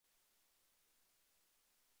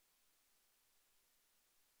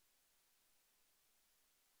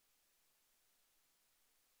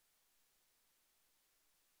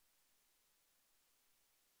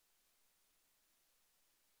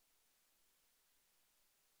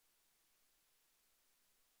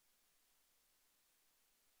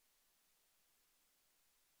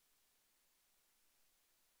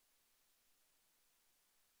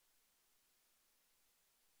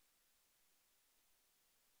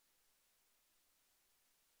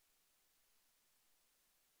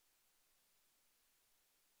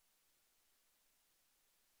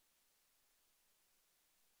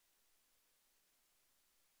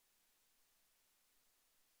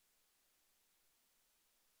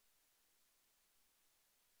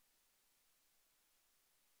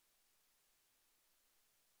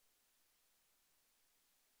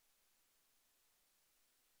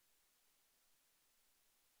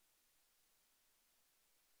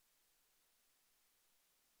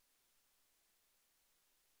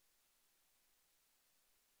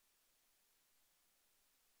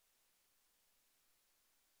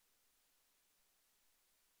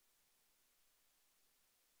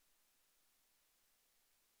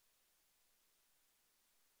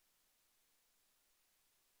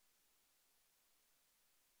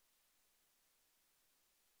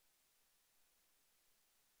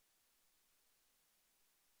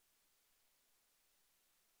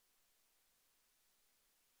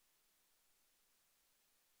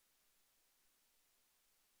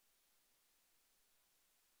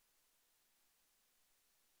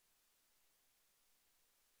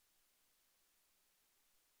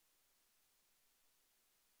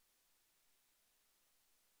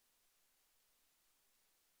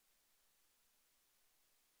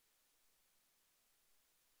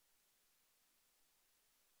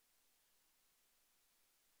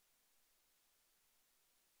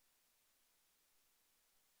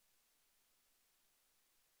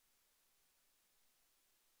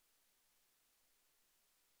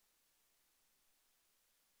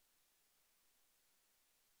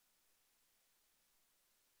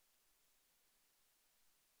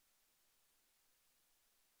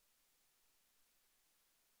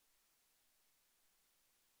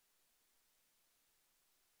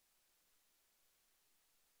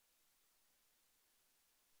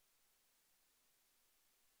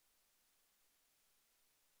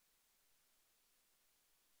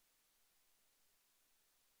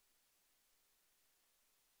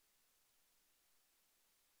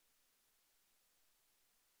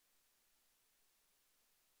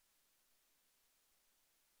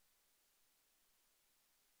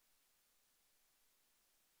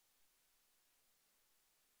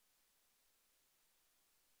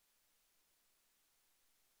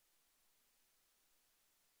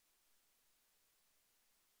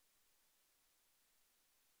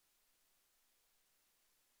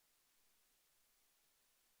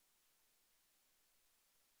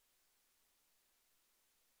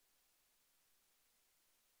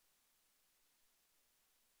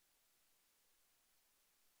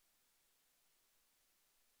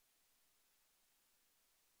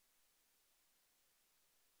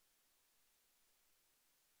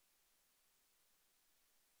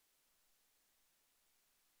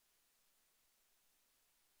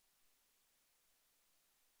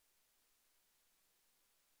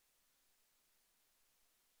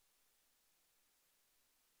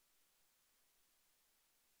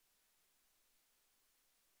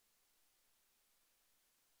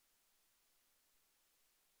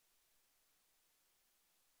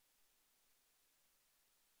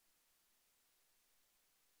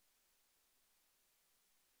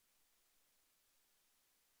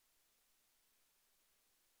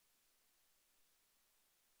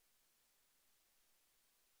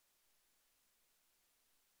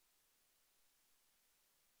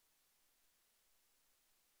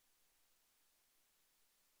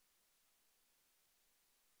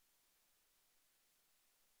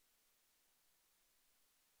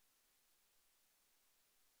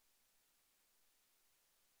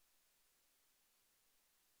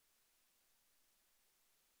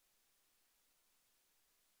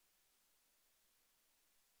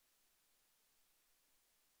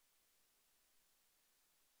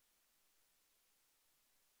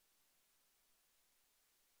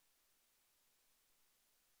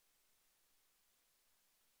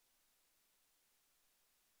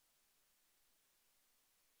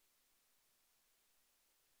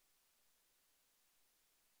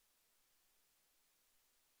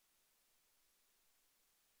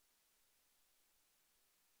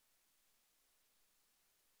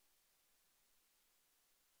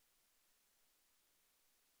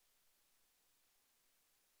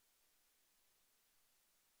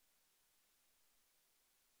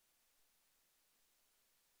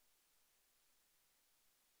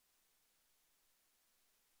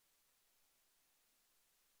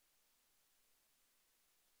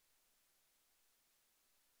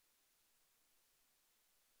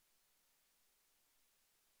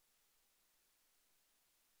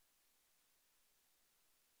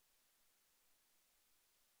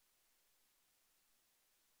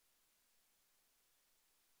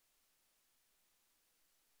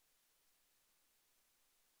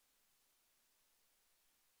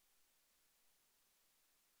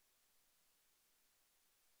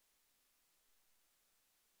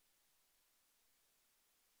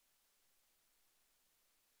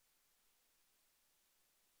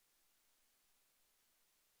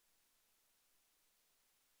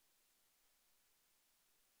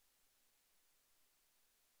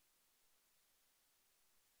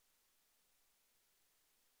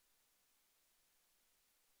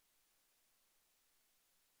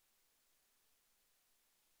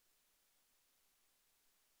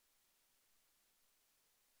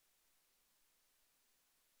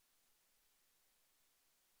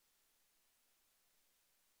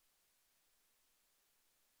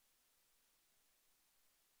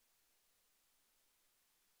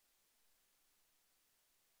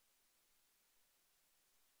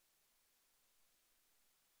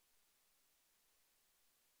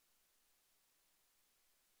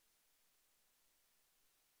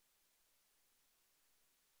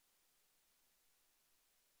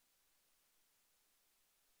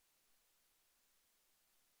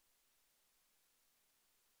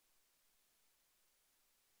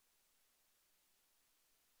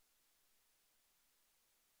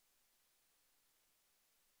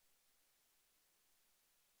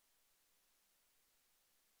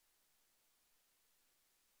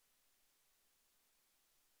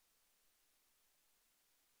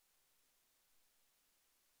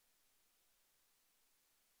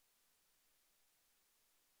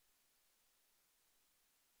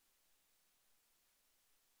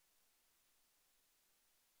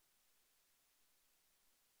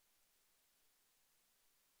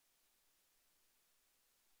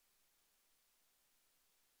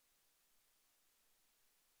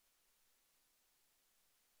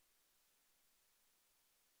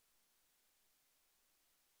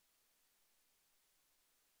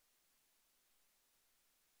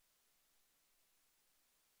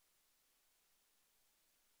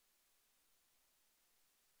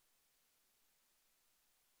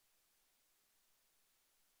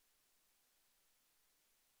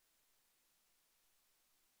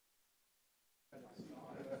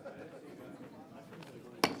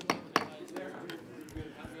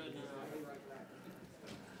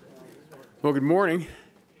Well, good morning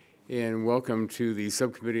and welcome to the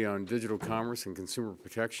Subcommittee on Digital Commerce and Consumer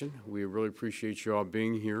Protection. We really appreciate you all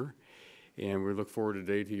being here, and we look forward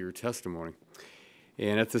today to your testimony.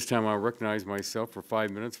 And at this time, I'll recognize myself for 5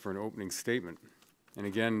 minutes for an opening statement. And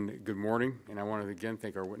again, good morning, and I want to again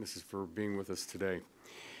thank our witnesses for being with us today.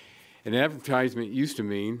 An advertisement used to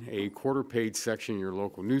mean a quarter-page section in your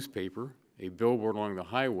local newspaper, a billboard along the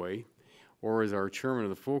highway, or as our chairman of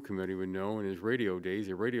the full committee would know in his radio days,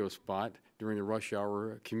 a radio spot during the rush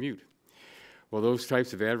hour commute. While those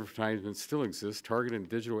types of advertisements still exist, targeted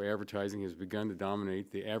digital advertising has begun to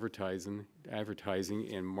dominate the advertising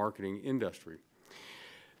and marketing industry.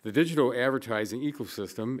 The digital advertising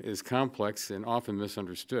ecosystem is complex and often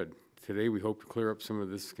misunderstood. Today we hope to clear up some of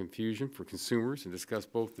this confusion for consumers and discuss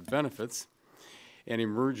both the benefits and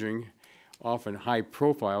emerging, often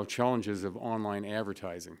high-profile challenges of online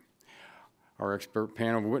advertising. Our expert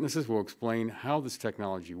panel of witnesses will explain how this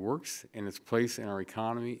technology works and its place in our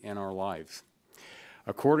economy and our lives.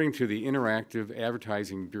 According to the Interactive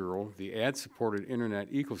Advertising Bureau, the ad-supported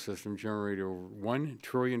internet ecosystem generated over $1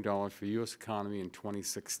 trillion for the U.S. economy in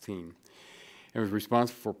 2016 and was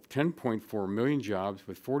responsible for 10.4 million jobs,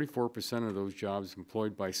 with 44% of those jobs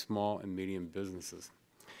employed by small and medium businesses.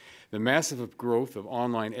 The massive growth of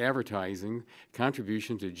online advertising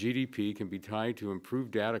contribution to GDP can be tied to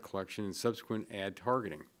improved data collection and subsequent ad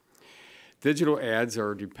targeting. Digital ads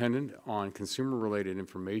are dependent on consumer-related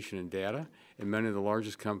information and data, and many of the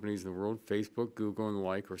largest companies in the world, Facebook, Google, and the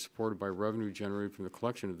like, are supported by revenue generated from the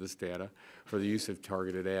collection of this data for the use of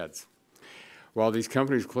targeted ads. While these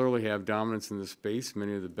companies clearly have dominance in this space,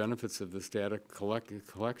 many of the benefits of this data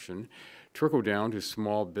collection trickle down to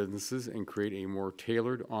small businesses and create a more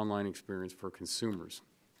tailored online experience for consumers.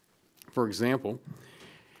 For example,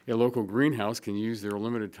 a local greenhouse can use their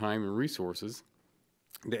limited time and resources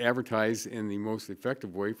to advertise in the most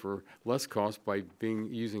effective way for less cost by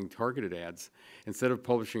using targeted ads. Instead of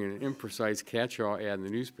publishing an imprecise catch-all ad in the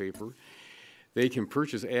newspaper, they can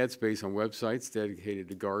purchase ad space on websites dedicated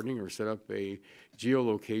to gardening or set up a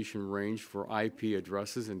geolocation range for IP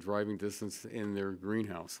addresses and driving distance in their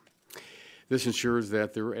greenhouse. This ensures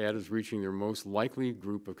that their ad is reaching their most likely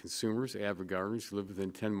group of consumers, avid gardeners who live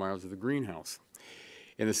within 10 miles of the greenhouse.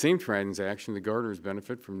 In the same transaction, the gardeners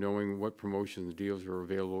benefit from knowing what promotions and deals are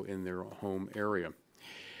available in their home area.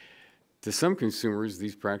 To some consumers,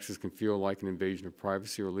 these practices can feel like an invasion of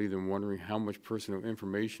privacy or leave them wondering how much personal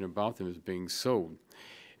information about them is being sold.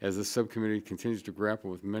 As the subcommittee continues to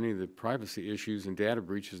grapple with many of the privacy issues and data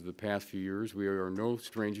breaches of the past few years, we are no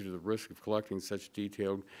stranger to the risk of collecting such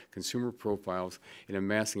detailed consumer profiles and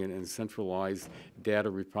amassing it in a centralized data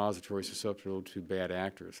repository susceptible to bad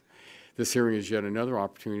actors. This hearing is yet another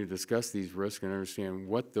opportunity to discuss these risks and understand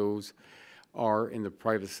what those are in the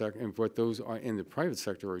private sector and what those are in the private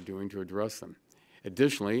sector are doing to address them.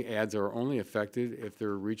 Additionally, ads are only effective if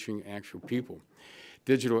they're reaching actual people.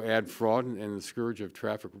 Digital ad fraud and the scourge of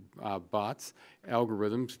traffic bots,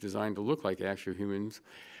 algorithms designed to look like actual humans,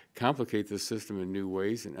 complicate this system in new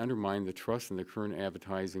ways and undermine the trust in the current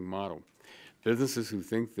advertising model. Businesses who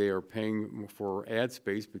think they are paying for ad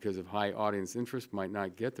space because of high audience interest might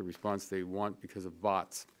not get the response they want because of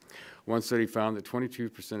bots. One study found that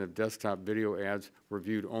 22% of desktop video ads were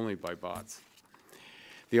viewed only by bots.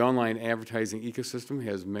 The online advertising ecosystem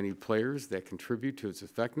has many players that contribute to its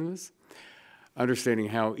effectiveness. Understanding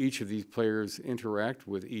how each of these players interact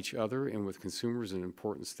with each other and with consumers is an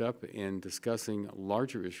important step in discussing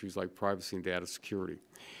larger issues like privacy and data security.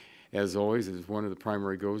 As always, it is one of the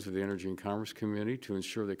primary goals of the Energy and Commerce Committee to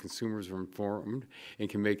ensure that consumers are informed and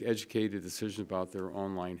can make educated decisions about their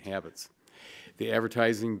online habits. The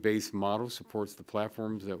advertising-based model supports the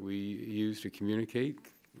platforms that we use to communicate,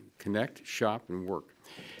 connect, shop, and work.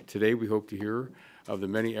 Today, we hope to hear of the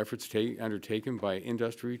many efforts undertaken by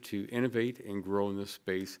industry to innovate and grow in this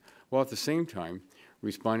space, while at the same time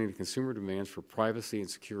responding to consumer demands for privacy and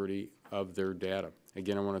security of their data.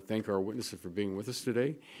 Again, I want to thank our witnesses for being with us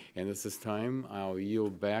today, and at this time, I'll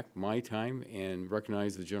yield back my time and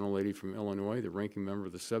recognize the gentlelady from Illinois, the ranking member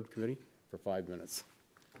of the subcommittee, for 5 minutes.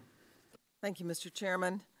 Thank you, Mr.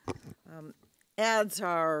 Chairman. Ads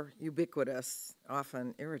are ubiquitous,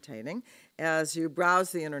 often irritating, as you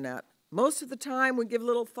browse the internet. Most of the time, we give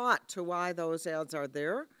little thought to why those ads are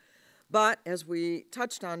there, but as we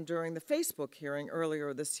touched on during the Facebook hearing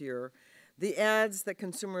earlier this year, the ads that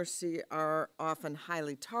consumers see are often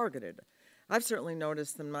highly targeted. I've certainly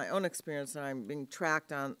noticed in my own experience that I'm being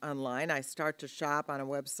tracked online. I start to shop on a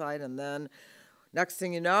website, and then next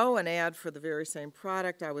thing you know, an ad for the very same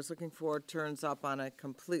product I was looking for turns up on a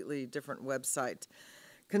completely different website.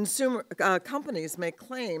 Companies may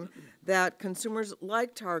claim that consumers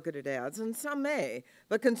like targeted ads, and some may,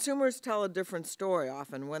 but consumers tell a different story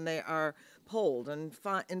often when they are polled. And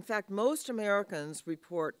in fact, most Americans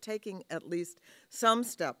report taking at least some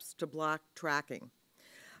steps to block tracking.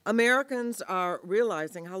 Americans are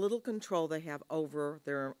realizing how little control they have over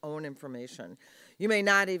their own information. You may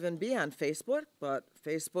not even be on Facebook, but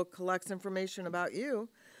Facebook collects information about you.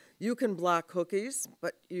 You can block cookies,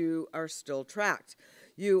 but you are still tracked.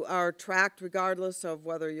 You are tracked regardless of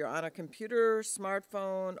whether you're on a computer,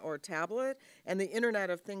 smartphone, or tablet, and the Internet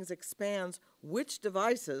of Things expands which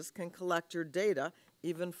devices can collect your data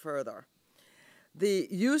even further. The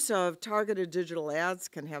use of targeted digital ads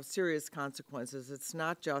can have serious consequences. It's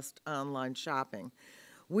not just online shopping.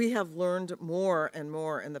 We have learned more and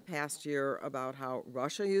more in the past year about how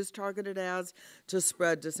Russia used targeted ads to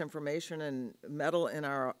spread disinformation and meddle in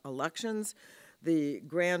our elections. The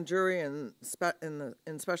grand jury in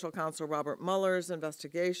Special Counsel Robert Mueller's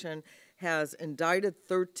investigation has indicted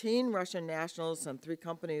 13 Russian nationals and 3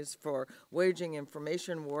 companies for waging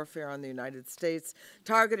information warfare on the United States.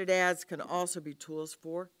 Targeted ads can also be tools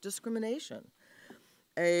for discrimination.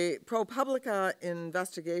 A ProPublica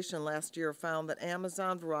investigation last year found that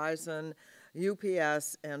Amazon, Verizon,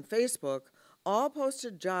 UPS, and Facebook all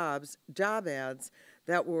posted job ads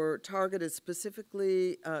that were targeted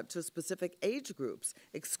specifically to specific age groups,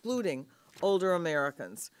 excluding older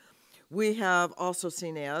Americans. We have also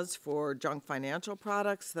seen ads for junk financial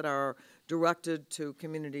products that are directed to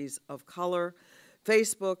communities of color.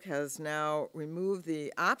 Facebook has now removed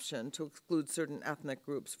the option to exclude certain ethnic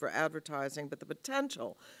groups for advertising, but the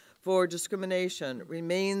potential for discrimination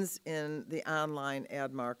remains in the online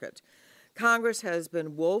ad market. Congress has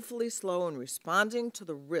been woefully slow in responding to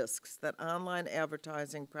the risks that online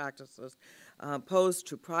advertising practices pose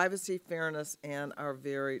to privacy, fairness, and our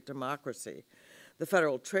very democracy. The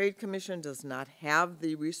Federal Trade Commission does not have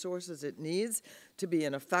the resources it needs to be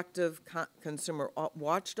an effective consumer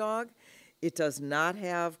watchdog. It does not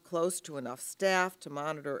have close to enough staff to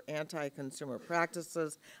monitor anti-consumer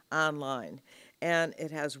practices online, and it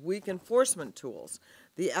has weak enforcement tools.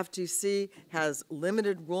 The FTC has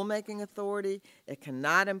limited rulemaking authority. It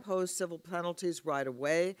cannot impose civil penalties right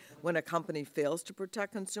away when a company fails to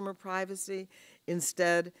protect consumer privacy.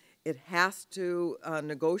 Instead, it has to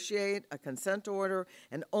negotiate a consent order,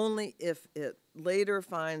 and only if it later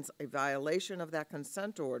finds a violation of that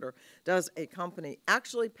consent order does a company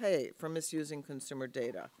actually pay for misusing consumer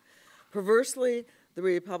data. Perversely, the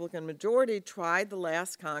Republican majority tried the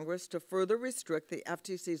last Congress to further restrict the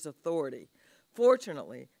FTC's authority.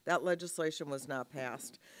 Fortunately, that legislation was not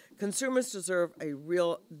passed. Consumers deserve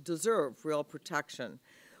real protection.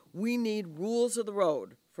 We need rules of the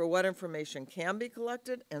road for what information can be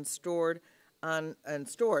collected and stored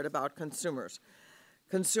about consumers.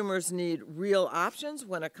 Consumers need real options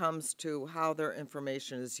when it comes to how their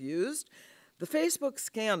information is used. The Facebook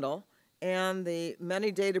scandal and the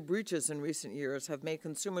many data breaches in recent years have made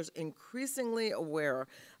consumers increasingly aware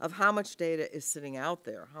of how much data is sitting out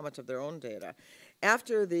there, how much of their own data.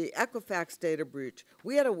 After the Equifax data breach,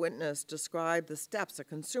 we had a witness describe the steps a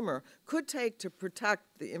consumer could take to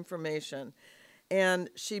protect the information, and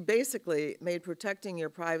she basically made protecting your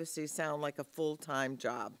privacy sound like a full-time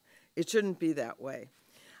job. It shouldn't be that way.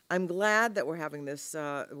 I'm glad that we're having this,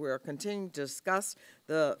 we're continuing to discuss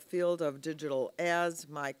the field of digital ads.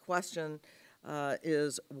 My question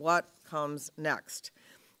is, what comes next?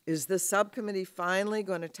 Is this subcommittee finally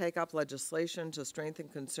going to take up legislation to strengthen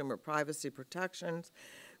consumer privacy protections?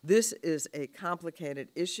 This is a complicated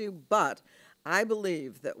issue, but I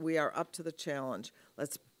believe that we are up to the challenge.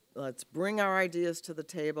 Let's bring our ideas to the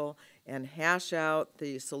table and hash out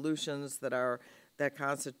the solutions that our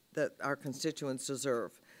constituents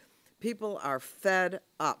deserve. People are fed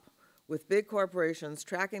up with big corporations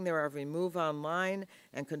tracking their every move online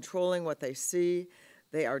and controlling what they see.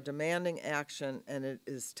 They are demanding action, and it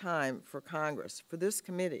is time for Congress, for this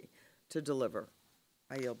committee, to deliver.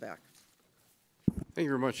 I yield back. Thank you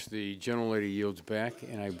very much. The gentlelady yields back,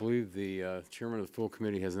 and I believe the chairman of the full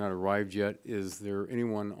committee has not arrived yet. Is there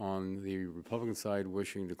anyone on the Republican side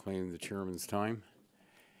wishing to claim the chairman's time?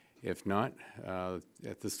 If not,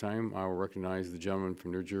 at this time, I will recognize the gentleman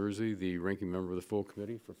from New Jersey, the ranking member of the full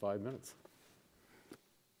committee, for 5 minutes.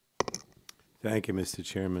 Thank you, Mr.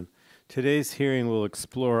 Chairman. Today's hearing will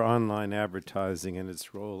explore online advertising and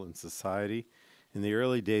its role in society. In the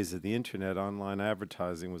early days of the internet, online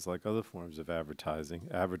advertising was like other forms of advertising.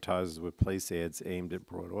 Advertisers would place ads aimed at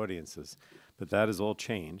broad audiences. But that has all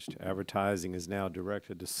changed. Advertising is now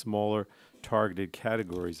directed to smaller, targeted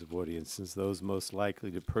categories of audiences, those most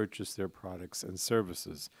likely to purchase their products and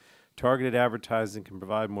services. Targeted advertising can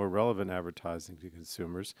provide more relevant advertising to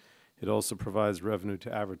consumers. It also provides revenue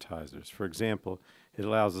to advertisers. For example, it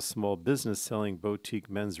allows a small business selling boutique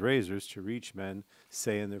men's razors to reach men,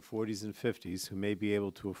 say in their 40s and 50s, who may be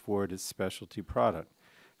able to afford its specialty product.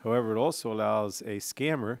 However, it also allows a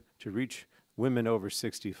scammer to reach women over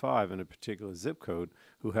 65 in a particular zip code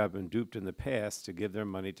who have been duped in the past to give their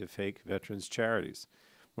money to fake veterans charities.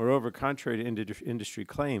 Moreover, contrary to industry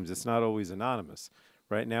claims, it's not always anonymous.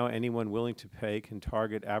 Right now, anyone willing to pay can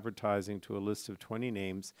target advertising to a list of 20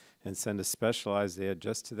 names and send a specialized ad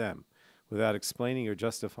just to them. Without explaining or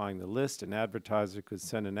justifying the list, an advertiser could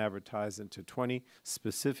send an advertisement to 20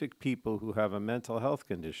 specific people who have a mental health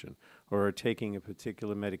condition or are taking a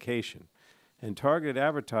particular medication. And targeted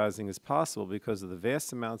advertising is possible because of the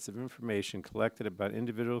vast amounts of information collected about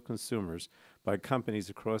individual consumers by companies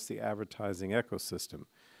across the advertising ecosystem.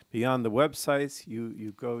 Beyond the websites,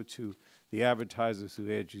 you go to the advertisers who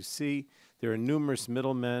ads you see. There are numerous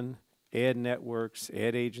middlemen, ad networks,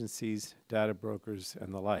 ad agencies, data brokers,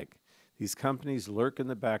 and the like. These companies lurk in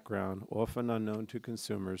the background, often unknown to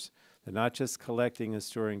consumers. They're not just collecting and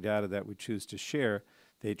storing data that we choose to share.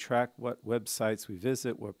 They track what websites we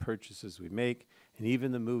visit, what purchases we make, and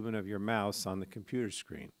even the movement of your mouse on the computer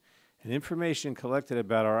screen. And information collected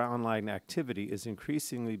about our online activity is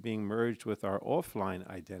increasingly being merged with our offline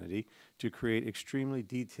identity to create extremely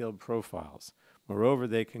detailed profiles. Moreover,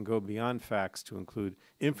 they can go beyond facts to include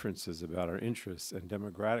inferences about our interests and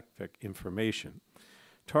demographic information.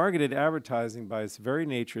 Targeted advertising, by its very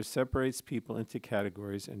nature, separates people into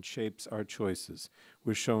categories and shapes our choices.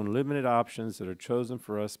 We're shown limited options that are chosen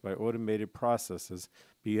for us by automated processes,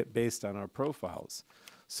 be it based on our profiles.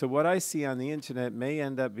 So what I see on the internet may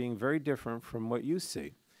end up being very different from what you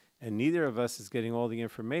see, and neither of us is getting all the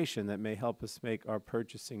information that may help us make our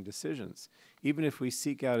purchasing decisions. Even if we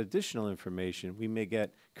seek out additional information, we may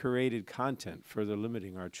get curated content, further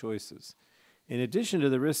limiting our choices. In addition to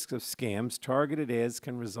the risks of scams, targeted ads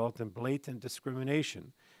can result in blatant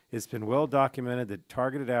discrimination. It's been well documented that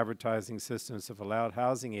targeted advertising systems have allowed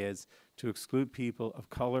housing ads to exclude people of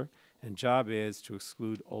color and job ads to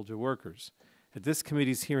exclude older workers. At this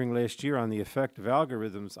committee's hearing last year on the effect of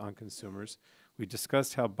algorithms on consumers, we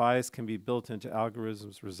discussed how bias can be built into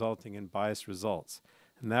algorithms, resulting in biased results.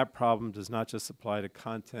 And that problem does not just apply to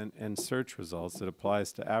content and search results, it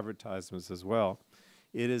applies to advertisements as well.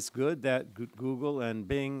 It is good that Google and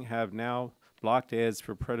Bing have now blocked ads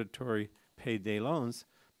for predatory payday loans,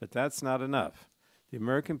 but that's not enough. The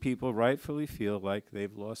American people rightfully feel like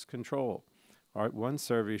they've lost control. One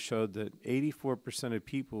survey showed that 84% of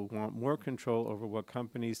people want more control over what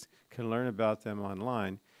companies can learn about them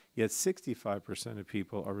online, yet 65% of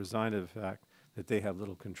people are resigned to the fact that they have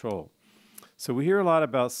little control. So we hear a lot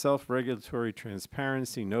about self-regulatory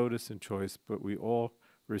transparency, notice, and choice, but we all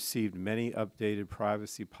received many updated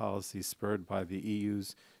privacy policies spurred by the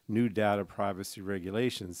EU's new data privacy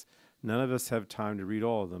regulations. None of us have time to read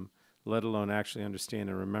all of them, let alone actually understand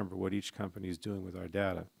and remember what each company is doing with our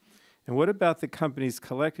data. And what about the companies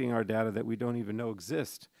collecting our data that we don't even know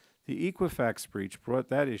exist? The Equifax breach brought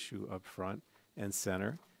that issue up front and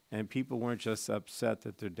center, and people weren't just upset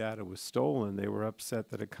that their data was stolen, they were upset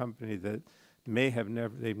that a company that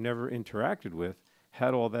they've never interacted with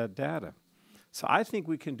had all that data. So I think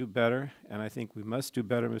we can do better, and I think we must do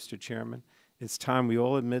better, Mr. Chairman. It's time we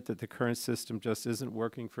all admit that the current system just isn't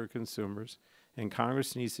working for consumers, and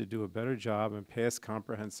Congress needs to do a better job and pass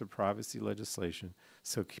comprehensive privacy legislation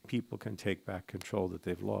so people can take back control that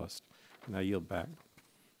they've lost. And I yield back.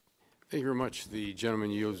 Thank you very much. The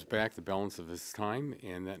gentleman yields back the balance of his time,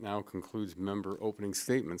 and that now concludes member opening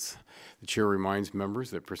statements. The chair reminds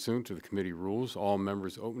members that pursuant to the committee rules, all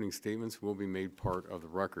members' opening statements will be made part of the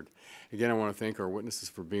record. Again, I want to thank our witnesses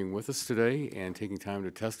for being with us today and taking time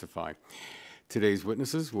to testify. Today's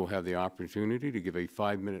witnesses will have the opportunity to give a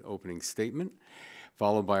 5-minute opening statement,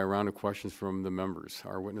 followed by a round of questions from the members.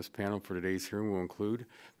 Our witness panel for today's hearing will include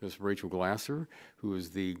Ms. Rachel Glasser, who is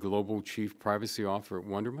the Global Chief Privacy Officer at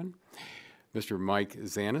Wunderman, Mr. Mike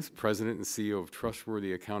Zanis, President and CEO of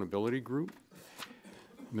Trustworthy Accountability Group,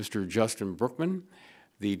 Mr. Justin Brookman,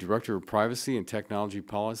 the Director of Privacy and Technology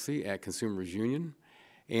Policy at Consumers Union,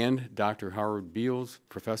 and Dr. Howard Beals,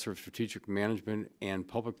 Professor of Strategic Management and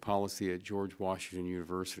Public Policy at George Washington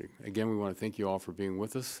University. Again, we want to thank you all for being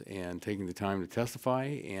with us and taking the time to testify.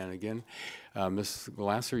 And again, Ms.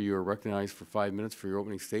 Glasser, you are recognized for 5 minutes for your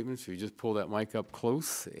opening statement. So you just pull that mic up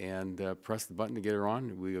close and press the button to get her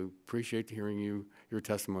on. We appreciate hearing your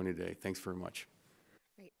testimony today. Thanks very much.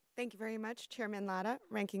 Great. Thank you very much, Chairman Latta,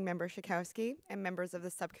 Ranking Member Schakowsky, and members of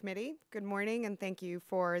the subcommittee. Good morning, and thank you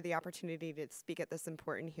for the opportunity to speak at this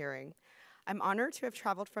important hearing. I'm honored to have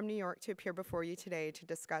traveled from New York to appear before you today to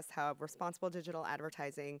discuss how responsible digital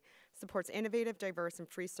advertising supports innovative, diverse, and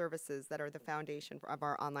free services that are the foundation of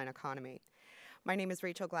our online economy. My name is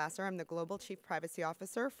Rachel Glasser. I'm the Global Chief Privacy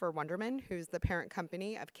Officer for Wunderman, who's the parent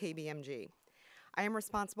company of KBMG. I am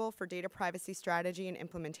responsible for data privacy strategy and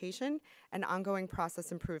implementation and ongoing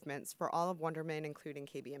process improvements for all of Wunderman, including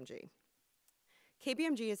KBMG.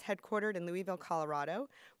 KBMG is headquartered in Louisville, Colorado,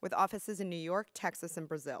 with offices in New York, Texas, and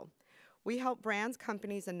Brazil. We help brands,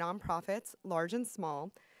 companies, and nonprofits, large and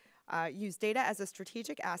small, use data as a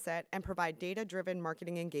strategic asset and provide data-driven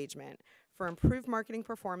marketing engagement for improved marketing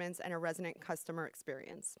performance and a resonant customer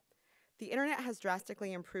experience. The internet has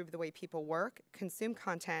drastically improved the way people work, consume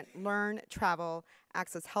content, learn, travel,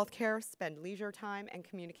 access healthcare, spend leisure time, and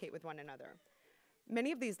communicate with one another.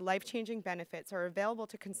 Many of these life-changing benefits are available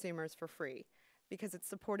to consumers for free because it's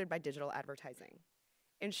supported by digital advertising.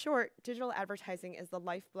 In short, digital advertising is the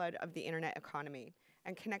lifeblood of the internet economy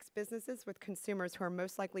and connects businesses with consumers who are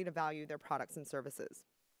most likely to value their products and services.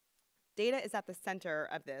 Data is at the center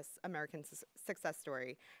of this American success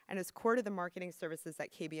story and is core to the marketing services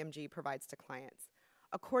that KBMG provides to clients.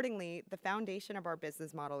 Accordingly, the foundation of our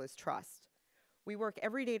business model is trust. We work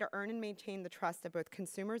every day to earn and maintain the trust of both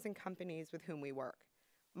consumers and companies with whom we work.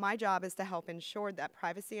 My job is to help ensure that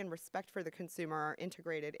privacy and respect for the consumer are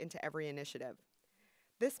integrated into every initiative.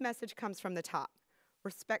 This message comes from the top.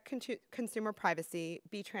 Respect consumer privacy,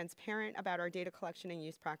 be transparent about our data collection and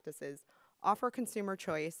use practices, offer consumer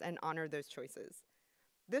choice, and honor those choices.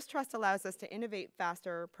 This trust allows us to innovate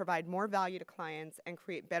faster, provide more value to clients, and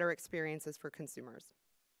create better experiences for consumers.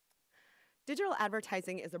 Digital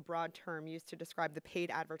advertising is a broad term used to describe the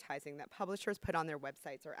paid advertising that publishers put on their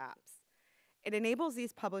websites or apps. It enables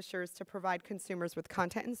these publishers to provide consumers with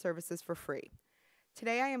content and services for free.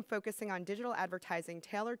 Today, I am focusing on digital advertising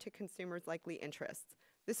tailored to consumers' likely interests.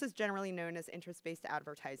 This is generally known as interest-based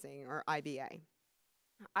advertising, or IBA.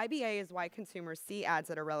 IBA is why consumers see ads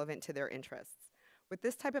that are relevant to their interests. With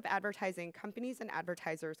this type of advertising, companies and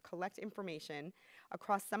advertisers collect information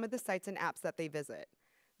across some of the sites and apps that they visit.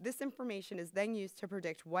 This information is then used to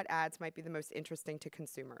predict what ads might be the most interesting to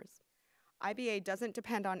consumers. IBA doesn't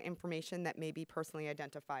depend on information that may be personally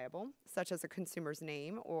identifiable, such as a consumer's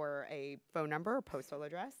name or a phone number or postal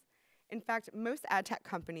address. In fact, most ad tech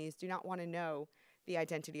companies do not want to know the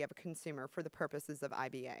identity of a consumer for the purposes of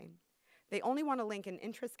IBA. They only want to link an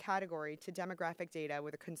interest category to demographic data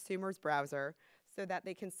with a consumer's browser so that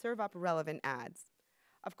they can serve up relevant ads.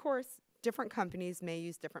 Of course, different companies may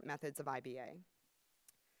use different methods of IBA.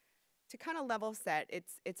 To kind of level set,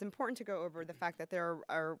 it's important to go over the fact that there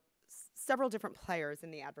are several different players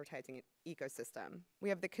in the advertising ecosystem. We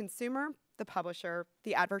have the consumer, the publisher,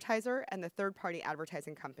 the advertiser, and the third-party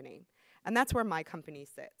advertising company. And that's where my company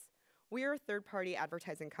sits. We are a third-party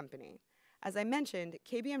advertising company. As I mentioned,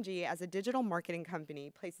 KBMG, as a digital marketing company,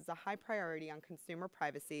 places a high priority on consumer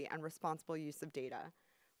privacy and responsible use of data.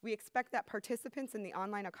 We expect that participants in the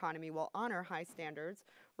online economy will honor high standards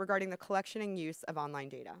regarding the collection and use of online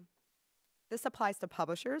data. This applies to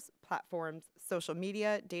publishers, platforms, social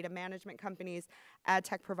media, data management companies, ad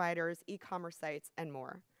tech providers, e-commerce sites, and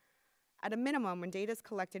more. At a minimum, when data is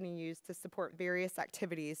collected and used to support various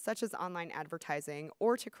activities, such as online advertising,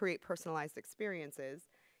 or to create personalized experiences,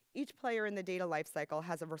 each player in the data lifecycle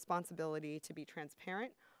has a responsibility to be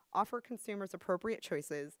transparent, offer consumers appropriate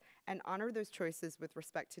choices, and honor those choices with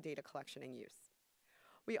respect to data collection and use.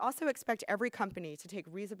 We also expect every company to take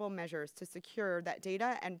reasonable measures to secure that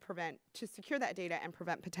data and prevent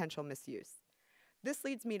potential misuse. This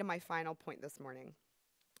leads me to my final point this morning.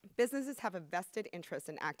 Businesses have a vested interest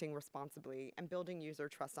in acting responsibly and building user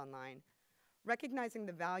trust online. Recognizing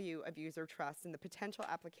the value of user trust and the potential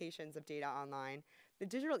applications of data online, the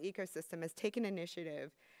digital ecosystem has taken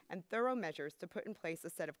initiative and thorough measures to put in place a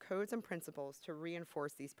set of codes and principles to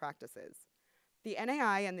reinforce these practices. The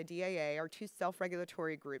NAI and the DAA are two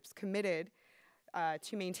self-regulatory groups committed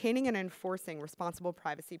to maintaining and enforcing responsible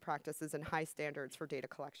privacy practices and high standards for data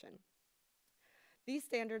collection. These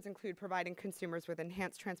standards include providing consumers with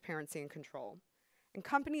enhanced transparency and control. And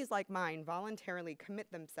companies like mine voluntarily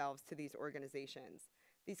commit themselves to these organizations.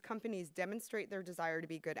 These companies demonstrate their desire to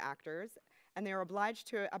be good actors, and they are obliged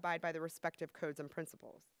to abide by the respective codes and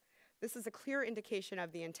principles. This is a clear indication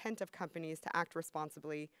of the intent of companies to act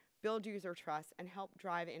responsibly, build user trust, and help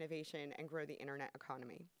drive innovation and grow the internet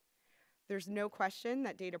economy. There's no question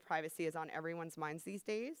that data privacy is on everyone's minds these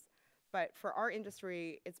days, but for our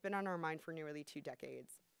industry, it's been on our mind for nearly 2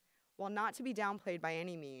 decades. While not to be downplayed by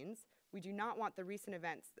any means, we do not want the recent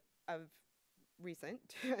events of recent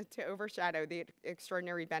to overshadow the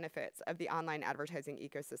extraordinary benefits of the online advertising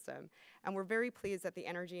ecosystem. And we're very pleased that the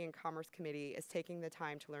Energy and Commerce Committee is taking the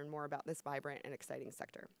time to learn more about this vibrant and exciting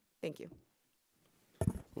sector. Thank you.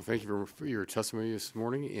 Well, thank you for your testimony this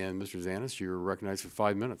morning. And Mr. Zanis, you're recognized for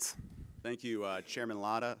 5 minutes. Thank you, Chairman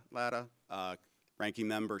Latta, Ranking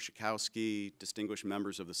Member Schakowsky, distinguished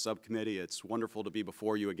members of the subcommittee. It's wonderful to be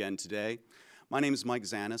before you again today. My name is Mike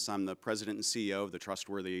Zanis. I'm the President and CEO of the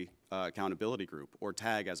Trustworthy Accountability Group, or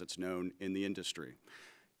TAG as it's known in the industry.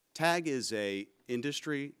 TAG is an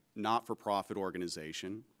industry not-for-profit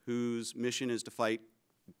organization whose mission is to fight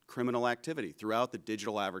criminal activity throughout the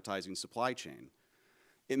digital advertising supply chain.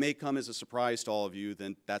 It may come as a surprise to all of you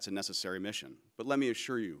that that's a necessary mission, but let me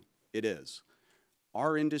assure you, it is.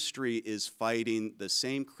 Our industry is fighting the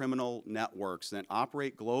same criminal networks that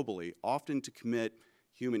operate globally, often to commit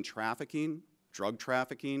human trafficking, drug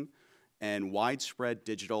trafficking, and widespread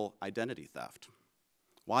digital identity theft.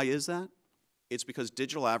 Why is that? It's because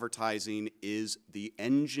digital advertising is the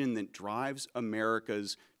engine that drives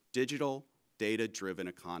America's digital, data-driven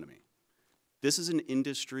economy. This is an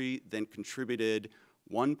industry that contributed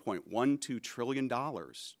 $1.12 trillion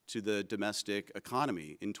to the domestic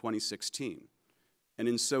economy in 2016, and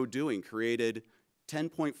in so doing created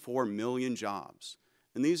 10.4 million jobs.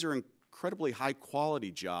 And these are incredibly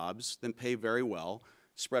high-quality jobs that pay very well,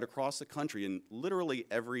 spread across the country in literally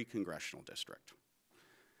every congressional district.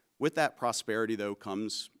 With that prosperity, though,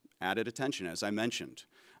 comes added attention, as I mentioned.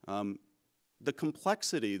 The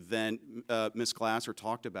complexity that Ms. Glasser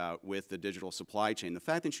talked about with the digital supply chain, the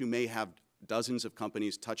fact that you may have dozens of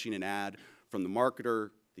companies touching an ad from the marketer,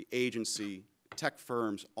 the agency, tech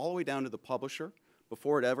firms, all the way down to the publisher,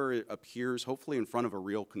 before it ever appears, hopefully in front of a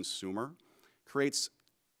real consumer, creates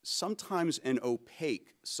sometimes an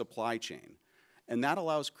opaque supply chain. And that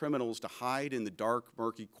allows criminals to hide in the dark,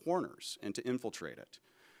 murky corners and to infiltrate it.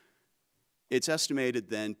 It's estimated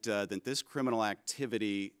that this criminal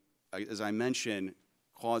activity, as I mentioned,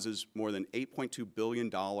 causes more than $8.2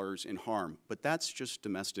 billion in harm, but that's just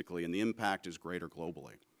domestically, and the impact is greater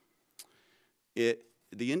globally.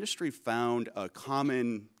 The industry found a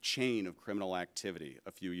common chain of criminal activity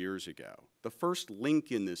a few years ago. The first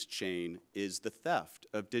link in this chain is the theft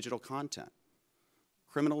of digital content.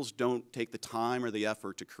 Criminals don't take the time or the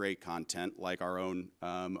effort to create content like our own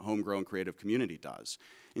homegrown creative community does.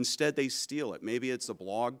 Instead, they steal it. Maybe it's a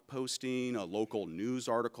blog posting, a local news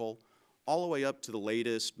article, all the way up to the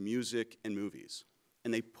latest music and movies.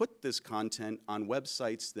 And they put this content on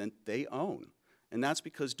websites that they own. And that's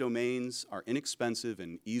because domains are inexpensive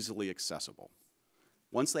and easily accessible.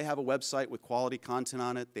 Once they have a website with quality content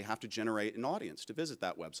on it, they have to generate an audience to visit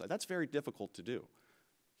that website. That's very difficult to do.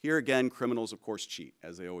 Here again, criminals, of course, cheat,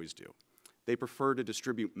 as they always do. They prefer to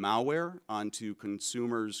distribute malware onto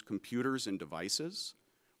consumers' computers and devices.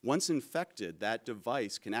 Once infected, that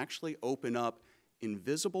device can actually open up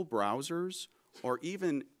invisible browsers or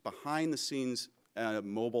even behind-the-scenes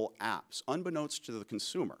mobile apps, unbeknownst to the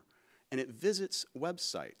consumer. And it visits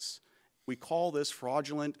websites. We call this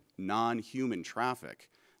fraudulent non-human traffic.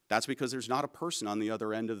 That's because there's not a person on the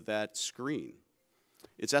other end of that screen.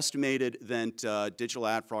 It's estimated that digital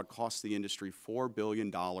ad fraud costs the industry $4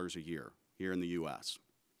 billion a year here in the US.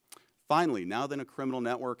 Finally, now that a criminal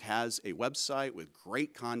network has a website with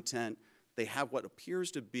great content, they have what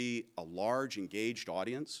appears to be a large engaged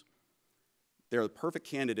audience, they're the perfect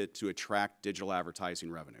candidate to attract digital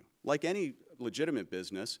advertising revenue. Like any legitimate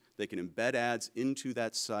business, they can embed ads into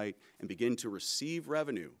that site and begin to receive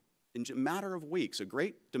revenue in a matter of weeks, a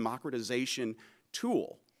great democratization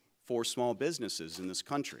tool for small businesses in this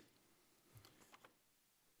country.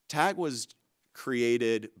 TAG was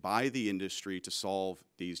created by the industry to solve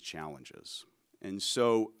these challenges. And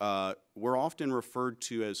so we're often referred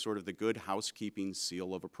to as sort of the good housekeeping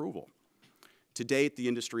seal of approval. To date, the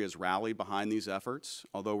industry has rallied behind these efforts.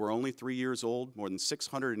 Although we're only 3 years old, more than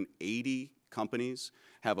 680 companies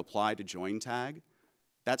have applied to join TAG.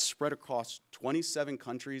 That's spread across 27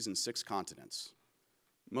 countries and 6 continents.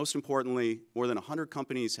 Most importantly, more than 100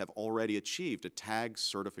 companies have already achieved a TAG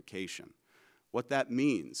certification. What that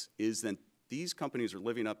means is that these companies are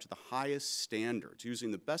living up to the highest standards,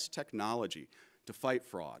 using the best technology to fight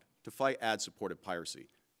fraud, to fight ad-supported piracy,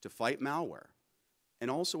 to fight malware. And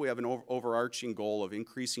also we have an overarching goal of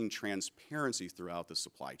increasing transparency throughout the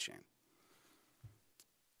supply chain.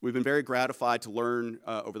 We've been very gratified to learn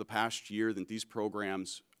over the past year that these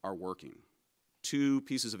programs are working. 2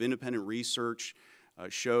 pieces of independent research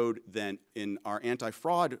showed that in our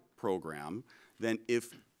anti-fraud program, that if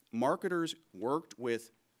marketers worked with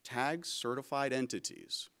TAG certified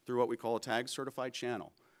entities through what we call a TAG certified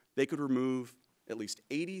channel, they could remove at least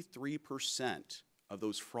 83% of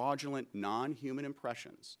those fraudulent non-human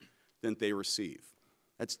impressions that they receive.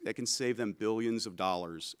 That can save them billions of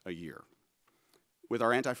dollars a year. With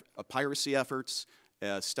our anti-piracy efforts,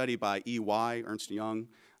 a study by EY, Ernst & Young,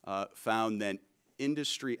 found that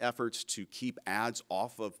industry efforts to keep ads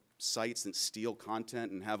off of sites that steal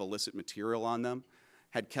content and have illicit material on them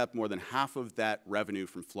had kept more than half of that revenue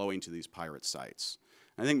from flowing to these pirate sites.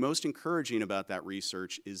 I think most encouraging about that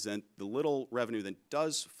research is that the little revenue that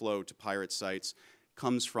does flow to pirate sites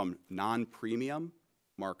comes from non-premium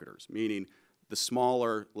marketers, meaning the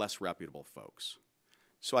smaller, less reputable folks.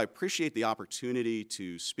 So I appreciate the opportunity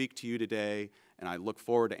to speak to you today, and I look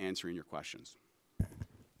forward to answering your questions.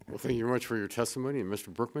 Well, thank you very much for your testimony. And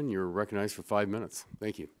Mr. Brookman, you're recognized for 5 minutes.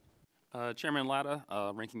 Thank you. Chairman Latta,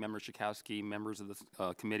 Ranking Member Schakowsky, members of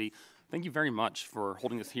the committee, thank you very much for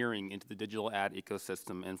holding this hearing into the digital ad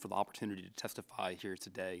ecosystem and for the opportunity to testify here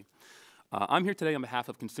today. I'm here today on behalf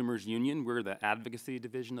of Consumers Union. We're the advocacy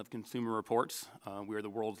division of Consumer Reports. We're the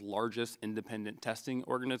world's largest independent testing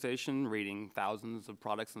organization, rating thousands of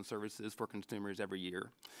products and services for consumers every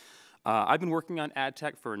year. I've been working on ad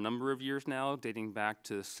tech for a number of years now, dating back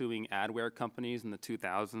to suing adware companies in the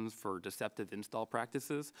 2000s for deceptive install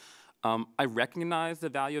practices. I recognize the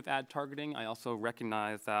value of ad targeting. I also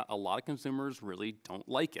recognize that a lot of consumers really don't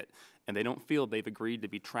like it, and they don't feel they've agreed to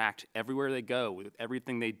be tracked everywhere they go with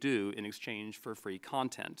everything they do in exchange for free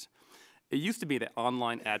content. It used to be that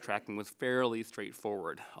online ad tracking was fairly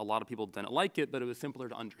straightforward. A lot of people didn't like it, but it was simpler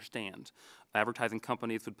to understand. Advertising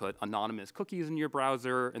companies would put anonymous cookies in your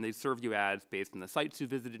browser, and they'd serve you ads based on the sites you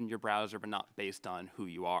visited in your browser, but not based on who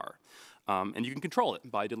you are. And you can control it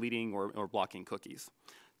by deleting or blocking cookies.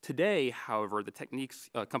 Today, however, the techniques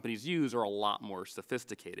companies use are a lot more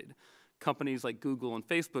sophisticated. Companies like Google and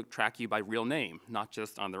Facebook track you by real name, not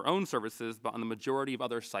just on their own services, but on the majority of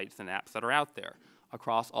other sites and apps that are out there,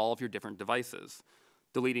 across all of your different devices.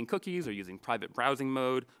 Deleting cookies or using private browsing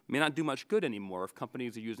mode may not do much good anymore if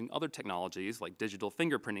companies are using other technologies like digital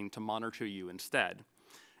fingerprinting to monitor you instead.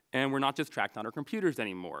 And we're not just tracked on our computers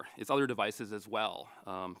anymore. It's other devices as well.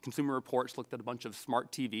 Consumer Reports looked at a bunch of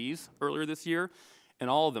smart TVs earlier this year, and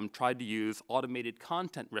all of them tried to use automated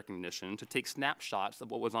content recognition to take snapshots of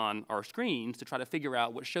what was on our screens to try to figure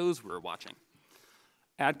out what shows we were watching.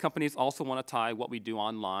 Ad companies also want to tie what we do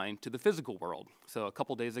online to the physical world. So a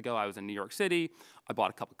couple days ago, I was in New York City. I bought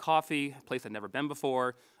a cup of coffee, a place I'd never been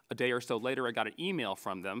before. A day or so later, I got an email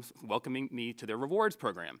from them welcoming me to their rewards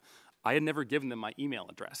program. I had never given them my email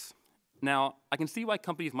address. Now, I can see why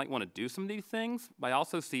companies might want to do some of these things, but I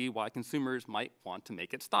also see why consumers might want to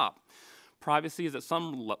make it stop. Privacy is at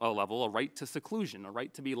some level a right to seclusion, a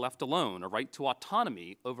right to be left alone, a right to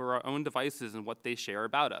autonomy over our own devices and what they share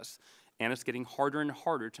about us. And it's getting harder and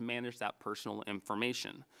harder to manage that personal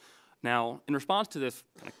information. Now, in response to this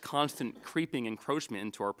constant creeping encroachment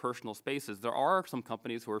into our personal spaces, there are some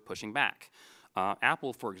companies who are pushing back.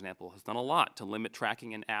 Apple, for example, has done a lot to limit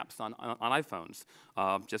tracking in apps on iPhones.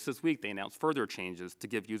 Just this week, they announced further changes to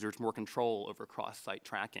give users more control over cross-site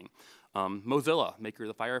tracking. Mozilla, maker of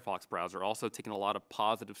the Firefox browser, also taken a lot of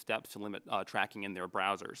positive steps to limit tracking in their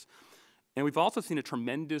browsers. And we've also seen a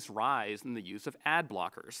tremendous rise in the use of ad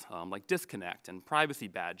blockers, like Disconnect and Privacy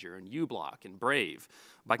Badger and uBlock and Brave,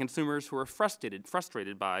 by consumers who are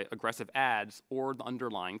frustrated by aggressive ads or the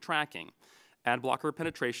underlying tracking. Ad blocker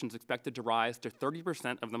penetration is expected to rise to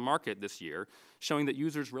 30% of the market this year, showing that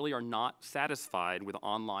users really are not satisfied with the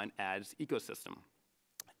online ads ecosystem.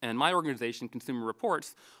 And my organization, Consumer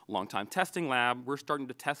Reports, a longtime testing lab, we're starting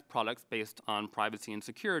to test products based on privacy and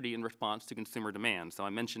security in response to consumer demand. So I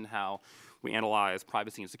mentioned how we analyze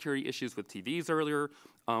privacy and security issues with TVs earlier.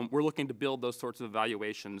 We're looking to build those sorts of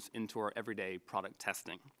evaluations into our everyday product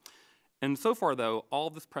testing. And so far, though, all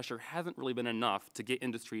of this pressure hasn't really been enough to get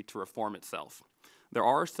industry to reform itself. There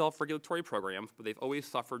are self-regulatory programs, but they've always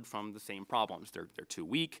suffered from the same problems. They're too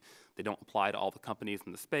weak, they don't apply to all the companies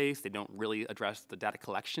in the space, they don't really address the data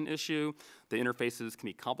collection issue, the interfaces can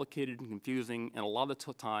be complicated and confusing, and a lot of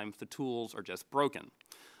the times the tools are just broken.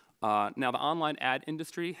 Now, the online ad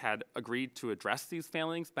industry had agreed to address these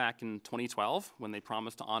failings back in 2012 when they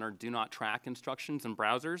promised to honor do not track instructions in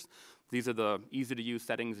browsers. These are the easy-to-use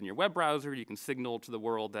settings in your web browser. You can signal to the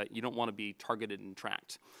world that you don't want to be targeted and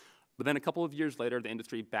tracked. But then a couple of years later, the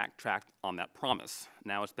industry backtracked on that promise.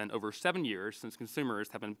 Now it's been over 7 years since consumers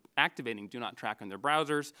have been activating do not track on their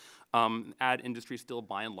browsers. Ad industry still,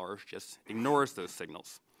 by and large, just ignores those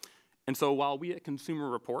signals. And so while we at Consumer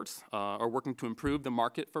Reports are working to improve the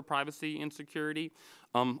market for privacy and security,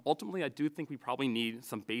 ultimately I do think we probably need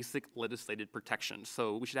some basic legislated protections.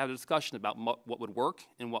 So we should have a discussion about what would work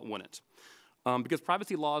and what wouldn't. Because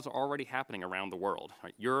privacy laws are already happening around the world.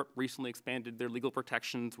 Right? Europe recently expanded their legal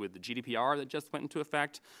protections with the GDPR that just went into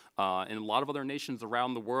effect, and a lot of other nations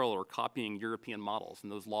around the world are copying European models,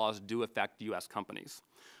 and those laws do affect U.S. companies.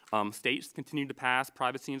 States continue to pass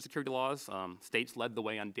privacy and security laws. States led the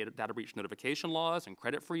way on data breach notification laws and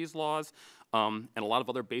credit freeze laws, and a lot of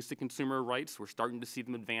other basic consumer rights. We're starting to see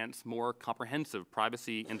them advance more comprehensive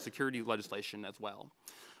privacy and security legislation as well.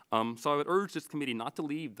 So I would urge this committee not to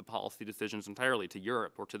leave the policy decisions entirely to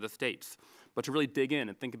Europe or to the states, but to really dig in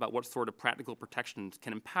and think about what sort of practical protections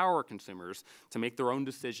can empower consumers to make their own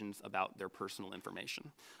decisions about their personal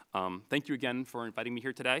information. Thank you again for inviting me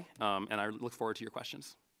here today, and I look forward to your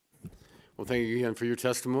questions. Well, thank you again for your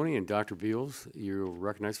testimony, and Dr. Beals, you're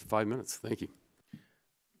recognized for 5 minutes. Thank you.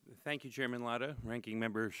 Thank you, Chairman Latta, Ranking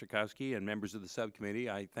Member Schakowsky, and members of the subcommittee.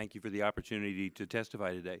 I thank you for the opportunity to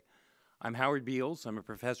testify today. I'm Howard Beals. I'm a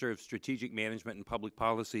professor of strategic management and public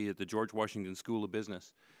policy at the George Washington School of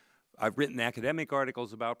Business. I've written academic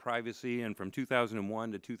articles about privacy, and from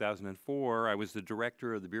 2001 to 2004, I was the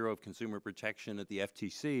director of the Bureau of Consumer Protection at the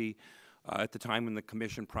FTC at the time when the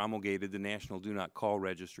Commission promulgated the National Do Not Call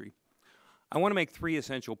Registry. I want to make 3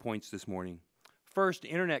 essential points this morning. First,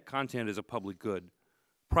 Internet content is a public good.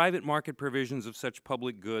 Private market provisions of such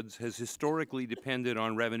public goods has historically depended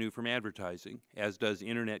on revenue from advertising, as does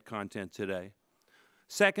Internet content today.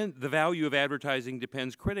 Second, the value of advertising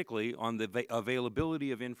depends critically on the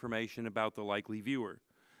availability of information about the likely viewer.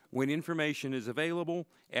 When information is available,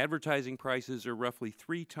 advertising prices are roughly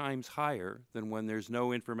 3 times higher than when there's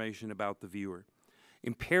no information about the viewer.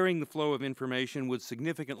 Impairing the flow of information would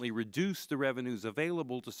significantly reduce the revenues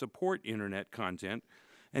available to support Internet content,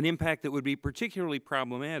 an impact that would be particularly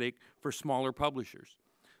problematic for smaller publishers.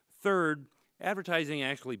 Third, advertising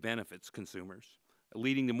actually benefits consumers,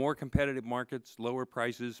 leading to more competitive markets, lower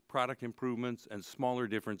prices, product improvements, and smaller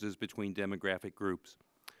differences between demographic groups.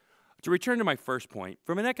 To return to my first point,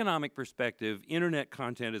 from an economic perspective, Internet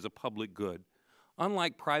content is a public good.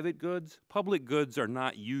 Unlike private goods, public goods are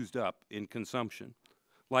not used up in consumption.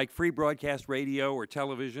 Like free broadcast radio or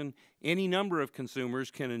television, any number of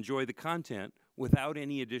consumers can enjoy the content without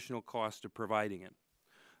any additional cost of providing it.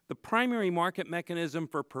 The primary market mechanism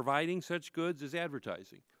for providing such goods is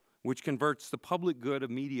advertising, which converts the public good of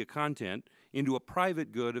media content into a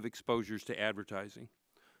private good of exposures to advertising.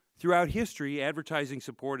 Throughout history, advertising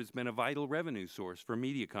support has been a vital revenue source for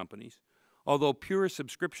media companies. Although pure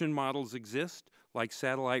subscription models exist, like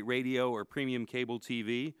satellite radio or premium cable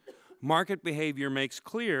TV, market behavior makes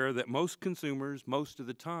clear that most consumers, most of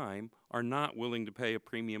the time, are not willing to pay a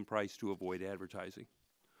premium price to avoid advertising.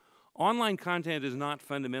 Online content is not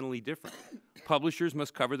fundamentally different. Publishers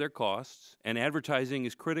must cover their costs, and advertising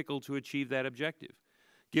is critical to achieve that objective.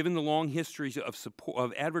 Given the long histories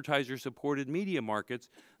of advertiser-supported media markets,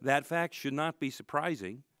 that fact should not be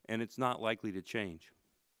surprising, and it's not likely to change.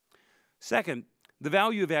 Second, the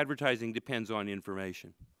value of advertising depends on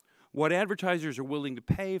information. What advertisers are willing to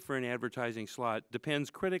pay for an advertising slot depends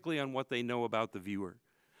critically on what they know about the viewer.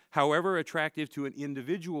 However attractive to an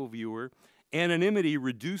individual viewer, anonymity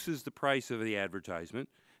reduces the price of the advertisement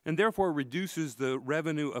and therefore reduces the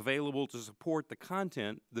revenue available to support the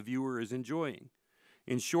content the viewer is enjoying.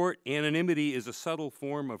 In short, anonymity is a subtle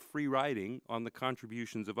form of free riding on the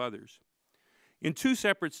contributions of others. In 2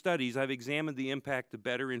 separate studies, I've examined the impact of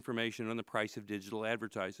better information on the price of digital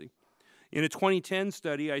advertising. In a 2010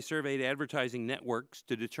 study, I surveyed advertising networks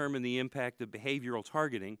to determine the impact of behavioral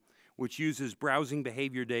targeting, which uses browsing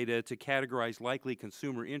behavior data to categorize likely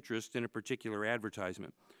consumer interest in a particular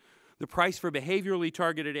advertisement. The price for behaviorally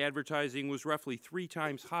targeted advertising was roughly 3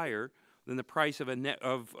 times higher than the price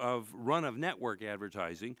of run-of-network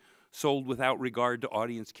advertising sold without regard to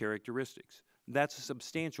audience characteristics. That's a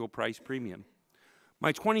substantial price premium.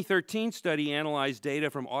 My 2013 study analyzed data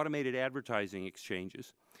from automated advertising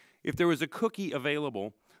exchanges. If there was a cookie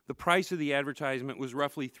available, the price of the advertisement was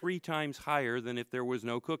roughly 3 times higher than if there was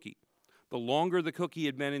no cookie. The longer the cookie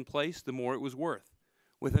had been in place, the more it was worth.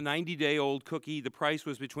 With a 90-day-old cookie, the price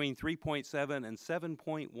was between 3.7 and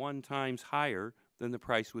 7.1 times higher than the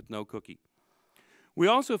price with no cookie. We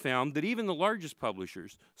also found that even the largest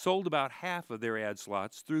publishers sold about half of their ad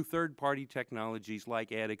slots through third-party technologies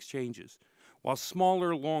like ad exchanges, while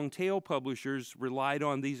smaller long-tail publishers relied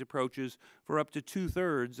on these approaches for up to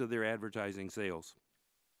 2/3 of their advertising sales.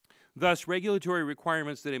 Thus, regulatory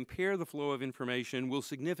requirements that impair the flow of information will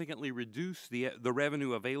significantly reduce the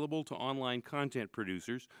revenue available to online content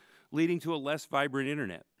producers, leading to a less vibrant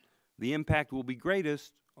Internet. The impact will be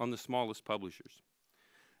greatest on the smallest publishers.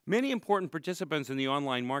 Many important participants in the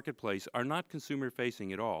online marketplace are not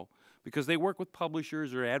consumer-facing at all, because they work with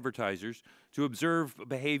publishers or advertisers to observe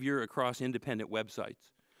behavior across independent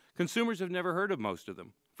websites. Consumers have never heard of most of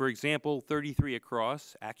them. For example,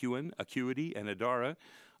 33Across, Acuin, Acuity, and Adara,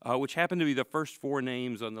 which happen to be the first 4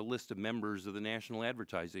 names on the list of members of the National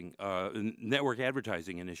Network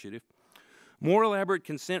Advertising Initiative. More elaborate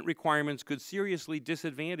consent requirements could seriously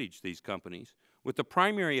disadvantage these companies, with the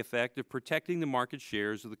primary effect of protecting the market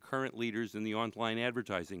shares of the current leaders in the online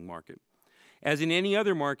advertising market. As in any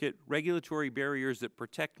other market, regulatory barriers that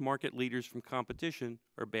protect market leaders from competition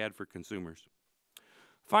are bad for consumers.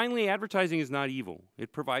 Finally, advertising is not evil.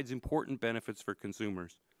 It provides important benefits for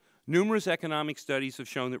consumers. Numerous economic studies have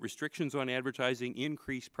shown that restrictions on advertising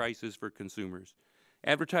increase prices for consumers.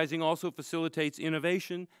 Advertising also facilitates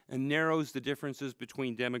innovation and narrows the differences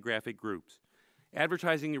between demographic groups.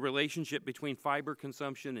 Advertising the relationship between fiber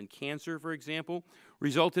consumption and cancer, for example,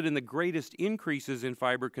 resulted in the greatest increases in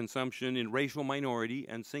fiber consumption in racial minority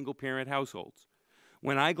and single-parent households.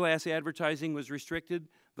 When eyeglass advertising was restricted,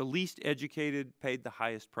 the least educated paid the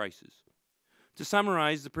highest prices. To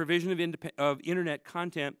summarize, the provision of Internet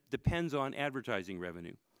content depends on advertising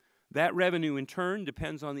revenue. That revenue, in turn,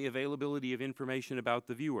 depends on the availability of information about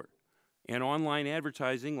the viewer. And online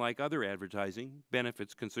advertising, like other advertising,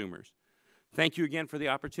 benefits consumers. Thank you again for the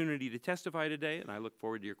opportunity to testify today, and I look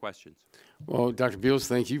forward to your questions. Well, Dr. Beals,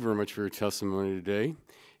 thank you very much for your testimony today.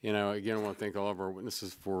 And again, I want to thank all of our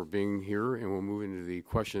witnesses for being here, and we'll move into the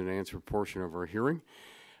question and answer portion of our hearing.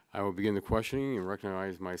 I will begin the questioning and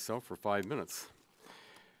recognize myself for 5 minutes.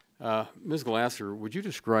 Ms. Glasser, would you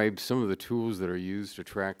describe some of the tools that are used to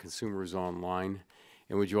track consumers online?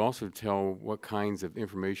 And would you also tell what kinds of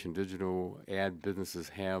information digital ad businesses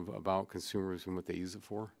have about consumers and what they use it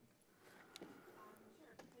for?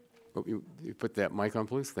 Oh, you put that mic on,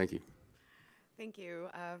 please. Thank you. Thank you.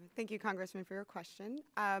 Thank you, Congressman, for your question.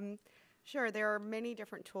 Sure, there are many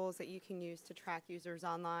different tools that you can use to track users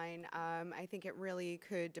online. I think it really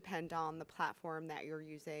could depend on the platform that you're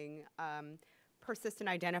using. Persistent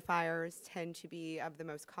identifiers tend to be of the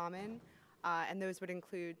most common, and those would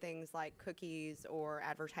include things like cookies or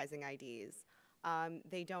advertising IDs.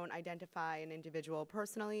 They don't identify an individual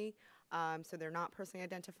personally, so they're not personally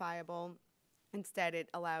identifiable. Instead, it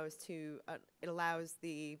allows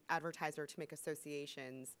the advertiser to make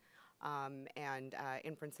associations and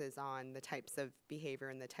inferences on the types of behavior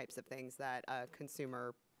and the types of things that a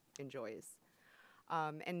consumer enjoys.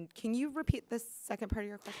 And can you repeat the second part of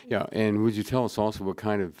your question? Yeah, and would you tell us also what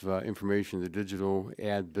kind of information the digital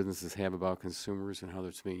ad businesses have about consumers and how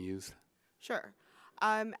it's being used? Sure.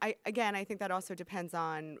 I think that also depends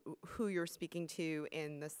on who you're speaking to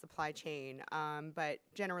in the supply chain. But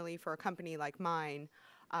generally, for a company like mine,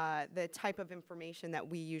 the type of information that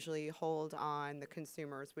we usually hold on the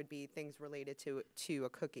consumers would be things related to a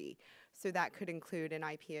cookie. So that could include an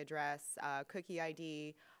IP address, cookie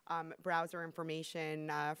ID, browser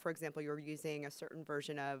information. For example, you're using a certain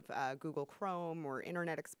version of Google Chrome or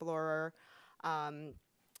Internet Explorer.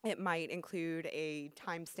 It might include a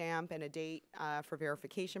timestamp and a date for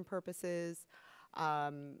verification purposes.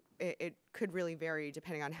 It could really vary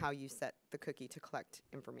depending on how you set the cookie to collect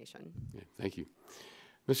information. Yeah, thank you.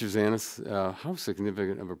 Mr. Zanis, how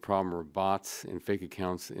significant of a problem are bots and fake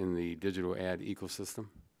accounts in the digital ad ecosystem?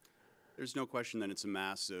 There's no question that it's a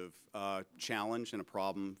massive challenge and a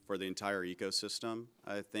problem for the entire ecosystem.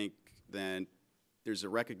 I think that there's a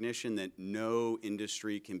recognition that no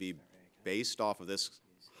industry can be based off of this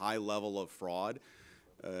high level of fraud.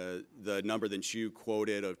 The number that you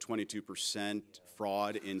quoted of 22%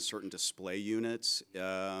 fraud in certain display units,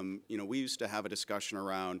 we used to have a discussion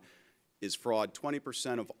around, is fraud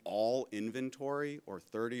 20% of all inventory or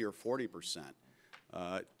 30 or 40%?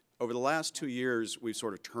 Over the last 2 years, we've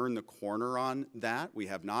sort of turned the corner on that. We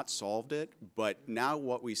have not solved it, but now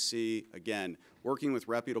what we see, again, working with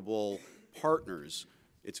reputable partners,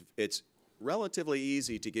 it's relatively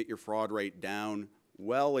easy to get your fraud rate down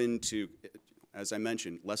well into, as I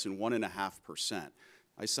mentioned, less than 1.5%.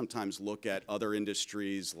 I sometimes look at other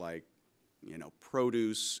industries like,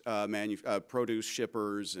 produce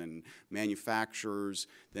shippers and manufacturers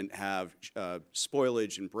that have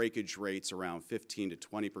spoilage and breakage rates around 15 to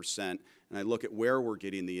 20%. And I look at where we're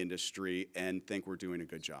getting the industry and think we're doing a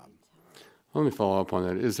good job. Let me follow up on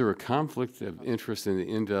that. Is there a conflict of interest in the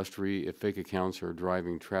industry if fake accounts are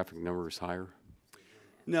driving traffic numbers higher?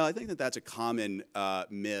 No, I think that that's a common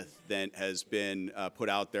myth that has been put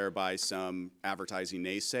out there by some advertising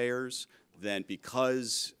naysayers, that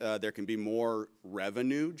because there can be more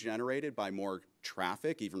revenue generated by more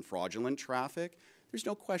traffic, even fraudulent traffic, there's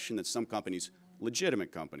no question that some companies,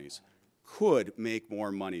 legitimate companies, could make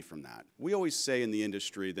more money from that. We always say in the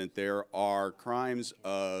industry that there are crimes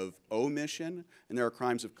of omission and there are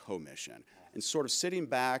crimes of commission. And sort of sitting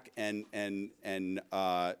back and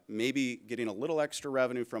maybe getting a little extra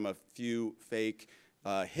revenue from a few fake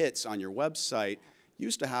hits on your website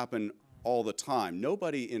used to happen all the time.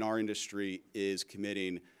 Nobody in our industry is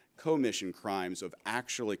committing commission crimes of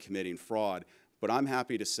actually committing fraud. But I'm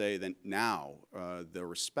happy to say that now the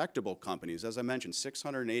respectable companies, as I mentioned,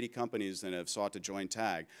 680 companies that have sought to join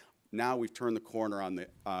TAG, now we've turned the corner on the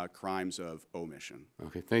crimes of omission.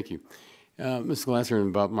 Okay, thank you. Ms. Glasser, in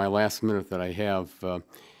about my last minute that I have,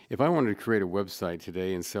 if I wanted to create a website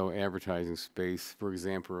today and sell advertising space, for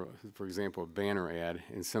example, a banner ad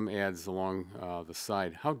and some ads along the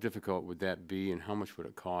side, how difficult would that be and how much would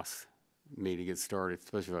it cost me to get started,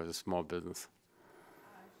 especially if I was a small business?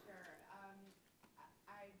 Sure.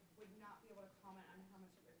 I would not be able to comment on how much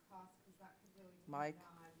it would cost because that could really depend Mike?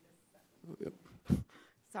 on this.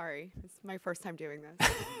 Sorry, it's my first time doing this.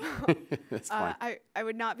 That's fine. I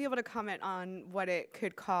would not be able to comment on what it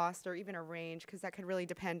could cost or even a range because that could really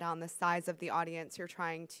depend on the size of the audience you're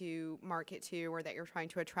trying to market to or that you're trying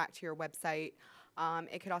to attract to your website.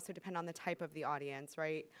 It could also depend on the type of the audience,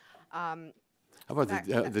 right? How about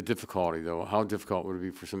the difficulty, though? How difficult would it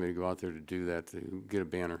be for somebody to go out there to do that, to get a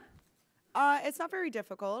banner? It's not very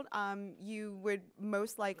difficult. You would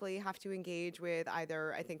most likely have to engage with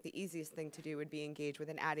either, I think the easiest thing to do would be engage with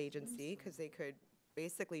an ad agency because they could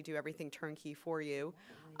basically do everything turnkey for you.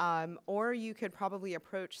 Or you could probably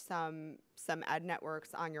approach some ad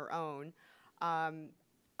networks on your own.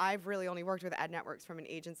 I've really only worked with ad networks from an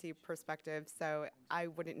agency perspective, so I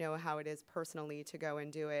wouldn't know how it is personally to go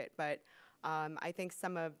and do it. But I think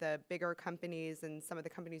some of the bigger companies and some of the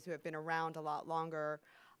companies who have been around a lot longer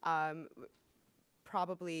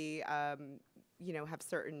probably have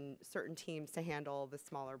certain teams to handle the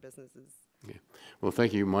smaller businesses. Okay. Well,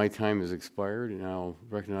 thank you. My time has expired, and I'll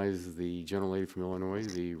recognize the gentlelady from Illinois,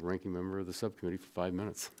 the ranking member of the subcommittee, for 5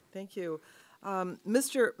 minutes. Thank you.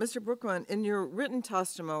 Mr. Brookman, in your written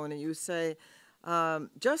testimony, you say,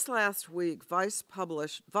 just last week, Vice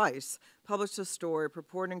published a story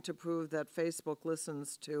purporting to prove that Facebook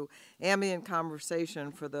listens to ambient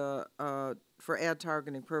conversation for ad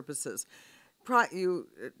targeting purposes. You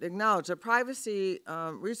acknowledge that privacy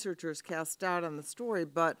researchers cast doubt on the story,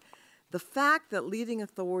 but the fact that leading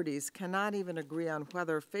authorities cannot even agree on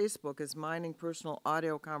whether Facebook is mining personal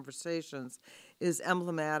audio conversations is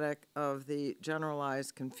emblematic of the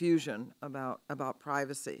generalized confusion about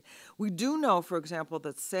privacy. We do know, for example,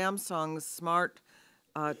 that Samsung's smart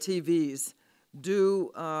TVs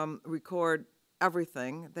do record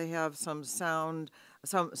everything. They have some sound,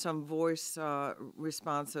 some voice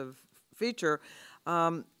responsive feature,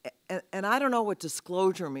 and I don't know what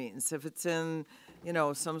disclosure means. If it's in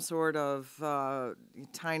some sort of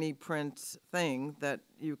tiny print thing that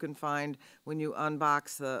you can find when you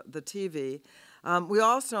unbox the TV. We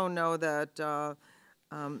also know that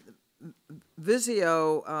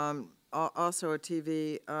Vizio, also a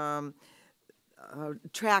TV,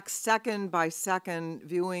 tracks second-by-second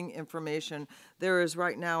viewing information. There is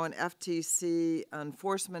right now an FTC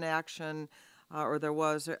enforcement action, or there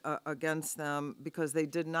was against them because they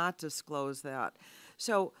did not disclose that.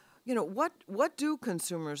 So, what do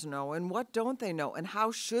consumers know and what don't they know and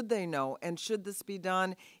how should they know, and should this be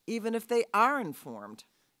done even if they are informed?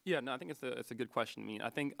 Yeah, no, I think it's a good question. I mean, I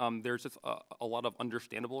think there's just a lot of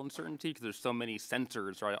understandable uncertainty because there's so many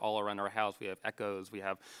sensors right all around our house. We have echoes. We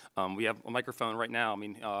have a microphone right now. I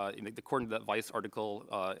mean, according to that Vice article,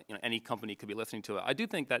 any company could be listening to it. I do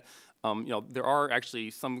think that there are actually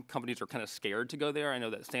some companies are kind of scared to go there. I know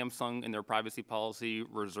that Samsung in their privacy policy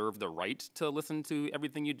reserve the right to listen to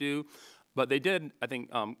everything you do. But they did, I think,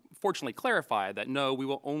 fortunately clarify that no, we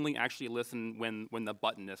will only actually listen when the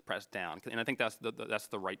button is pressed down, and I think that's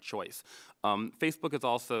the right choice. Facebook has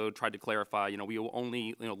also tried to clarify, we will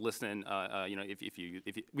only listen,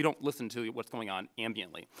 if we don't listen to what's going on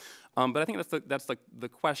ambiently. But I think that's the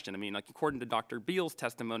question. I mean, like according to Dr. Beal's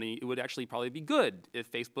testimony, it would actually probably be good if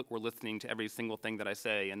Facebook were listening to every single thing that I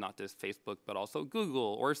say, and not just Facebook, but also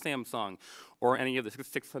Google or Samsung or any of the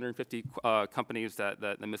 650 companies that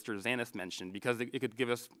Mr. Zanis mentioned, because it could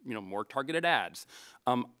give us more targeted ads.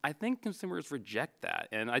 I think consumers reject that,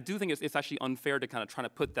 and I do think it's actually unfair to kind of try to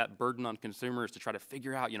put that burden on consumers to try to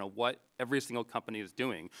figure out what every single company is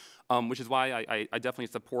doing, which is why I definitely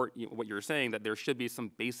support what you're saying, that there should be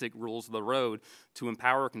some basic rules of the road to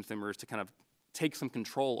empower consumers to kind of take some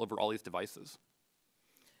control over all these devices.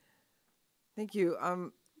 Thank you.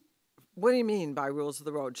 What do you mean by rules of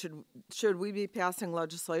the road? Should we be passing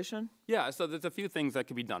legislation? Yeah, so there's a few things that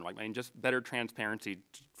could be done, right? I mean, just better transparency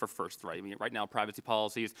for first, right? I mean, right now, privacy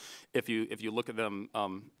policies, if you look at them,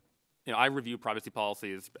 I review privacy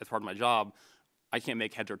policies as part of my job. I can't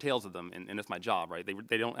make heads or tails of them, and it's my job, right?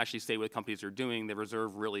 They don't actually say what companies are doing. They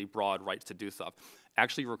reserve really broad rights to do stuff.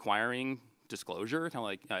 Actually requiring disclosure,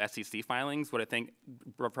 kind of like SEC filings, would I think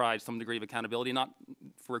provide some degree of accountability, not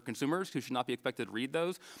for consumers who should not be expected to read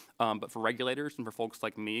those, but for regulators and for folks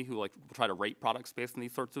like me who try to rate products based on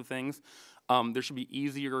these sorts of things. There should be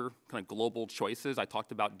easier kind of global choices. I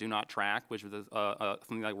talked about do not track, which was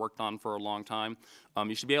something I worked on for a long time.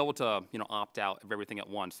 You should be able to opt out of everything at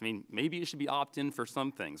once. I mean, maybe it should be opt-in for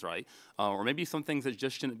some things, right? Or maybe some things that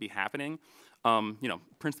just shouldn't be happening.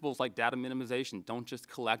 Principles like data minimization, don't just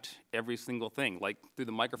collect every single thing, like through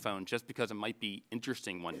the microphone, just because it might be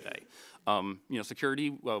interesting one day.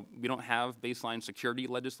 Security, we don't have baseline security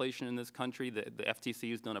legislation in this country. The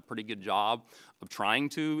FTC has done a pretty good job of trying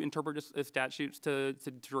to interpret statutes to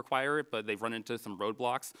require it, but they've run into some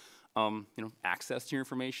roadblocks. Access to your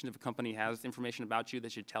information. If a company has information about you, they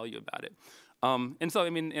should tell you about it. And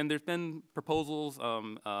there's been proposals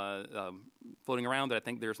floating around that I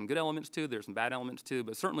think there's some good elements to, there's some bad elements to,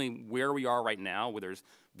 but certainly where we are right now, where there's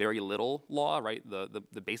very little law, right?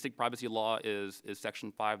 The basic privacy law is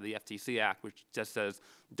Section 5 of the FTC Act, which just says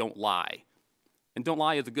don't lie. And don't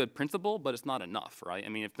lie is a good principle, but it's not enough, right? I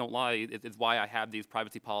mean, if don't lie, it's why I have these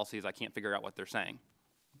privacy policies. I can't figure out what they're saying.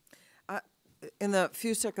 In the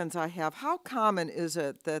few seconds I have, how common is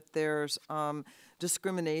it that there's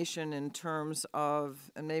discrimination in terms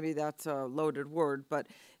of, and maybe that's a loaded word, but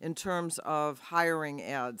in terms of hiring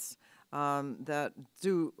ads that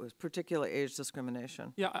do particular age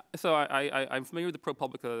discrimination? Yeah, so I'm familiar with the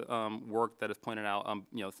ProPublica work that has pointed out,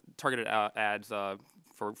 targeted ads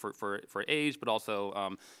for age, but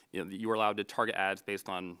also you were allowed to target ads based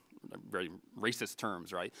on very racist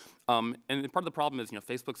terms, right? And part of the problem is,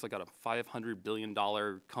 Facebook's got a $500 billion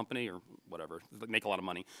company or whatever, they make a lot of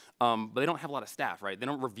money, but they don't have a lot of staff, right? They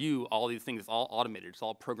don't review all these things. It's all automated. It's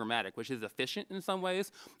all programmatic, which is efficient in some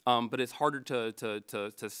ways, but it's harder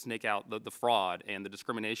to snake out the fraud and the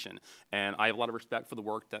discrimination. And I have a lot of respect for the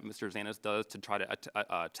work that Mr. Zanis does to try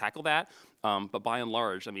to tackle that. But by and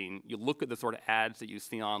large, I mean, you look at the sort of ads that you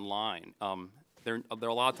see online. There are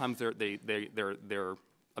a lot of times they're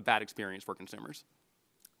a bad experience for consumers.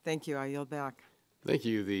 Thank you. I yield back. Thank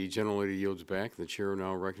you. The gentlelady yields back. The chair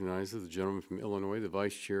now recognizes the gentleman from Illinois, the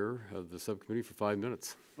vice chair of the subcommittee, for 5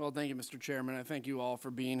 minutes. Well, thank you, Mr. Chairman. I thank you all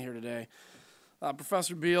for being here today.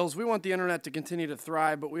 Professor Beals, we want the internet to continue to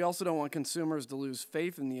thrive, but we also don't want consumers to lose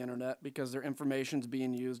faith in the internet because their information is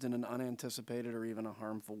being used in an unanticipated or even a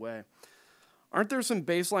harmful way. Aren't there some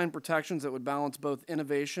baseline protections that would balance both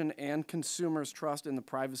innovation and consumers' trust in the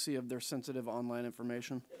privacy of their sensitive online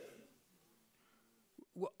information?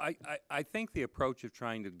 Well, I think the approach of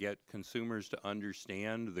trying to get consumers to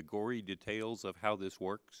understand the gory details of how this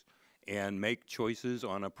works and make choices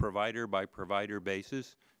on a provider-by-provider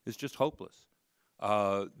basis is just hopeless.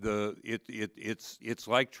 It's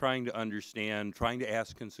like trying to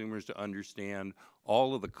ask consumers to understand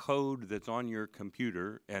all of the code that's on your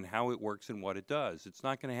computer and how it works and what it does. It's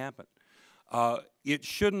not going to happen. It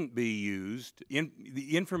shouldn't be used.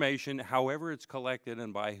 The information, however it's collected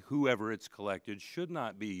and by whoever it's collected, should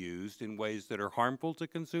not be used in ways that are harmful to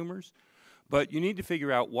consumers. But you need to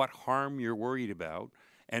figure out what harm you're worried about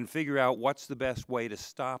and figure out what's the best way to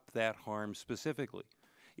stop that harm specifically.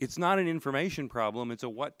 It's not an information problem. It's a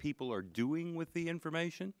what people are doing with the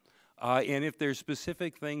information. And if there's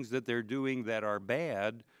specific things that they're doing that are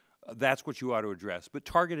bad, that's what you ought to address. But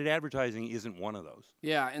targeted advertising isn't one of those.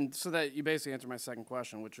 Yeah, and so that you basically answered my second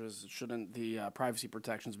question, which was, shouldn't the privacy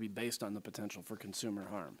protections be based on the potential for consumer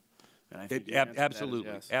harm? And I think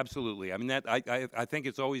absolutely, yes. Absolutely. I mean, I think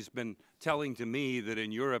it's always been telling to me that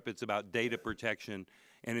in Europe it's about data protection,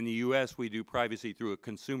 and in the U.S. we do privacy through a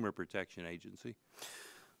consumer protection agency.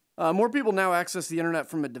 More people now access the internet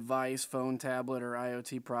from a device, phone, tablet, or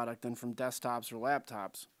IoT product than from desktops or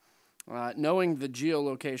laptops. Knowing the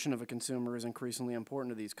geolocation of a consumer is increasingly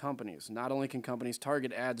important to these companies. Not only can companies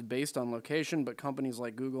target ads based on location, but companies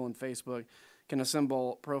like Google and Facebook can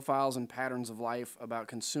assemble profiles and patterns of life about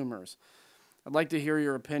consumers. I'd like to hear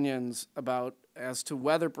your opinions as to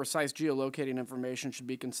whether precise geolocating information should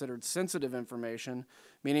be considered sensitive information,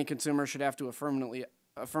 meaning consumers should have to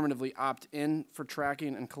affirmatively opt in for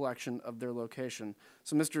tracking and collection of their location.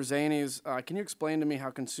 So, Mr. Zanis, can you explain to me how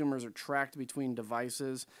consumers are tracked between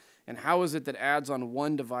devices, and how is it that ads on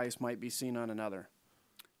one device might be seen on another?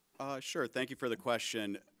 Sure. Thank you for the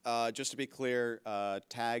question. Just to be clear,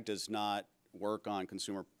 TAG does not work on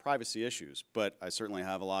consumer privacy issues, but I certainly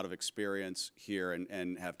have a lot of experience here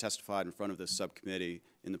and have testified in front of this subcommittee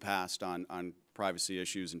in the past on privacy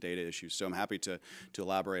issues and data issues, so I'm happy to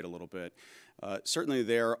elaborate a little bit. Certainly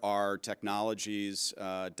there are technologies,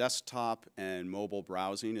 desktop and mobile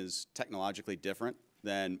browsing is technologically different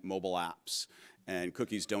than mobile apps. And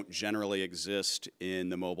cookies don't generally exist in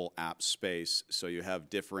the mobile app space, so you have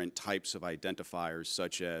different types of identifiers,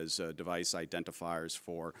 such as device identifiers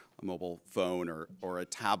for a mobile phone or a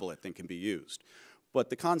tablet that can be used. But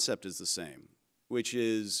the concept is the same, which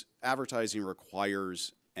is advertising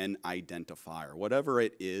requires an identifier. Whatever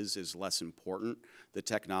it is less important. The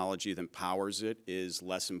technology that powers it is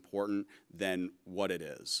less important than what it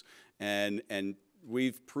is. And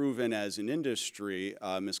we've proven as an industry,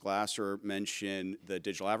 Ms. Glasser mentioned the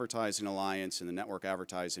Digital Advertising Alliance and the Network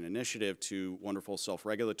Advertising Initiative, two wonderful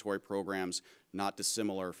self-regulatory programs not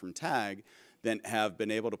dissimilar from TAG, that have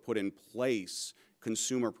been able to put in place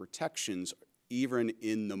consumer protections even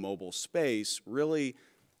in the mobile space. Really,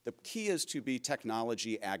 the key is to be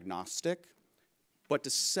technology agnostic, but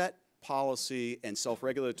to set policy and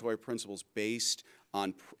self-regulatory principles based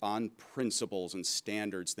on principles and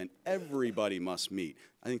standards that everybody must meet.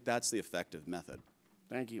 I think that's the effective method.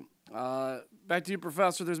 Thank you. Back to you,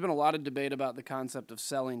 Professor. There's been a lot of debate about the concept of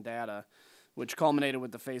selling data, which culminated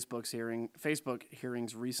with the Facebook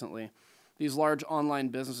hearings recently. These large online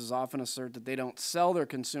businesses often assert that they don't sell their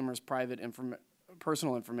consumers'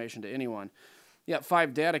 personal information to anyone. Yet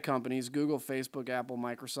 5 data companies, Google, Facebook, Apple,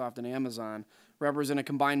 Microsoft, and Amazon, represent a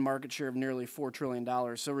combined market share of nearly $4 trillion.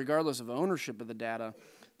 So regardless of ownership of the data,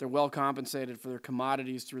 they're well compensated for their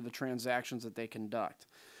commodities through the transactions that they conduct.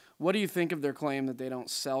 What do you think of their claim that they don't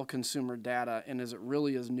sell consumer data, and is it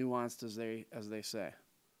really as nuanced as they say?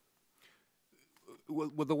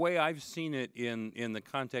 Well, the way I've seen it in the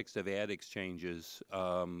context of ad exchanges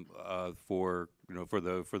for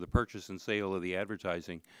the purchase and sale of the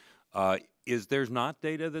advertising, is there's not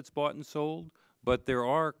data that's bought and sold, but there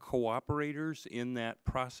are cooperators in that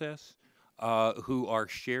process who are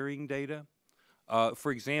sharing data.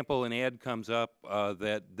 For example, an ad comes up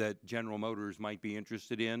that General Motors might be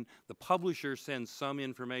interested in. The publisher sends some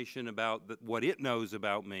information about what it knows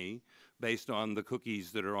about me based on the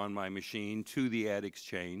cookies that are on my machine to the ad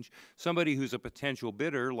exchange. Somebody who's a potential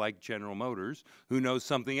bidder, like General Motors, who knows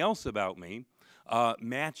something else about me,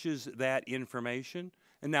 matches that information.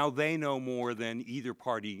 And now they know more than either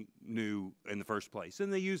party knew in the first place.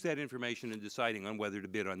 And they use that information in deciding on whether to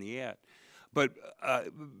bid on the ad. But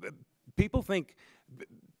people think,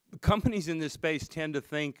 companies in this space tend to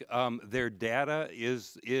think their data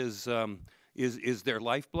is their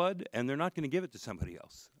lifeblood, and they're not going to give it to somebody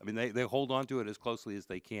else. I mean, they hold on to it as closely as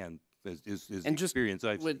they can. Is and just experience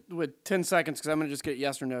I've with 10 seconds, because I'm going to just get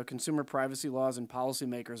yes or no. Consumer privacy laws and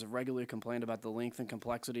policymakers have regularly complained about the length and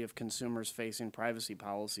complexity of consumers facing privacy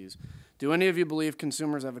policies. Do any of you believe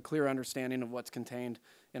consumers have a clear understanding of what's contained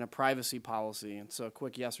in a privacy policy? And so a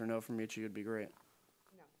quick yes or no from each of you would be great.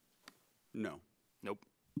 No. Nope.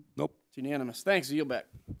 Nope. It's unanimous. Thanks. Yield back.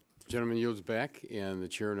 The gentleman yields back, and the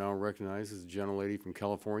chair now recognizes the gentlelady from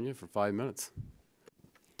California for 5 minutes.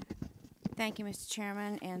 Thank you, Mr.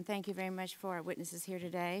 Chairman, and thank you very much for our witnesses here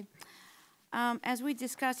today. As we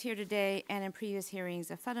discussed here today and in previous hearings,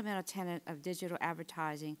 a fundamental tenet of digital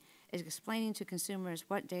advertising is explaining to consumers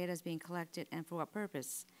what data is being collected and for what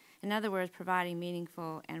purpose. In other words, providing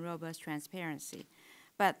meaningful and robust transparency.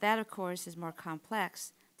 But that, of course, is more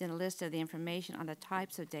complex than a list of the information on the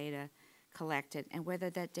types of data collected and whether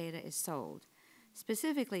that data is sold.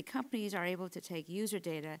 Specifically, companies are able to take user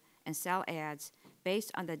data and sell ads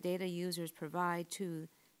based on the data users provide to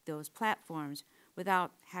those platforms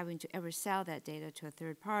without having to ever sell that data to a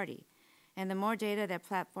third party. And the more data that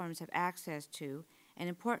platforms have access to, and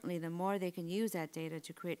importantly, the more they can use that data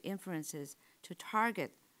to create inferences to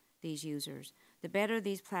target these users, the better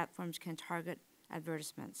these platforms can target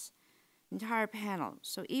advertisements. Entire panel,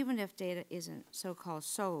 so even if data isn't so-called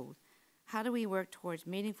sold, how do we work towards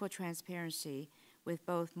meaningful transparency with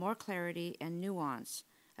both more clarity and nuance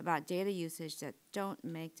about data usage that don't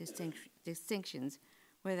make distinctions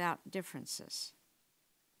without differences?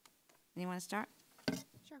 Anyone want to start?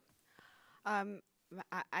 Sure.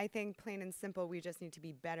 I think plain and simple, we just need to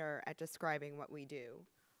be better at describing what we do.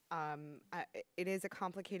 It is a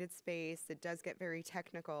complicated space. It does get very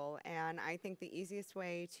technical, and I think the easiest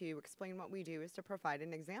way to explain what we do is to provide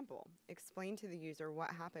an example. Explain to the user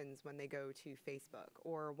what happens when they go to Facebook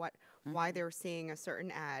or why they're seeing a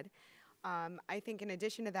certain ad. I think in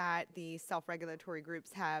addition to that, the self-regulatory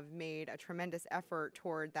groups have made a tremendous effort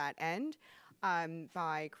toward that end.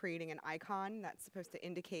 by creating an icon that's supposed to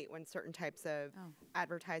indicate when certain types of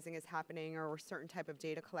advertising is happening or certain type of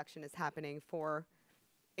data collection is happening for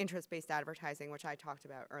interest-based advertising, which I talked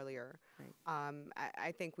about earlier.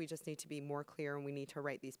 I think we just need to be more clear, and we need to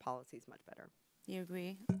write these policies much better. Do you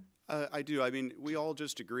agree? I do. I mean, we all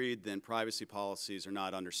just agreed that privacy policies are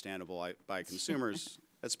not understandable by consumers.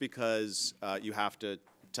 That's because you have to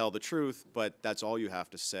tell the truth, but that's all you have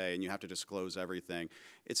to say, and you have to disclose everything.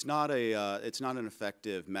 It's not an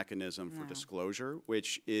effective mechanism for disclosure,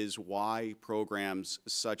 which is why programs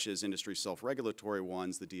such as industry self-regulatory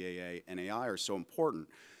ones, the DAA and AI, are so important.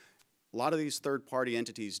 A lot of these third-party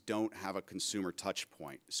entities don't have a consumer touch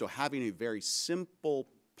point, so having a very simple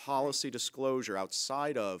policy disclosure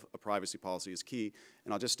outside of a privacy policy is key.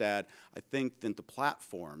 And I'll just add, I think that the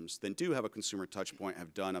platforms that do have a consumer touch point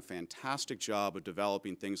have done a fantastic job of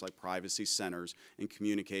developing things like privacy centers and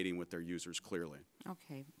communicating with their users clearly.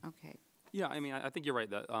 Okay, okay. Yeah, I mean, I think you're right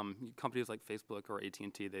that companies like Facebook or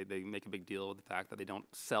AT&T, they make a big deal of the fact that they don't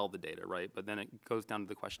sell the data, right? But then it goes down to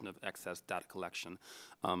the question of excess data collection.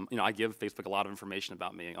 You know, I give Facebook a lot of information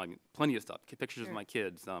about me, like plenty of stuff, pictures of my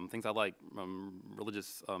kids, things I like,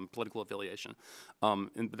 religious, political affiliation.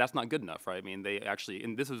 But that's not good enough, right? I mean, they actually,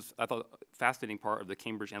 and this is, I thought, a fascinating part of the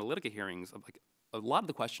Cambridge Analytica hearings, of like, a lot of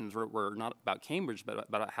the questions were not about Cambridge, but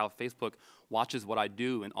about how Facebook watches what I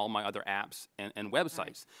do in all my other apps and websites.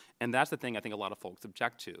 Right. And that's the thing I think a lot of folks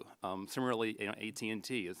object to. Similarly, you know,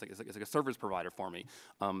 AT&T is like a service provider for me.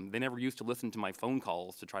 They never used to listen to my phone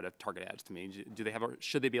calls to try to target ads to me. Do they have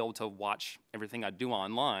should they be able to watch everything I do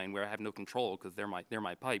online where I have no control because they're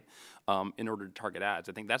my pipe in order to target ads?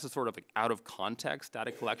 I think that's a sort of like out of context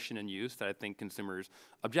data collection and use that I think consumers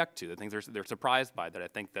object to. I think they're surprised by that. I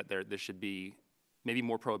think that there should be maybe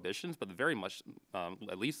more prohibitions, but very much,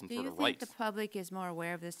 at least some sort of rights. Do you think the public is more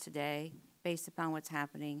aware of this today, based upon what's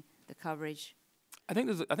happening, the coverage? I think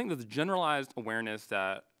there's a generalized awareness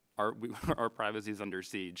that our privacy is under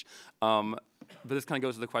siege. But this kind of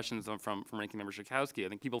goes to the questions from Ranking Member Schakowsky. I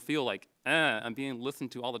think people feel like, I'm being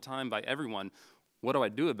listened to all the time by everyone. What do I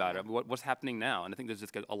do about it? What's happening now? And I think there's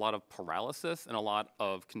just a lot of paralysis and a lot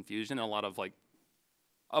of confusion and a lot of like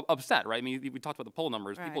upset, right? I mean, we talked about the poll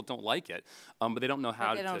numbers. Right. People don't like it, but they don't know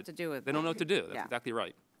how they don't know what to do with it. They don't know what to do. That's exactly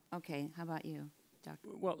right. Okay, how about you, Doctor?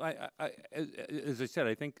 Well, as I said,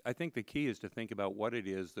 I think the key is to think about what it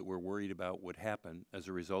is that we're worried about would happen as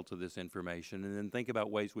a result of this information, and then think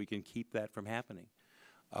about ways we can keep that from happening.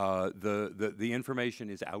 The information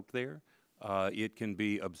is out there. It can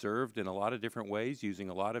be observed in a lot of different ways using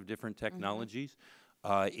a lot of different technologies.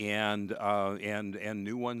 And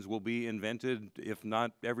new ones will be invented, if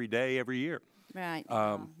not every day, every year. Right.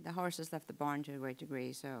 The horse has left the barn to a great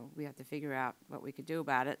degree, so we have to figure out what we could do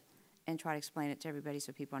about it and try to explain it to everybody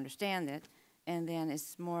so people understand it. And then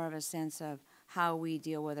it's more of a sense of how we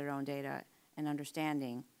deal with our own data and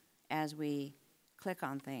understanding as we click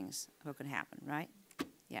on things, what could happen, right?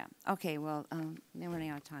 Yeah. Okay, well, we're running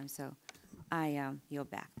out of time, so I yield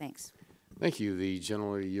back. Thanks. Thank you. The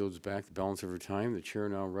gentleman yields back the balance of her time. The chair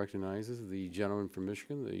now recognizes the gentleman from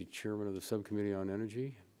Michigan, the chairman of the Subcommittee on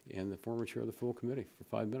Energy, and the former chair of the full committee for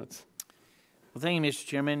 5 minutes. Well, thank you, Mr.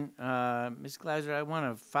 Chairman. Ms. Gleiser, I want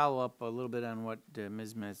to follow up a little bit on what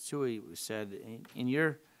Ms. Matsui said. In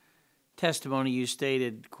your testimony, you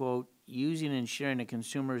stated, quote, using and sharing a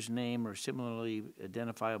consumer's name or similarly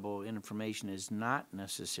identifiable information is not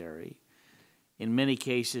necessary in many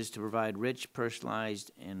cases to provide rich, personalized,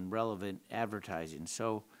 and relevant advertising.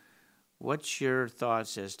 So what's your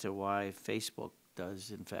thoughts as to why Facebook does,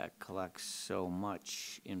 in fact, collect so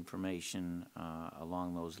much information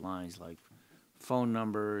along those lines, like phone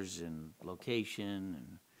numbers and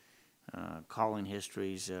location and calling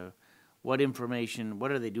histories? What information,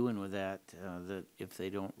 what are they doing with that, that if they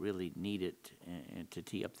don't really need it to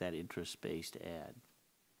tee up that interest-based ad?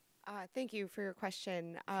 Thank you for your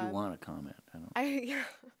question. If you want to comment, I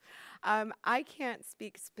don't. I can't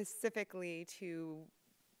speak specifically to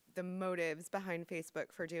the motives behind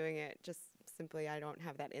Facebook for doing it. Just simply, I don't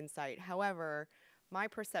have that insight. However, my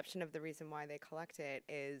perception of the reason why they collect it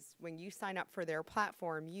is when you sign up for their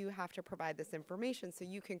platform, you have to provide this information so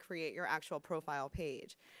you can create your actual profile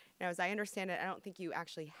page. Now, as I understand it, I don't think you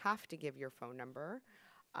actually have to give your phone number.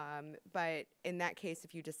 But in that case,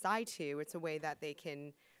 if you decide to, it's a way that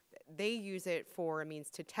they use it for a means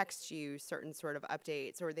to text you certain sort of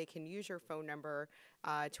updates, or they can use your phone number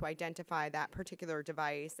to identify that particular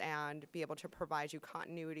device and be able to provide you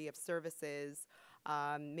continuity of services.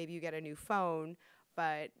 Maybe you get a new phone,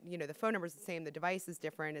 but you know the phone number is the same, the device is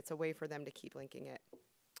different. It's a way for them to keep linking it.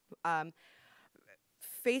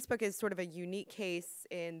 Facebook is sort of a unique case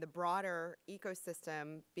in the broader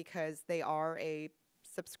ecosystem because they are a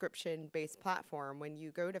subscription-based platform. When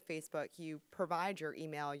you go to Facebook, you provide your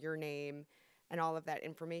email, your name, and all of that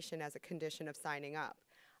information as a condition of signing up.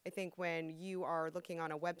 I think when you are looking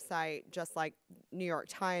on a website just like New York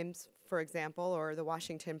Times, for example, or the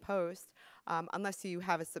Washington Post, unless you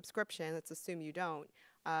have a subscription, let's assume you don't,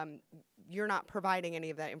 you're not providing any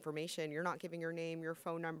of that information. You're not giving your name, your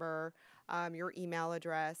phone number, your email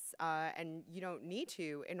address, and you don't need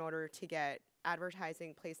to in order to get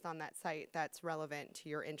advertising placed on that site that's relevant to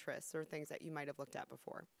your interests or things that you might have looked at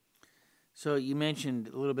before. So you mentioned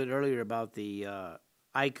a little bit earlier about the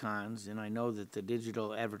icons, and I know that the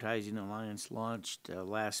Digital Advertising Alliance launched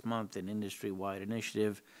last month an industry-wide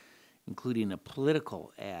initiative, including a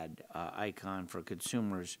political ad icon for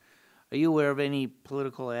consumers. Are you aware of any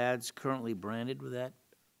political ads currently branded with that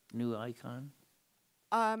new icon?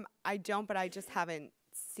 I don't, but I just haven't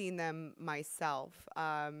seen them myself.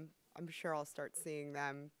 I'm sure I'll start seeing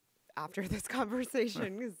them after this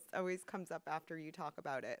conversation because it always comes up after you talk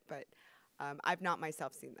about it, but I've not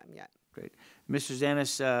myself seen them yet. Great. Mr.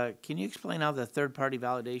 Zanis, can you explain how the third-party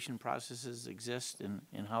validation processes exist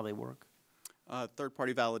and how they work?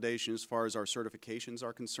 Third-party validation as far as our certifications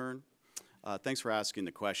are concerned. Thanks for asking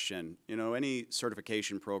the question. You know, any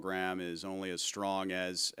certification program is only as strong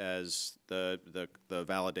as the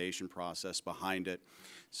validation process behind it.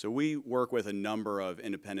 So we work with a number of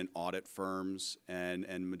independent audit firms,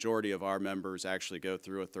 and majority of our members actually go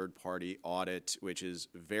through a third-party audit, which is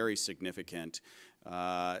very significant.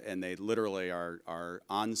 And they literally are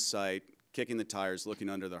on-site, kicking the tires, looking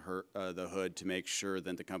under the hood to make sure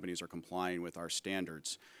that the companies are complying with our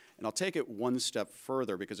standards. And I'll take it one step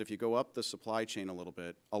further, because if you go up the supply chain a little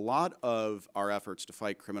bit, a lot of our efforts to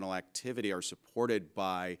fight criminal activity are supported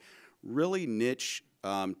by really niche,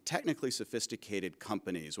 technically sophisticated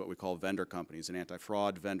companies, what we call vendor companies, an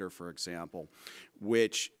anti-fraud vendor, for example,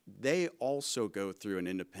 which they also go through an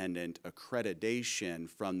independent accreditation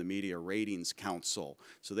from the Media Ratings Council.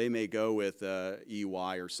 So they may go with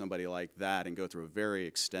EY or somebody like that and go through a very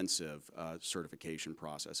extensive certification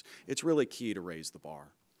process. It's really key to raise the bar.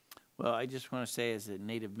 Well, I just want to say, as a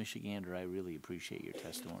native Michigander, I really appreciate your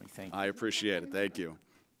testimony. Thank you. I appreciate it. Thank you.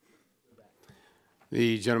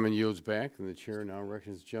 The gentleman yields back, and the chair now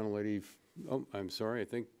recognizes the gentlelady. Oh, I'm sorry. I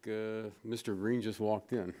think Mr. Green just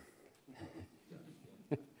walked in.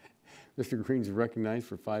 Mr. Green's recognized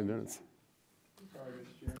for 5 minutes. Sorry,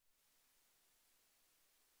 Mr. Chair.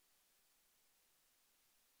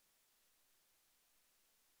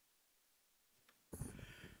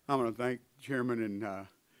 I'm going to thank Chairman and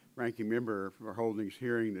Ranking Member for holding this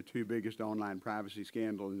hearing. The two biggest online privacy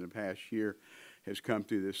scandals in the past year has come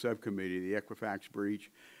through this subcommittee, the Equifax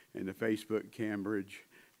breach and the Facebook Cambridge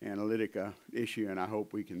Analytica issue, and I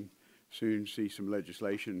hope we can soon see some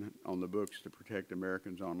legislation on the books to protect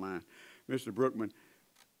Americans online. Mr. Brookman,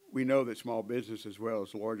 we know that small business as well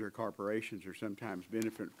as larger corporations are sometimes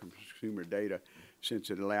benefit from consumer data, since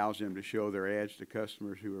it allows them to show their ads to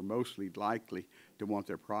customers who are mostly likely to want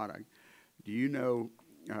their product. Do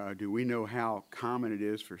we know how common it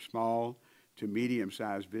is for small to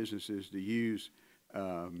medium-sized businesses to use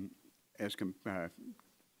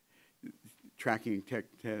tracking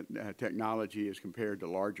technology as compared to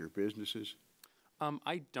larger businesses?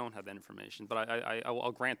 I don't have that information, but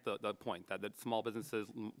I'll grant the point that small businesses,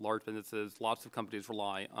 large businesses, lots of companies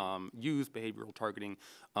use behavioral targeting,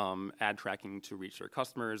 ad tracking to reach their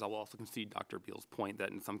customers. I will also concede Dr. Beal's point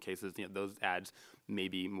that in some cases, those ads may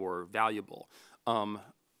be more valuable.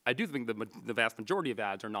 I do think the vast majority of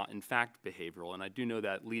ads are not, in fact, behavioral, and I do know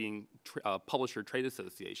that leading publisher trade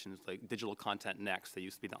associations like Digital Content Next, they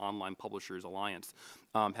used to be the Online Publishers Alliance,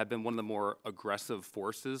 have been one of the more aggressive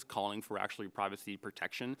forces calling for actually privacy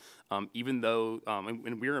protection, even though,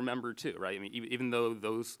 and we're a member too, right? I mean, even though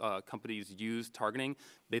those companies use targeting,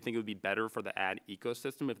 they think it would be better for the ad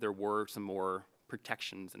ecosystem if there were some more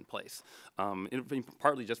protections in place,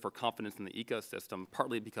 partly just for confidence in the ecosystem,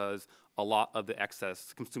 partly because a lot of the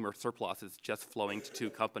excess consumer surplus is just flowing to two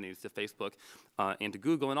companies, to Facebook and to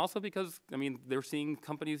Google, and also because, I mean, they're seeing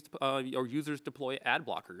companies or users deploy ad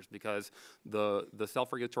blockers because the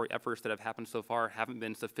self-regulatory efforts that have happened so far haven't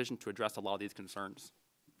been sufficient to address a lot of these concerns.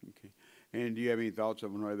 Okay. And do you have any thoughts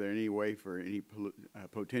on whether there any way for any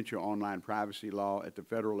potential online privacy law at the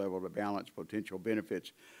federal level to balance potential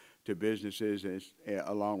benefits to businesses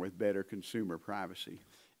along with better consumer privacy?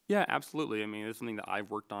 Yeah, absolutely. I mean, it's something that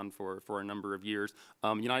I've worked on for a number of years.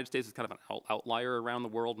 The United States is kind of an outlier around the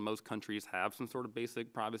world. Most countries have some sort of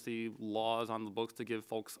basic privacy laws on the books to give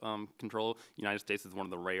folks control. The United States is one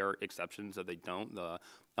of the rare exceptions that they don't.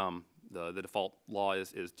 the default law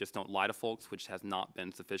is just don't lie to folks, which has not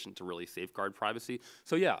been sufficient to really safeguard privacy.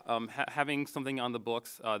 So yeah, having something on the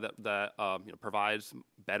books that provides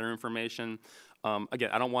better information. Again,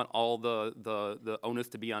 I don't want all the onus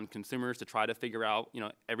to be on consumers to try to figure out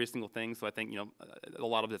every single thing. So I think a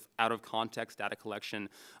lot of this out of context data collection,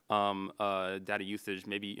 data usage,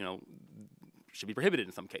 maybe should be prohibited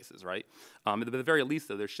in some cases, right? At the very least,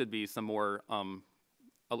 though, there should be some more,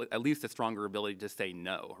 at least a stronger ability to say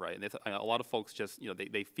no, right? And a lot of folks just,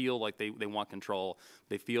 they feel like they want control.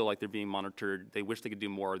 They feel like they're being monitored. They wish they could do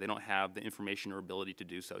more. They don't have the information or ability to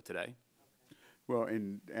do so today. Well,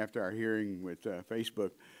 and after our hearing with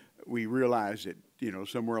Facebook, we realized that,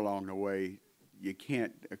 somewhere along the way, you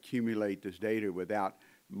can't accumulate this data without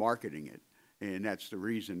marketing it. And that's the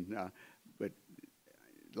reason. But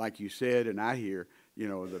like you said, and I hear,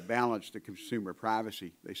 the balance to consumer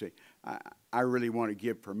privacy, they say, I really want to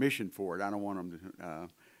give permission for it. I don't want them to,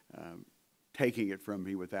 taking it from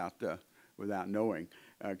me without knowing.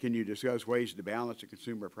 Can you discuss ways to balance the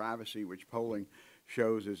consumer privacy, which polling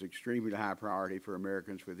shows is extremely high priority for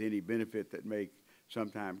Americans, with any benefit that may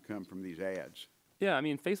sometimes come from these ads? Yeah, I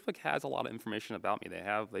mean, Facebook has a lot of information about me.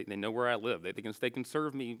 They know where I live. They can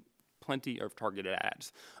serve me plenty of targeted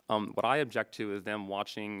ads. What I object to is them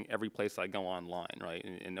watching every place I go online, right,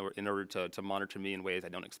 in order to monitor me in ways I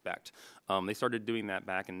don't expect. They started doing that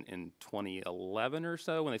back in 2011 or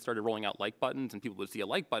so, when they started rolling out like buttons, and people would see a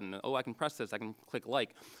like button, oh, I can press this, I can click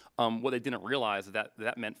like. What they didn't realize is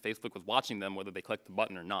that meant Facebook was watching them whether they clicked the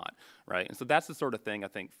button or not, right? And so that's the sort of thing I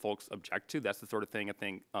think folks object to. That's the sort of thing I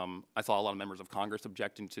think I saw a lot of members of Congress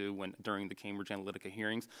objecting to during the Cambridge Analytica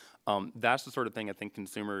hearings. That's the sort of thing I think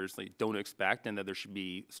consumers don't expect, and that there should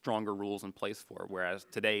be stronger rules in place for, whereas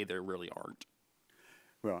today there really aren't.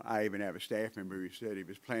 Well, I even have a staff member who said he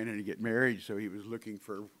was planning to get married, so he was looking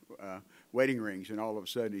for wedding rings, and all of a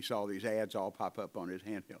sudden he saw these ads all pop up on his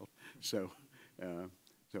handheld. So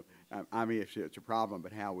I mean, it's a problem,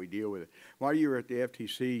 but how we deal with it. While you were at the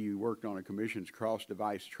FTC, you worked on a commission's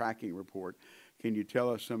cross-device tracking report. Can you tell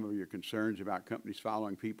us some of your concerns about companies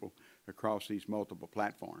following people across these multiple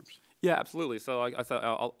platforms? Yeah, absolutely. So I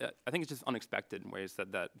think it's just unexpected in ways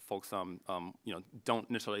that folks don't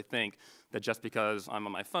necessarily think that just because I'm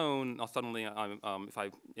on my phone, I'll suddenly if I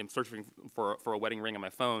am searching for a wedding ring on my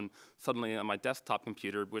phone, suddenly on my desktop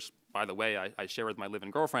computer, which by the way I share with my live-in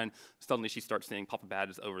girlfriend, suddenly she starts seeing pop-up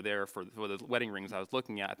ads over there for the wedding rings I was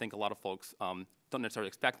looking at. I think a lot of folks don't necessarily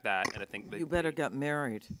expect that, and I think you better get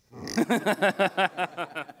married.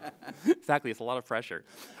 Exactly, it's a lot of pressure,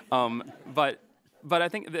 But I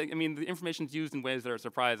think the information is used in ways that are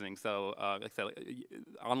surprising. So, like I said,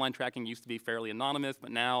 online tracking used to be fairly anonymous,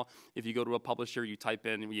 but now if you go to a publisher, you type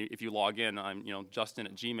in, if you log in, I'm Justin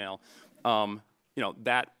at Gmail,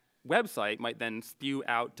 that website might then spew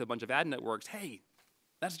out to a bunch of ad networks, hey,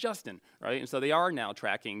 that's Justin, right? And so they are now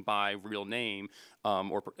tracking by real name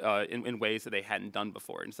or in ways that they hadn't done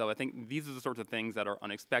before. And so I think these are the sorts of things that are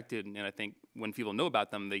unexpected. And I think when people know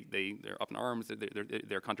about them, they're up in arms,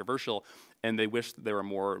 they're controversial, and they wish there were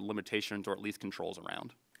more limitations or at least controls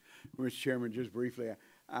around. Mr. Chairman, just briefly,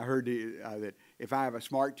 I heard that if I have a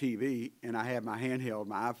smart TV and I have my handheld,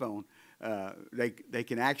 my iPhone, they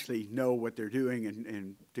can actually know what they're doing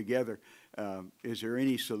and together. Is there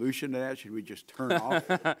any solution to that? Should we just turn off?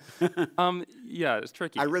 Yeah, it's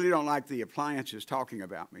tricky. I really don't like the appliances talking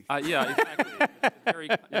about me. Yeah, exactly.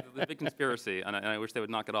 It's a big conspiracy, and I wish they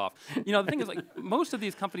would knock it off. The thing is, most of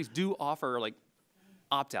these companies do offer,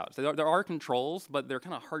 opt-outs. There are controls, but they're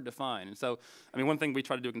kind of hard to find. And so, one thing we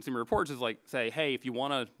try to do at Consumer Reports is say, hey, if you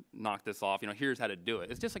want to knock this off, here's how to do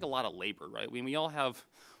it. It's just a lot of labor, right? We all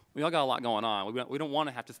got a lot going on. We don't want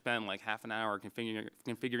to have to spend half an hour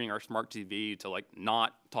configuring our smart TV to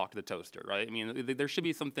not talk to the toaster, right? There should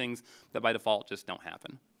be some things that by default just don't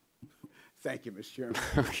happen. Thank you, Mr. Chairman.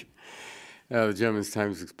 Okay. The gentleman's time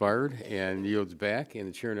has expired and yields back, and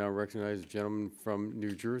the chair now recognizes the gentleman from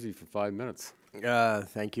New Jersey for 5 minutes.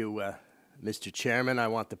 Thank you, Mr. Chairman. I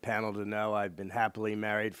want the panel to know I've been happily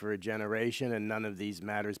married for a generation, and none of these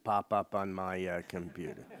matters pop up on my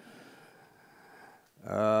computer.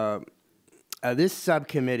 This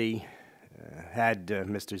subcommittee had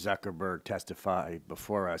Mr. Zuckerberg testify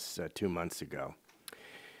before us 2 months ago.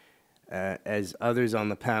 As others on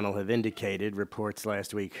the panel have indicated, reports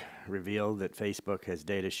last week revealed that Facebook has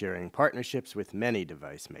data sharing partnerships with many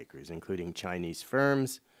device makers, including Chinese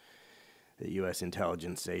firms that U.S.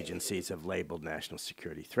 intelligence agencies have labeled national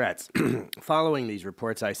security threats. Following these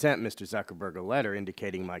reports, I sent Mr. Zuckerberg a letter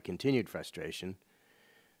indicating my continued frustration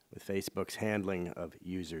with Facebook's handling of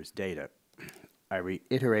users' data. I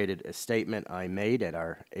reiterated a statement I made at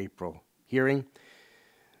our April hearing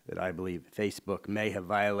that I believe Facebook may have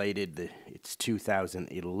violated its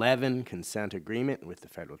 2011 consent agreement with the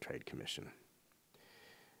Federal Trade Commission.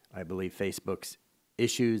 I believe Facebook's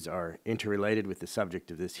issues are interrelated with the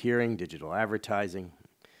subject of this hearing, digital advertising,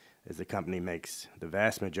 as the company makes the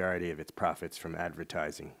vast majority of its profits from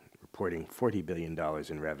advertising, reporting $40 billion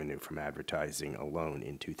in revenue from advertising alone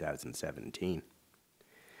in 2017.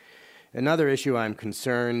 Another issue I'm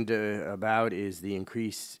concerned about is the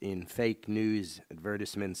increase in fake news,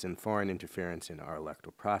 advertisements, and foreign interference in our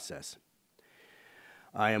electoral process.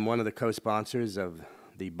 I am one of the co-sponsors of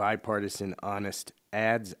the Bipartisan Honest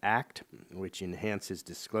Ads Act, which enhances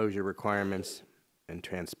disclosure requirements and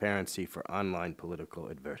transparency for online political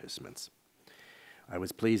advertisements. I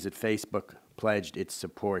was pleased that Facebook pledged its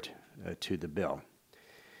support to the bill.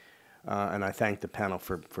 And I thank the panel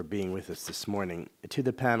for being with us this morning. To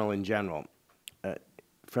the panel in general,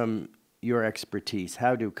 from your expertise,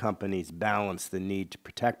 how do companies balance the need to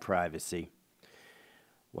protect privacy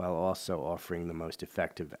while also offering the most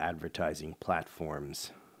effective advertising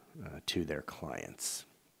platforms to their clients?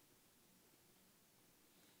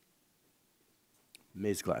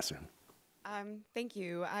 Ms. Glasser. Thank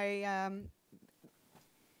you.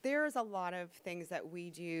 There's a lot of things that we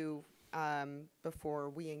do before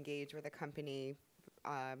we engage with a company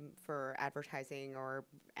for advertising or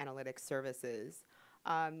analytics services.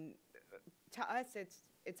 To us,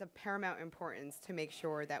 it's of paramount importance to make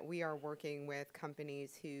sure that we are working with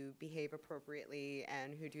companies who behave appropriately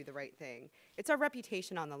and who do the right thing. It's our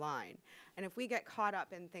reputation on the line. And if we get caught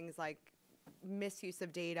up in things like misuse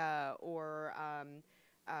of data or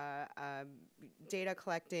data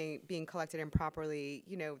being collected improperly,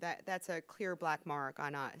 that's a clear black mark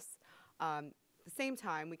on us. At the same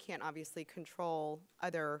time, we can't obviously control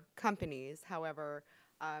other companies. However,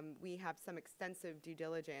 we have some extensive due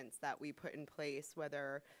diligence that we put in place,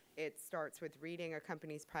 whether it starts with reading a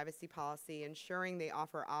company's privacy policy, ensuring they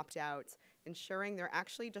offer opt-outs, ensuring they're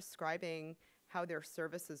actually describing how their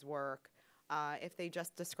services work. If they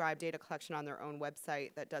just describe data collection on their own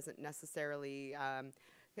website, that doesn't necessarily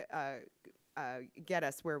get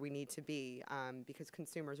us where we need to be because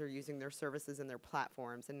consumers are using their services and their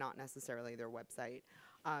platforms and not necessarily their website.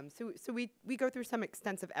 So we go through some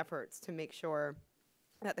extensive efforts to make sure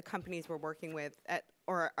that the companies we're working with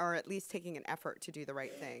are at least taking an effort to do the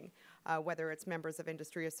right thing, whether it's members of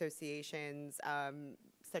industry associations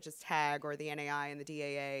such as TAG or the NAI and the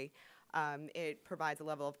DAA. It provides a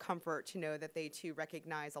level of comfort to know that they too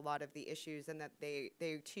recognize a lot of the issues and that they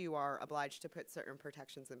too are obliged to put certain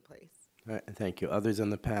protections in place. All right, thank you. Others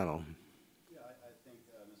on the panel? Yeah, I think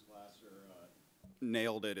Ms. Glasser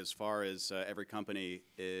nailed it as far as every company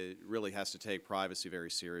really has to take privacy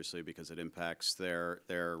very seriously because it impacts their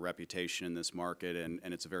reputation in this market,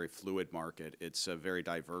 and it's a very fluid market. It's a very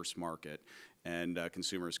diverse market, and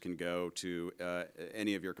consumers can go to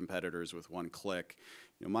any of your competitors with one click.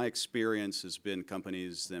 My experience has been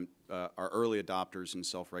companies that are early adopters in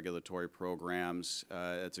self-regulatory programs.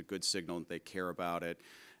 It's a good signal that they care about it.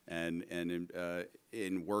 And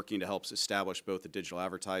in working to help establish both the Digital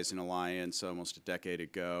Advertising Alliance almost a decade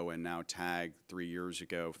ago and now TAG 3 years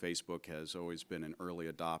ago, Facebook has always been an early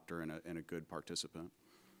adopter and a good participant.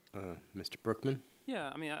 Mr. Brookman?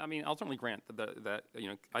 Yeah, I mean, I'll certainly grant that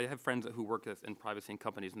I have friends who work in privacy in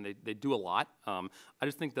companies, and they do a lot. I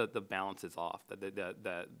just think that the balance is off. That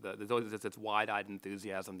there's always this wide-eyed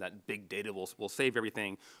enthusiasm that big data will save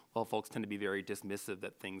everything, while folks tend to be very dismissive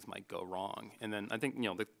that things might go wrong. And then I think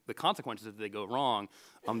the consequences if they go wrong,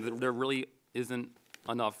 there really isn't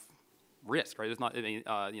enough risk, right? It's not.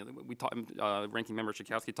 We talked. Ranking Member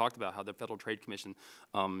Schakowsky talked about how the Federal Trade Commission,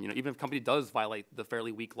 even if a company does violate the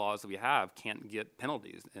fairly weak laws that we have, can't get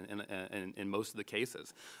penalties in most of the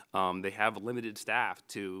cases. They have limited staff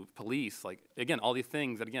to police. Like again, all these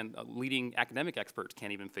things that leading academic experts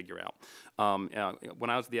can't even figure out. When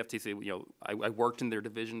I was at the FTC, I worked in their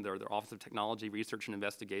division. Their Office of Technology Research and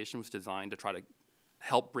Investigation was designed to try to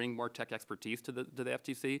help bring more tech expertise to the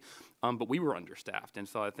FTC, but we were understaffed, and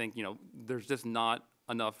so I think there's just not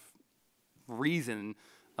enough reason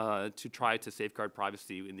to try to safeguard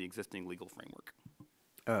privacy in the existing legal framework.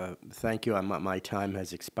 Thank you. My time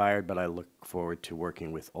has expired, but I look forward to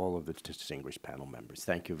working with all of the distinguished panel members.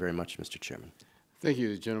 Thank you very much, Mr. Chairman. Thank you.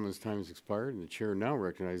 The gentleman's time has expired, and the chair now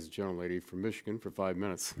recognizes the gentlelady from Michigan for 5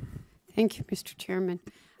 minutes. Thank you, Mr. Chairman.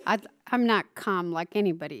 I'm not calm like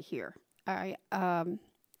anybody here. I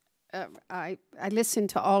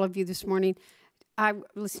listened to all of you this morning. I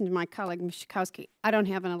listened to my colleague, Ms. Schakowsky. I don't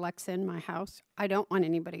have an Alexa in my house. I don't want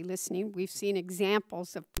anybody listening. We've seen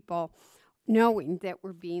examples of people knowing that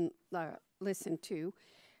we're being listened to.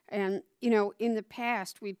 And, you know, in the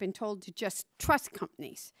past, we've been told to just trust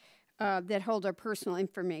companies that hold our personal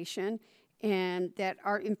information and that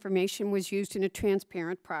our information was used in a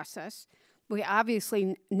transparent process. We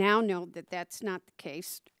obviously now know that that's not the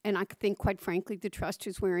case, and I think, quite frankly, the trust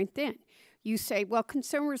is wearing thin. You say, well,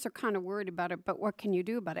 consumers are kind of worried about it, but what can you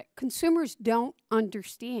do about it? Consumers don't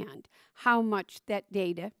understand how much that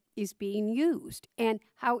data is being used and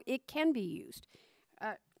how it can be used.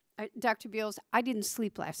 Dr. Beals, I didn't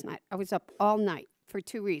sleep last night. I was up all night for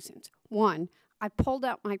 2 reasons. One, I pulled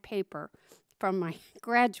out my paper from my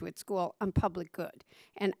graduate school on public good.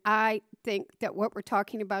 And I think that what we're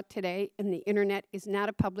talking about today in the internet is not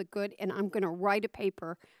a public good, and I'm going to write a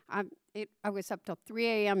paper. I was up till 3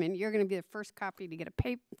 a.m., and you're going to be the first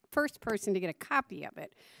first person to get a copy of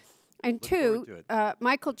it. And Look forward to it.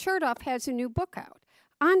 Michael Chertoff has a new book out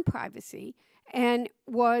on privacy and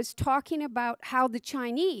was talking about how the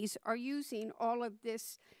Chinese are using all of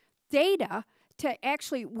this data to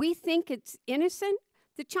actually, we think it's innocent.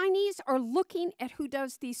 The Chinese are looking at who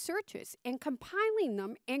does these searches and compiling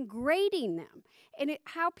them and grading them and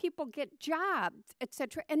how people get jobs, et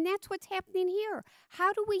cetera. And that's what's happening here.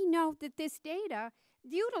 How do we know that this data,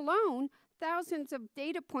 viewed alone, thousands of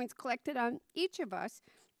data points collected on each of us,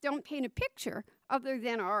 don't paint a picture other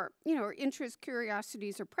than our, our interests,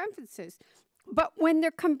 curiosities, or preferences. But when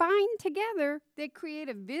they're combined together, they create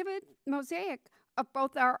a vivid mosaic of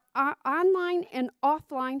both our online and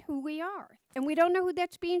offline who we are. And we don't know who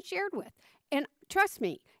that's being shared with. And trust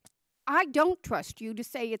me, I don't trust you to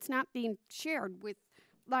say it's not being shared with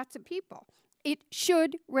lots of people. It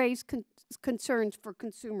should raise concerns for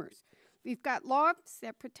consumers. We've got laws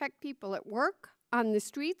that protect people at work, on the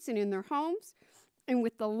streets, and in their homes, and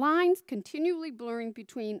with the lines continually blurring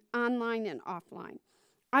between online and offline.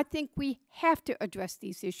 I think we have to address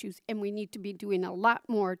these issues, and we need to be doing a lot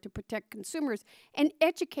more to protect consumers and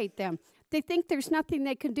educate them. They think there's nothing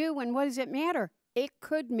they can do, and what does it matter? It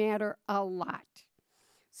could matter a lot.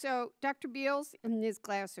 So, Dr. Beals and Ms.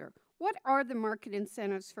 Glasser, what are the market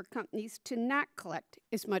incentives for companies to not collect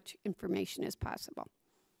as much information as possible?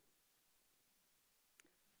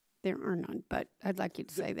 There are none, but I'd like you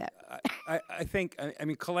to say that. I think, I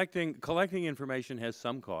mean, collecting information has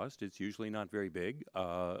some cost. It's usually not very big,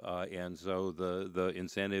 and so the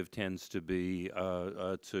incentive tends to be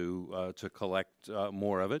to collect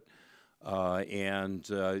more of it, and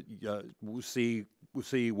we'll see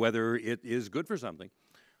whether it is good for something.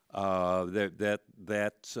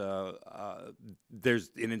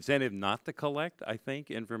 There's an incentive not to collect, I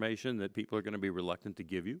think, information that people are going to be reluctant to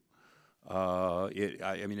give you.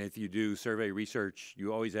 I mean, if you do survey research,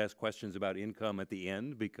 you always ask questions about income at the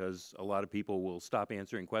end because a lot of people will stop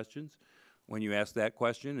answering questions when you ask that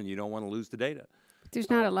question, and you don't want to lose the data.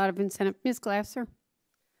 There's not a lot of incentive. Ms. Glasser?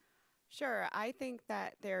 Sure. I think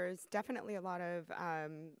that there's definitely a lot of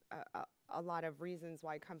reasons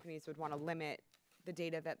why companies would want to limit the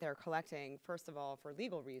data that they're collecting. First of all, for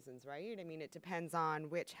legal reasons, right? I mean, it depends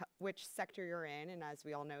on which sector you're in, and as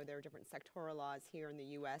we all know, there are different sectoral laws here in the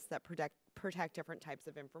U.S. that protect different types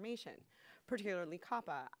of information, particularly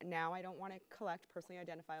COPPA. Now, I don't want to collect personally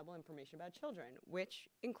identifiable information about children, which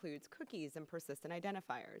includes cookies and persistent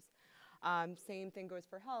identifiers. Same thing goes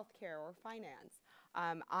for healthcare or finance.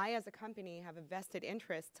 I, as a company, have a vested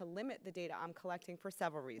interest to limit the data I'm collecting for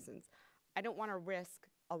several reasons. I don't want to risk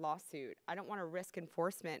a lawsuit. I don't want to risk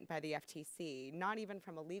enforcement by the FTC, not even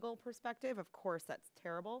from a legal perspective. Of course, that's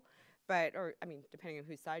terrible, depending on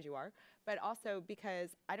whose side you are, but also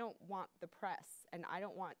because I don't want the press and I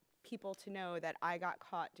don't want people to know that I got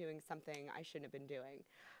caught doing something I shouldn't have been doing.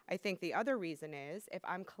 I think the other reason is if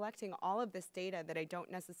I'm collecting all of this data that I don't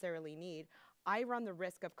necessarily need, I run the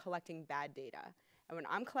risk of collecting bad data. And when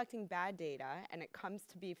I'm collecting bad data and it comes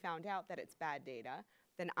to be found out that it's bad data,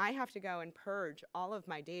 then I have to go and purge all of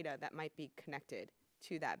my data that might be connected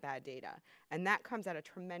to that bad data. And that comes at a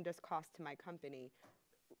tremendous cost to my company.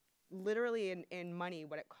 Literally in money,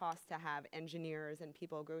 what it costs to have engineers and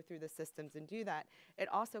people go through the systems and do that, it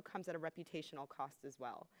also comes at a reputational cost as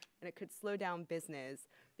well. And it could slow down business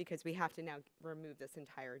because we have to now remove this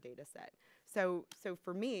entire data set. So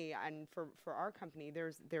for me and for our company,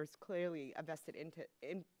 there's clearly a vested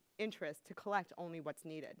interest to collect only what's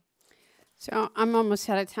needed. So I'm almost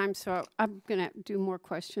out of time, so I'm going to do more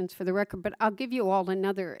questions for the record, but I'll give you all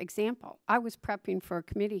another example. I was prepping for a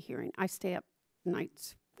committee hearing. I stay up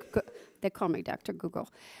nights. They call me Dr. Google.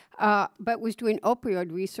 But was doing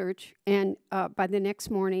opioid research, and by the next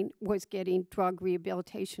morning was getting drug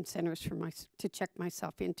rehabilitation centers to check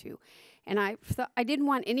myself into. And I didn't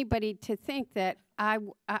want anybody to think that I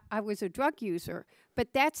was a drug user.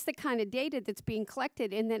 But that's the kind of data that's being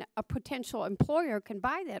collected, and then a potential employer can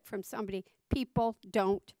buy that from somebody. People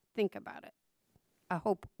don't think about it. I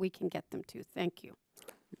hope we can get them to. Thank you.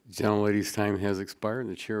 Gentlelady's time has expired, and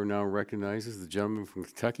the chair now recognizes the gentleman from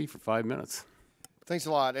Kentucky for 5 minutes. Thanks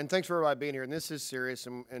a lot, and thanks for everybody being here. And this is serious,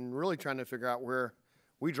 and really trying to figure out where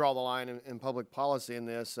we draw the line in public policy in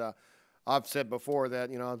this. I've said before that,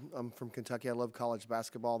 you know, I'm from Kentucky. I love college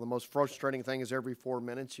basketball. The most frustrating thing is every 4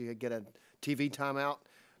 minutes you get a TV timeout,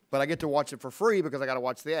 but I get to watch it for free because I got to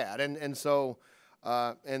watch the ad. And so,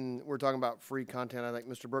 and we're talking about free content. I think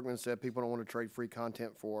Mr. Brookman said people don't want to trade free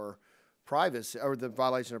content for privacy or the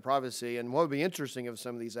violation of privacy. And what would be interesting if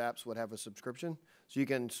some of these apps would have a subscription, so you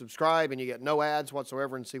can subscribe and you get no ads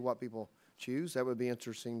whatsoever and see what people choose. That would be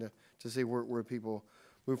interesting to see where people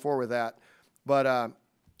move forward with that. But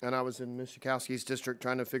and I was in Ms. Schakowsky's district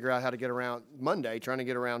trying to figure out how to get around Monday, trying to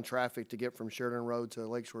get around traffic to get from Sheridan Road to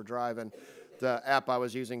Lakeshore Drive, and the app I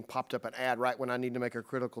was using popped up an ad right when I need to make a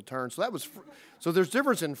critical turn. So that was so there's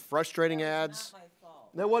difference in frustrating ads. Not my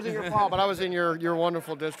fault. That wasn't your fault, but I was in your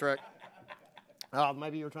wonderful district. Oh,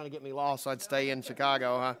 maybe you were trying to get me lost, so I'd stay in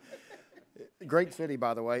Chicago, huh? Great city,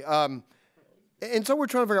 by the way. And so we're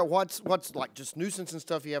trying to figure out what's like just nuisance and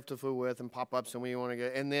stuff you have to fool with and pop-ups and we want to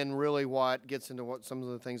get, and then really what gets into what some of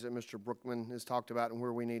the things that Mr. Brookman has talked about and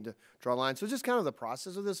where we need to draw lines. So just kind of the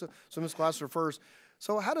process of this. So Ms. Glasser first.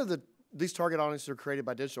 So how do these target audiences are created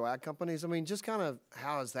by digital ad companies? I mean, just kind of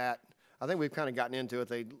how is that? I think we've kind of gotten into it.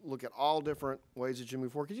 They look at all different ways that you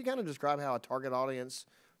move forward. Could you kind of describe how a target audience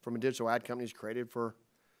from a digital ad company is created for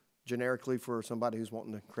generically for somebody who's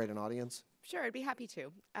wanting to create an audience? Sure, I'd be happy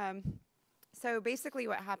to. So basically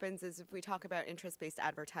what happens is if we talk about interest-based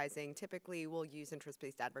advertising, typically we'll use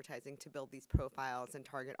interest-based advertising to build these profiles and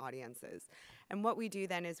target audiences. And what we do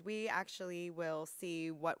then is we actually will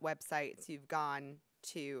see what websites you've gone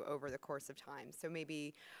to over the course of time. So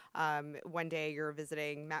maybe one day you're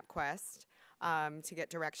visiting MapQuest to get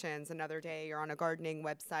directions, another day you're on a gardening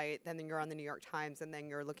website, then you're on the New York Times, and then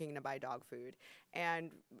you're looking to buy dog food.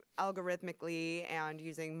 And algorithmically and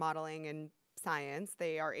using modeling and science,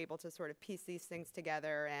 they are able to sort of piece these things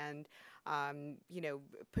together and, you know,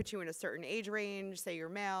 put you in a certain age range. Say you're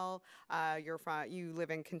male, you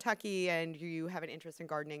live in Kentucky, and you have an interest in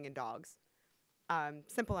gardening and dogs.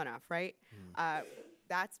 Simple enough, right?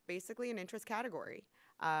 That's basically an interest category.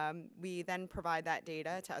 We then provide that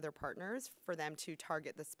data to other partners for them to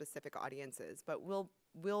target the specific audiences. But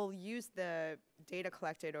we'll use the data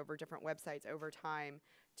collected over different websites over time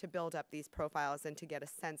to build up these profiles and to get a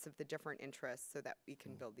sense of the different interests so that we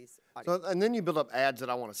can build these audiences. So, and then you build up ads that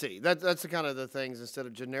I want to see. That's the kind of the things instead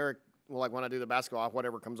of generic, well, like when I do the basketball,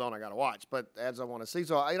 whatever comes on, I got to watch, but ads I want to see.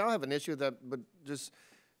 So I don't have an issue with that, but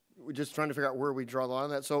we're just trying to figure out where we draw the line on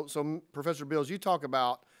that. So Professor Beals, you talk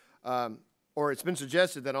about, or it's been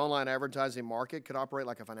suggested that online advertising market could operate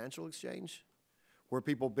like a financial exchange, where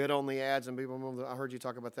people bid on the ads and people move. I heard you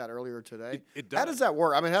talk about that earlier today. It does. How does that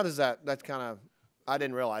work? I mean, how does that's kind of, I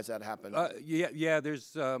didn't realize that happened. Yeah.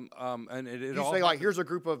 There's and it you all say like, here's a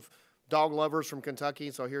group of dog lovers from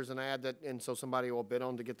Kentucky, so here's an ad and so somebody will bid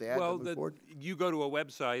on to get the ad to move forward? You go to a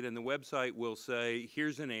website, and the website will say,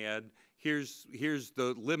 here's an ad, here's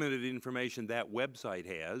the limited information that website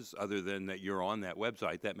has, other than that you're on that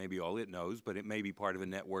website. That may be all it knows, but it may be part of a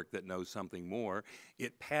network that knows something more.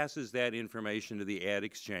 It passes that information to the ad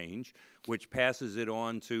exchange, which passes it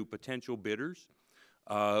on to potential bidders,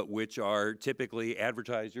 which are typically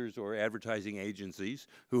advertisers or advertising agencies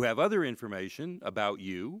who have other information about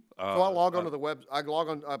you. So I log onto the web. I log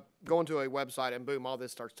on, go into a website, and boom, all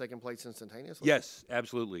this starts taking place instantaneously. Yes,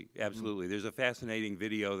 absolutely. There's a fascinating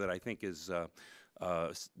video that I think is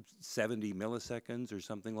 70 milliseconds or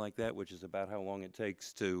something like that, which is about how long it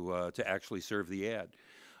takes to actually serve the ad.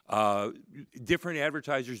 Different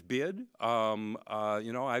advertisers bid.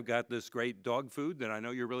 You know, I've got this great dog food that I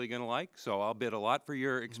know you're really going to like, so I'll bid a lot for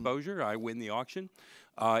your exposure. I win the auction,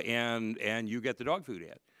 and you get the dog food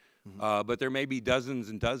ad. But there may be dozens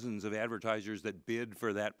and dozens of advertisers that bid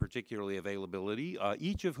for that particularly availability,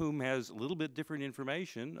 each of whom has a little bit different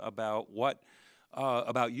information about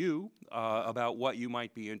about you, about what you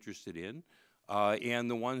might be interested in. And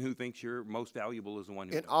the one who thinks you're most valuable is the one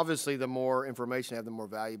who. And obviously, the more information I have, the more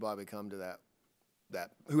valuable I become to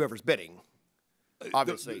that whoever's bidding.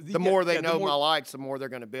 Obviously, the more they know my likes, the more they're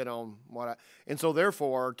going to bid on what I. And so,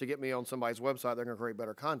 therefore, to get me on somebody's website, they're going to create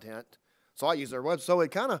better content. So I use their website. So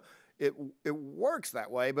it kind of it works that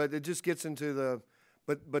way, but it just gets into the.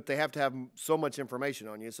 But they have to have so much information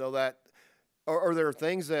on you, so that Are there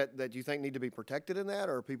things that you think need to be protected in that,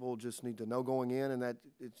 or people just need to know going in and that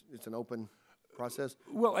it's an open process?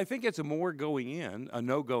 Well, I think it's a more going in, a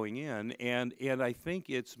no going in, and I think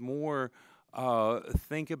it's more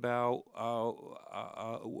think about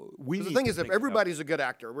we. The need thing to is, if think everybody's a good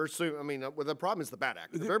actor, I mean, well, the problem is the bad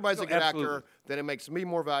actor. If everybody's a good absolutely. actor, then it makes me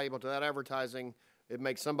more valuable to that advertising. It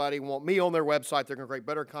makes somebody want me on their website. They're going to create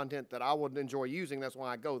better content that I would enjoy using. That's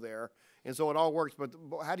why I go there. And so it all works. But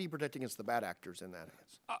how do you protect against the bad actors in that?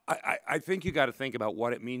 I think you got to think about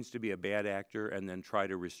what it means to be a bad actor and then try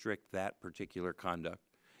to restrict that particular conduct.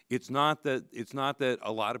 It's not that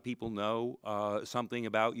a lot of people know something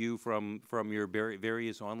about you from your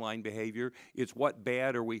various online behavior. It's what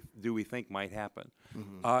bad do we think might happen.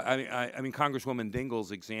 Mm-hmm. I mean, Congresswoman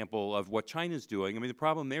Dingell's example of what China's doing. I mean, the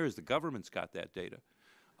problem there is the government's got that data,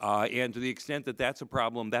 and to the extent that that's a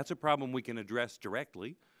problem we can address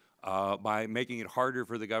directly by making it harder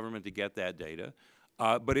for the government to get that data.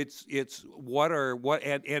 But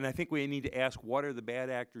and I think we need to ask, what are the bad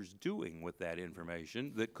actors doing with that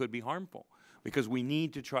information that could be harmful? Because we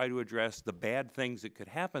need to try to address the bad things that could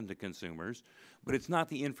happen to consumers, but it's not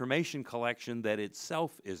the information collection that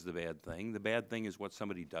itself is the bad thing. The bad thing is what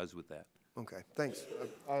somebody does with that. Okay, thanks.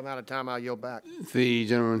 I'm out of time. I'll yield back. The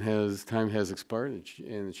gentleman time has expired,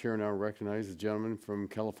 and the chair now recognizes the gentleman from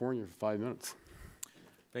California for 5 minutes.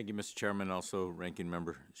 Thank you, Mr. Chairman, also Ranking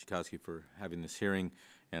Member Schakowsky for having this hearing,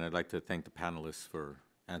 and I'd like to thank the panelists for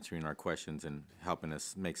answering our questions and helping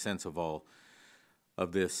us make sense of all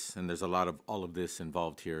of this. And there's a lot of all of this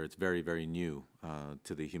involved here. It's very, very new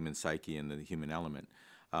to the human psyche and the human element.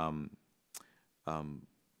 You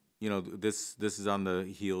know, this is on the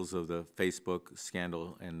heels of the Facebook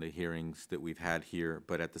scandal and the hearings that we've had here,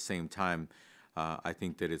 but at the same time, I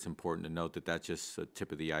think that it's important to note that that's just the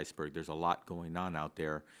tip of the iceberg. There's a lot going on out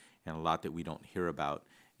there and a lot that we don't hear about.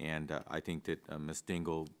 And I think that Ms.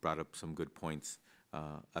 Dingell brought up some good points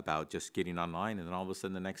about just getting online, and then all of a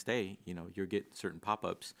sudden the next day, you know, you're getting certain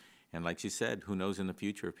pop-ups. And like she said, who knows in the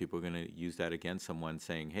future if people are going to use that against someone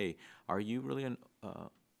saying, hey, are you really an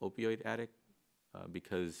opioid addict?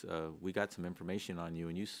 Because we got some information on you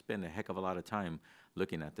and you spend a heck of a lot of time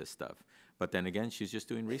looking at this stuff. But then again, she's just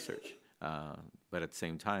doing research. But at the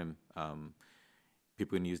same time,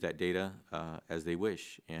 people can use that data as they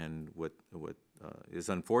wish. And what is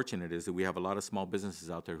unfortunate is that we have a lot of small businesses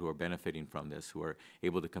out there who are benefiting from this, who are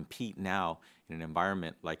able to compete now in an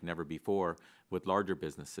environment like never before with larger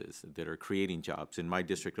businesses that are creating jobs. In my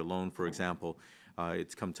district alone, for example,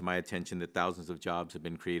 it's come to my attention that thousands of jobs have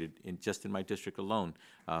been created just in my district alone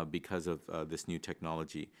because of this new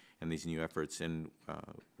technology and these new efforts. And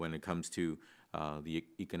when it comes to the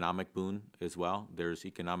economic boon as well, there's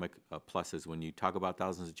economic pluses. When you talk about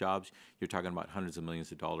thousands of jobs, you're talking about hundreds of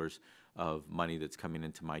millions of dollars of money that's coming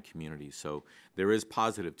into my community. So there is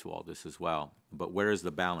positive to all this as well, but where is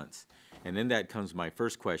the balance? And in that comes my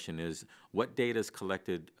first question is, what data is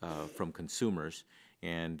collected from consumers?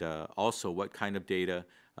 And also, what kind of data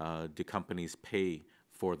do companies pay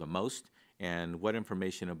for the most? And what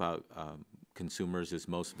information about consumers is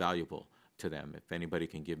most valuable to them? If anybody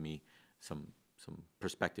can give me some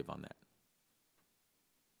perspective on that.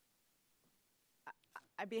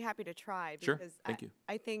 I'd be happy to try. Sure, Because thank you.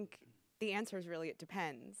 I think the answer is really it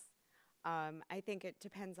depends. I think it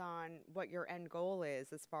depends on what your end goal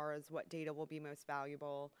is as far as what data will be most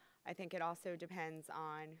valuable. I think it also depends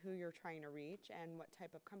on who you're trying to reach and what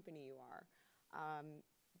type of company you are.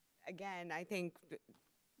 Again, I think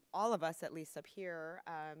all of us, at least up here,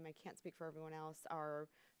 I can't speak for everyone else, are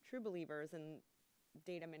true believers in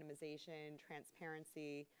data minimization,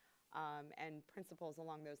 transparency, and principles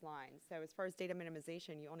along those lines. So as far as data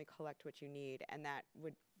minimization, you only collect what you need, and that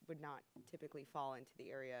would not typically fall into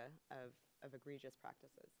the area of egregious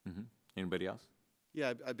practices. Mm-hmm. Anybody else?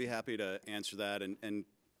 Yeah, I'd be happy to answer that, and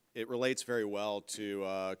it relates very well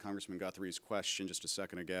to Congressman Guthrie's question just a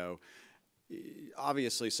second ago.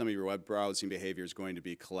 Obviously, some of your web browsing behavior is going to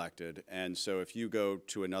be collected, and so if you go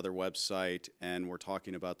to another website and we're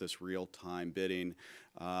talking about this real-time bidding,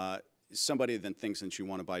 somebody then thinks that you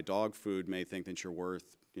want to buy dog food may think that you're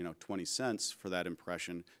worth 20 cents for that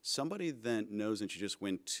impression. Somebody then knows that you just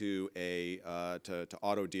went to to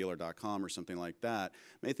autodealer.com or something like that,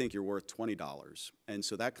 may think you're worth $20, and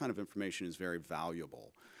so that kind of information is very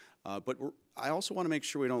valuable. But I also want to make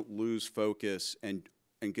sure we don't lose focus and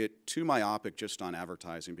get too myopic just on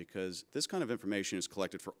advertising, because this kind of information is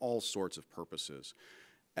collected for all sorts of purposes.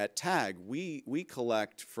 At TAG, we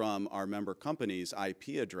collect from our member companies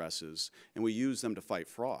IP addresses, and we use them to fight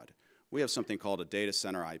fraud. We have something called a data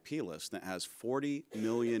center IP list that has 40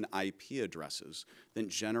 million IP addresses that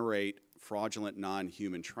generate fraudulent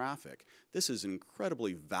non-human traffic. This is an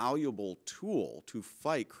incredibly valuable tool to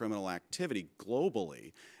fight criminal activity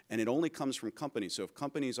globally, and it only comes from companies. So if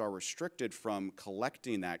companies are restricted from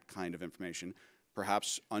collecting that kind of information,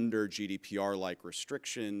 perhaps under GDPR-like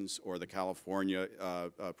restrictions or the California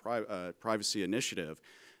Privacy Initiative,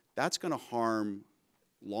 that's going to harm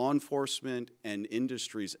law enforcement and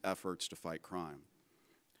industry's efforts to fight crime.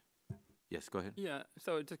 Yes, go ahead. Yeah,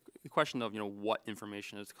 so it's a question of, what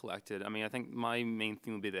information is collected. I mean, I think my main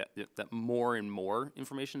thing would be that more and more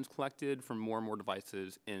information is collected from more and more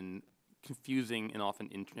devices in confusing and often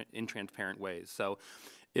intransparent ways. So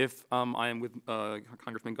if I am with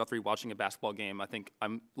Congressman Guthrie watching a basketball game, I think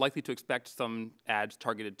I'm likely to expect some ads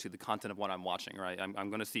targeted to the content of what I'm watching, right? I'm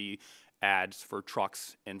going to see ads for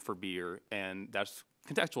trucks and for beer, and that's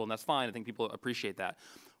contextual, and that's fine. I think people appreciate that.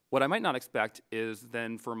 What I might not expect is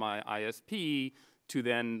then for my ISP to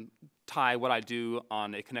then tie what I do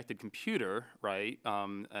on a connected computer, right?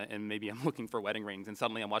 And maybe I'm looking for wedding rings, and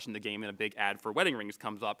suddenly I'm watching the game, and a big ad for wedding rings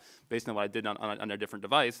comes up based on what I did on a different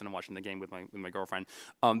device, and I'm watching the game with my girlfriend.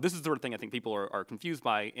 This is the sort of thing I think people are confused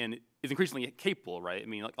by, and is increasingly capable, right? I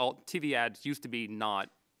mean, like all TV ads used to be not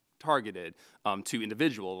targeted to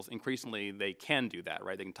individuals. Increasingly, they can do that,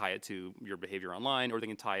 right? They can tie it to your behavior online, or they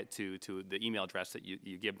can tie it to the email address that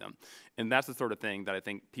you give them. And that's the sort of thing that I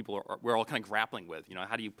think we're all kind of grappling with.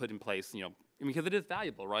 How do you put in place, because it is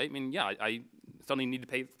valuable, right? I mean, yeah, I suddenly need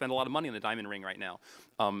to spend a lot of money on a diamond ring right now.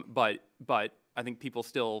 But I think people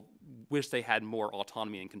still wish they had more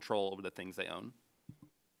autonomy and control over the things they own.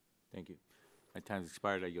 Thank you. My time's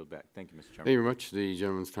expired. I yield back. Thank you, Mr. Chairman. Thank you very much. The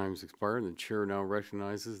gentleman's time has expired, and the chair now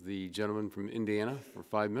recognizes the gentleman from Indiana for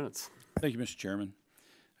 5 minutes. Thank you, Mr. Chairman.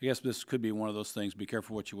 I guess this could be one of those things, be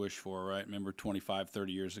careful what you wish for, right? Remember 25,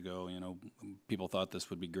 30 years ago, people thought this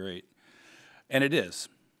would be great. And it is.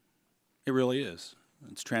 It really is.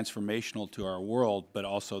 It's transformational to our world, but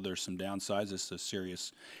also there's some downsides. It's a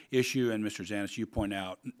serious issue, and Mr. Zanis, you point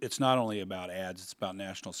out, it's not only about ads, it's about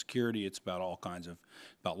national security, it's about all kinds of,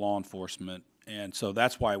 about law enforcement, and so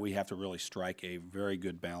that's why we have to really strike a very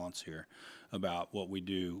good balance here about what we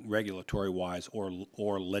do regulatory-wise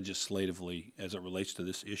or legislatively as it relates to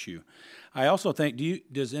this issue. I also think, do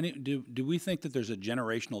we think that there's a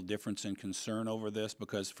generational difference in concern over this?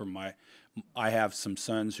 Because I have some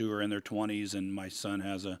sons who are in their 20s, and my son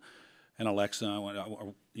has an Alexa.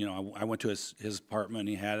 I went to his apartment, and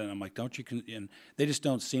he had it, and I'm like, and they just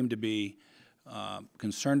don't seem to be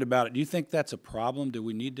concerned about it. Do you think that's a problem? Do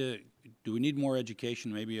we need more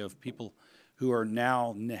education maybe of people who are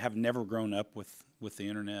now have never grown up with the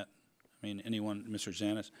internet? I mean, anyone, Mr.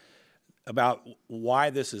 Zanis, about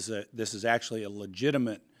why this is actually a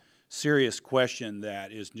legitimate, serious question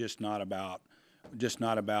that is just not about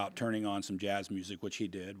turning on some jazz music, which he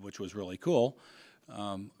did, which was really cool.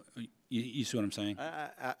 You see what I'm saying?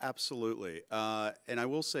 Absolutely. And I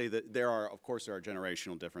will say that there are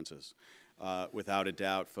generational differences. Without a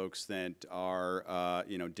doubt, folks that are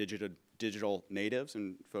digital natives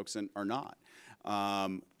and folks that are not.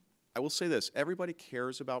 I will say this, everybody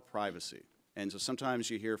cares about privacy. And so sometimes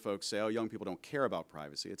you hear folks say, oh, young people don't care about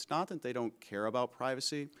privacy. It's not that they don't care about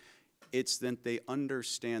privacy, it's that they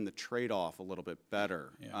understand the trade-off a little bit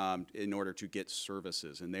better in order to get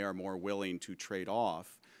services. And they are more willing to trade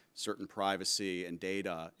off certain privacy and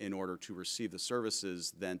data in order to receive the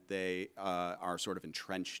services that they are sort of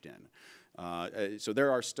entrenched in. So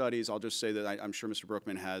there are studies, I'll just say that I'm sure Mr.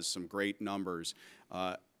 Brookman has some great numbers.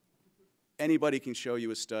 Anybody can show you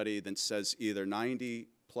a study that says either 90+%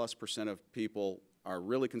 of people are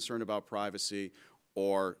really concerned about privacy,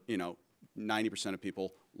 or 90% of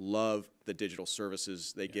people love the digital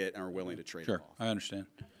services they get and are willing to trade them off. Sure, I understand.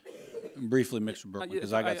 Briefly, Mr. Brookman,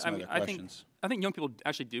 because I got some other questions. I think young people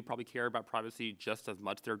actually do probably care about privacy just as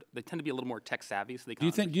much. They tend to be a little more tech savvy. So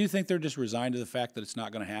do you think they're just resigned to the fact that it's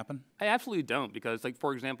not going to happen? I absolutely don't, because, like,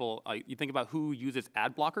 for example, you think about who uses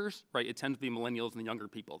ad blockers, right? It tends to be millennials and the younger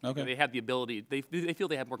people. Okay. They have the ability. They feel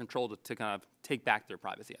they have more control to kind of take back their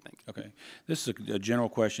privacy, I think. Okay. This is a general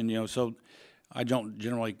question. So I don't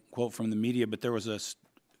generally quote from the media, but there was a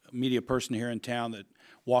media person here in town that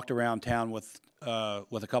walked around town with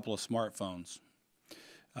a couple of smartphones.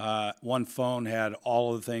 One phone had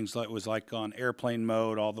all of the things, like was like on airplane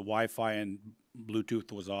mode, all the Wi-Fi and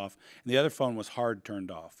Bluetooth was off, and the other phone was hard turned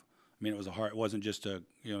off. I mean, it wasn't just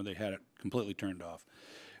they had it completely turned off.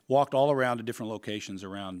 Walked all around to different locations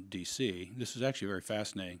around D.C. This is actually very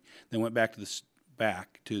fascinating. Then went back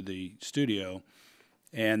to the studio,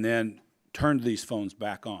 and then turned these phones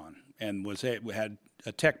back on, and had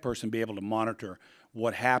a tech person be able to monitor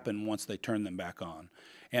what happened once they turned them back on.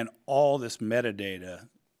 And all this metadata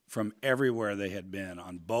from everywhere they had been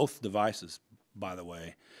on both devices, by the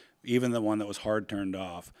way, even the one that was hard turned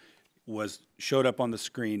off, showed up on the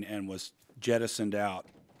screen and was jettisoned out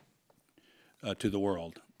to the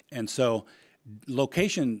world. And so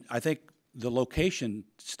location, I think the location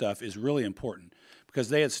stuff is really important, because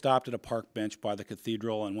they had stopped at a park bench by the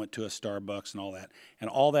cathedral and went to a Starbucks and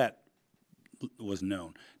all that was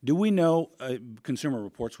known. Do we know, Consumer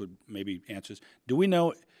Reports would maybe answer this, do we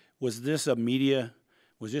know, was this the media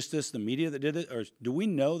that did it, or do we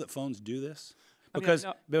know that phones do this? Because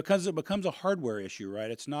it becomes a hardware issue,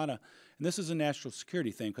 right? It's not and this is a national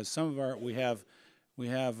security thing, because some of we have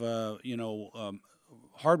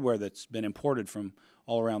hardware that's been imported from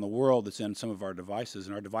all around the world that's in some of our devices,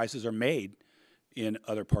 and our devices are made in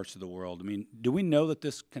other parts of the world. I mean, do we know that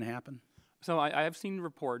this can happen? So I have seen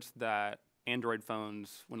reports that Android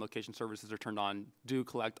phones, when location services are turned on, do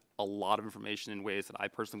collect a lot of information in ways that I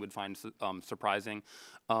personally would find surprising.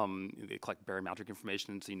 They collect barometric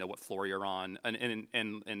information, so you know what floor you're on,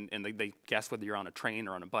 and they guess whether you're on a train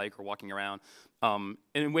or on a bike or walking around, and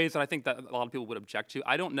in ways that I think that a lot of people would object to.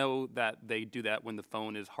 I don't know that they do that when the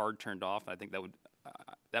phone is hard turned off. I think that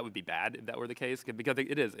would be bad if that were the case, because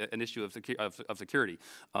it is an issue of security.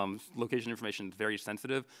 Location information is very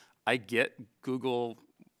sensitive. I get Google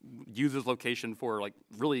uses location for like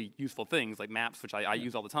really useful things like maps, which I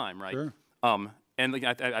use all the time, right? Sure. And like,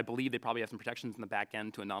 I believe they probably have some protections in the back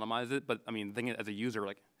end to anonymize it, but I mean, the thing is, as a user,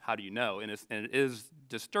 like, how do you know? And it is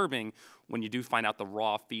disturbing when you do find out the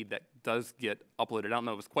raw feed that does get uploaded. I don't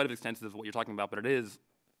know if it's quite as extensive as what you're talking about, but it is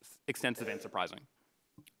extensive and surprising.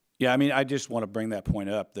 Yeah, I mean, I just want to bring that point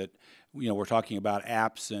up that, we're talking about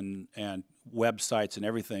apps and websites and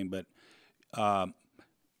everything, but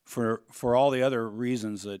for all the other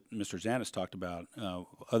reasons that Mr. Zanis talked about,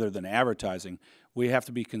 other than advertising, we have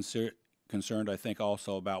to be concerned, I think,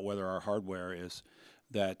 also about whether our hardware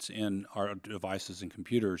that's in our devices and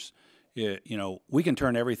computers. We can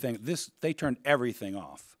turn everything. They turned everything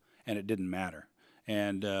off, and it didn't matter.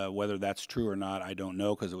 And whether that's true or not, I don't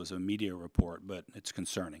know, because it was a media report, but it's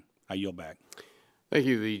concerning. I yield back. Thank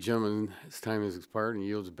you. The gentleman's time has expired and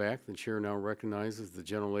yields back. The chair now recognizes the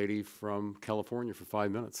gentlelady from California for 5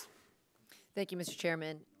 minutes. Thank you, Mr.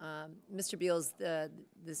 Chairman. Mr. Beals,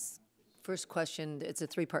 this first question, it's a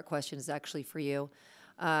three-part question, is actually for you.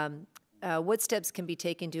 What steps can be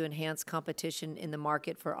taken to enhance competition in the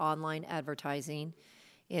market for online advertising?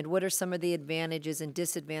 And what are some of the advantages and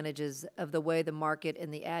disadvantages of the way the market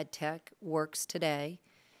and the ad tech works today?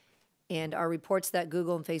 And are reports that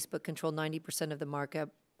Google and Facebook control 90% of the market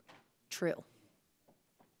true?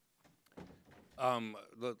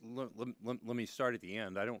 Let me start at the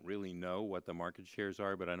end. I don't really know what the market shares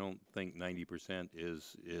are, but I don't think 90%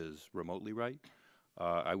 is remotely right.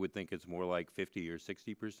 I would think it's more like 50 or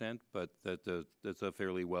 60%, but that's a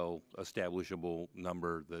fairly well establishable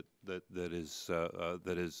number that is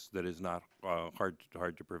not hard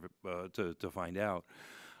to find out.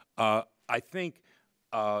 I think.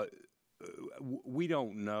 We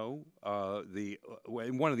don't know.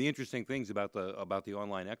 One of the interesting things about the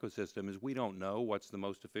online ecosystem is we don't know what's the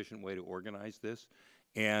most efficient way to organize this,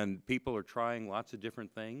 and people are trying lots of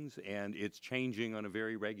different things, and it's changing on a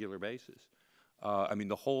very regular basis. I mean,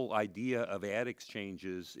 the whole idea of ad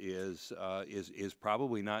exchanges is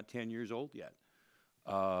probably not 10 years old yet.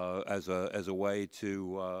 As a way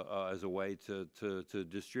to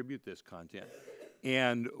distribute this content.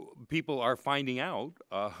 And people are finding out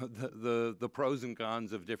the pros and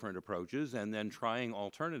cons of different approaches, and then trying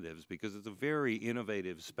alternatives, because it's a very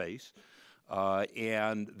innovative space,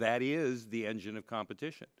 and that is the engine of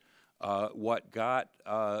competition. What got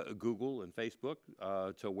Google and Facebook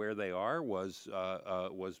to where they are was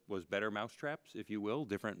better mousetraps, if you will,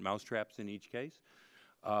 different mousetraps in each case.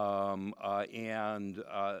 The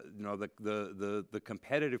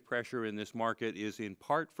competitive pressure in this market is in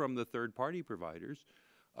part from the third-party providers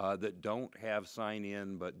that don't have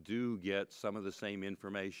sign-in but do get some of the same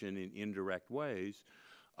information in indirect ways,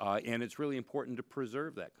 and it's really important to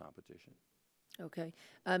preserve that competition. Okay.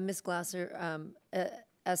 Ms. Glasser,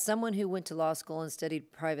 as someone who went to law school and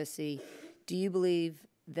studied privacy, do you believe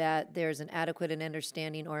that there's an adequate and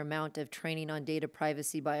understanding or amount of training on data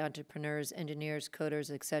privacy by entrepreneurs, engineers,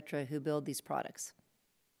 coders, et cetera, who build these products?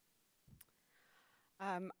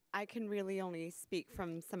 I can really only speak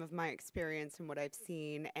from some of my experience and what I've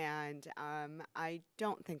seen, and I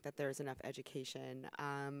don't think that there's enough education.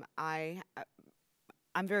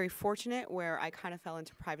 I'm very fortunate where I kind of fell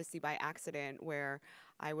into privacy by accident, where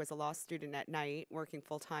I was a law student at night working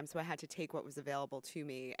full time, so I had to take what was available to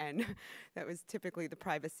me, and that was typically the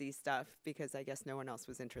privacy stuff because I guess no one else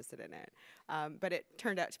was interested in it. But it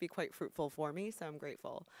turned out to be quite fruitful for me, so I'm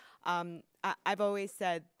grateful. I've always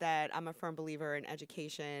said that I'm a firm believer in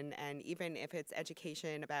education, and even if it's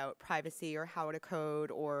education about privacy or how to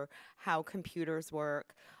code or how computers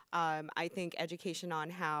work, I think education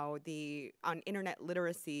on on internet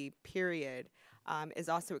literacy, period, is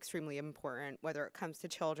also extremely important, whether it comes to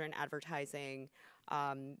children, advertising,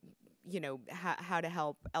 how to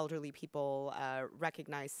help elderly people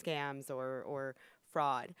recognize scams or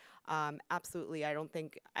fraud. Absolutely, I don't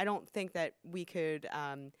think that we could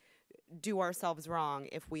do ourselves wrong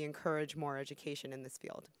if we encourage more education in this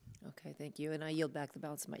field. Okay, thank you, and I yield back the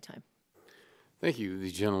balance of my time. Thank you.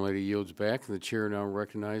 The gentlelady yields back, and the chair now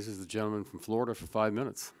recognizes the gentleman from Florida for 5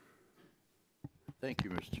 minutes. Thank you,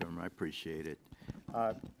 Mr. Chairman. I appreciate it.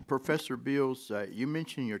 Professor Beals, you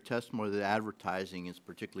mentioned in your testimony that advertising is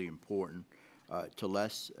particularly important to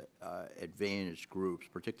less advantaged groups,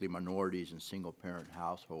 particularly minorities and single-parent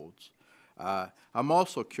households. I'm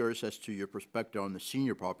also curious as to your perspective on the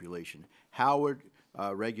senior population. How would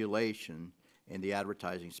regulation in the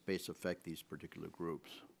advertising space affect these particular groups?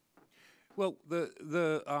 Well,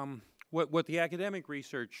 what the academic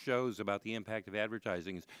research shows about the impact of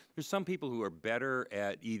advertising is there's some people who are better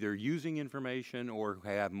at either using information or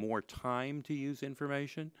have more time to use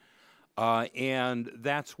information. And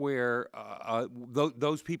that's where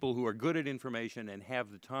those people who are good at information and have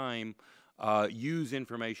the time use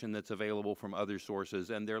information that's available from other sources,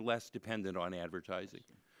 and they're less dependent on advertising.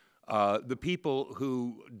 The people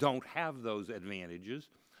who don't have those advantages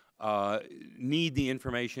need the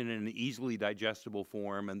information in an easily digestible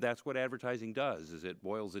form, and that's what advertising does, is it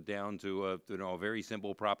boils it down to a very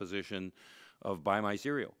simple proposition of buy my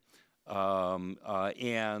cereal. I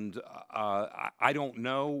don't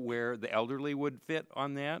know where the elderly would fit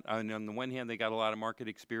on that. I mean, on the one hand, they got a lot of market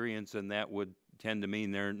experience, and that would tend to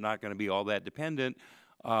mean they're not going to be all that dependent.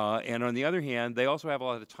 And on the other hand, they also have a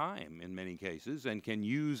lot of time in many cases and can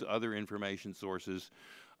use other information sources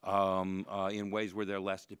in ways where they're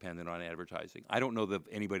less dependent on advertising. I don't know of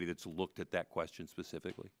anybody that's looked at that question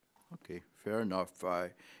specifically. Okay, fair enough.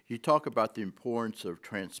 You talk about the importance of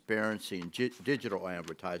transparency in digital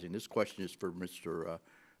advertising. This question is for Mr.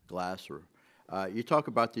 Glasser. You talk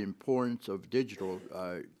about the importance of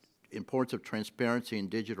transparency in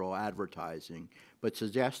digital advertising, but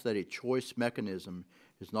suggest that a choice mechanism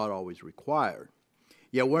is not always required.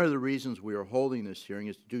 Yet one of the reasons we are holding this hearing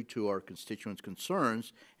is due to our constituents'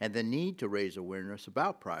 concerns and the need to raise awareness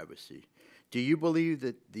about privacy. Do you believe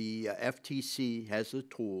that the FTC has the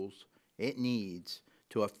tools it needs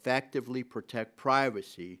to effectively protect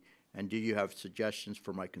privacy, and do you have suggestions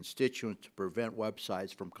for my constituents to prevent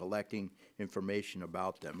websites from collecting information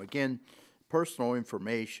about them? Again, personal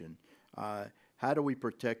information. How do we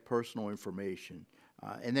protect personal information?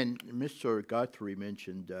 And then Mr. Guthrie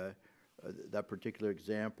mentioned that particular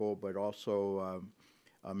example, but also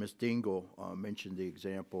Ms. Dingle mentioned the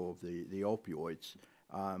example of the opioids.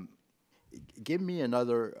 Give me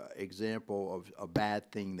another example of a bad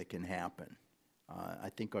thing that can happen. I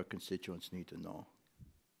think our constituents need to know.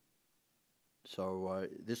 So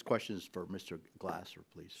this question is for Mr. Glasser,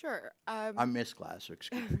 please. Sure. I'm Miss Glasser,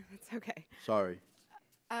 excuse me. It's okay. Sorry.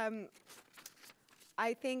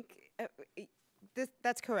 I think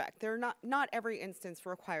that's correct. Not every instance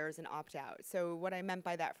requires an opt-out. So what I meant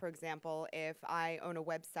by that, for example, if I own a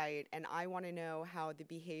website and I want to know how the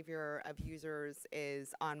behavior of users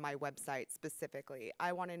is on my website specifically,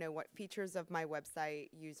 I want to know what features of my website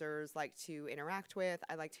users like to interact with.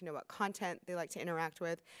 I like to know what content they like to interact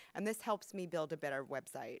with, and this helps me build a better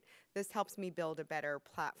website. This helps me build a better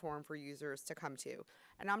platform for users to come to.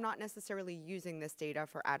 And I'm not necessarily using this data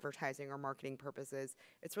for advertising or marketing purposes.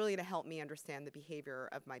 It's really to help me understand the behavior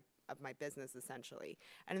of my business, essentially.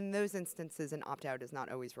 And in those instances, an opt-out is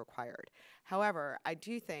not always required. However, I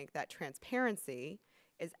do think that transparency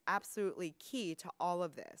is absolutely key to all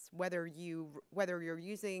of this, whether you're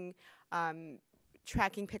using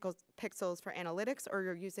tracking pixels for analytics or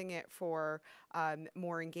you're using it for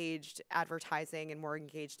more engaged advertising and more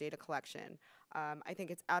engaged data collection. I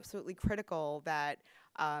think it's absolutely critical that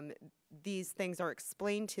these things are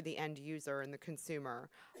explained to the end user and the consumer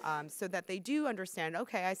so that they do understand,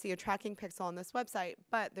 okay, I see a tracking pixel on this website,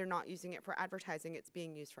 but they're not using it for advertising, it's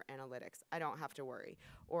being used for analytics. I don't have to worry.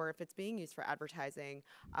 Or if it's being used for advertising,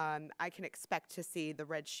 I can expect to see the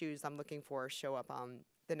red shoes I'm looking for show up on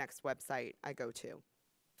the next website I go to.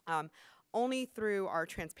 Only through our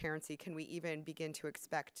transparency can we even begin to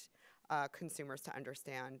expect consumers to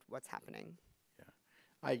understand what's happening.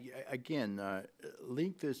 Again,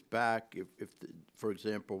 link this back for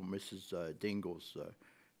example, Mrs. Dingle's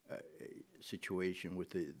situation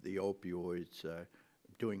with the opioids,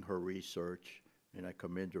 doing her research, and I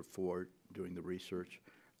commend her for doing the research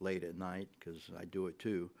late at night because I do it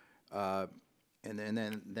too. And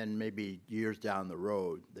then maybe years down the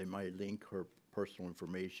road, they might link her personal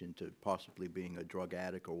information to possibly being a drug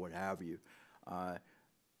addict or what have you.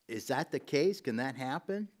 Is that the case? Can that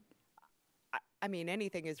happen? I mean,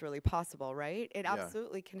 anything is really possible, right? It Yeah.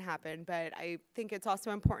 absolutely can happen, but I think it's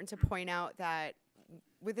also important to point out that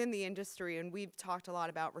within the industry, and we've talked a lot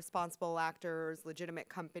about responsible actors, legitimate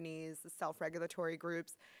companies, the self-regulatory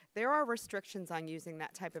groups, there are restrictions on using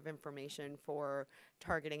that type of information for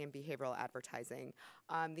targeting and behavioral advertising.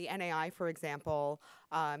 The NAI, for example,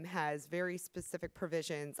 has very specific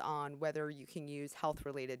provisions on whether you can use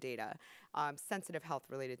health-related data, sensitive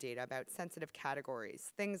health-related data about sensitive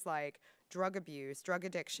categories, things like drug abuse, drug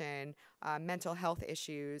addiction, mental health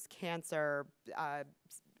issues, cancer,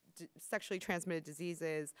 sexually transmitted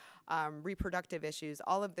diseases, reproductive issues.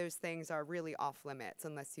 All of those things are really off limits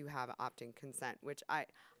unless you have opt-in consent, which I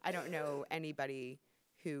don't know anybody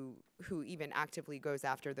who even actively goes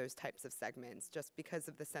after those types of segments just because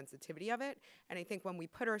of the sensitivity of it. And I think when we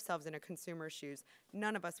put ourselves in a consumer's shoes,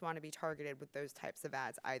 none of us want to be targeted with those types of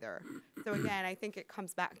ads either. So again, I think it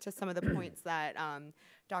comes back to some of the points that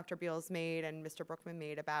Dr. Beals made and Mr. Brookman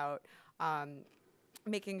made about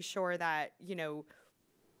making sure that, you know,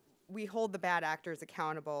 we hold the bad actors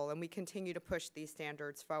accountable and we continue to push these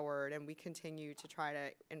standards forward and we continue to try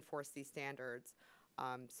to enforce these standards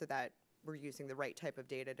so that we're using the right type of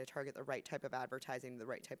data to target the right type of advertising, the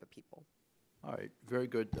right type of people. All right, very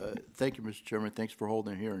good. Thank you, Mr. Chairman. Thanks for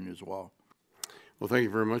holding a hearing as well. Well, thank you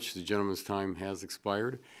very much. The gentleman's time has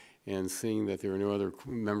expired. And seeing that there are no other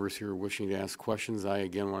members here wishing to ask questions, I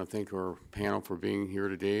again want to thank our panel for being here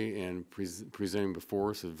today and presenting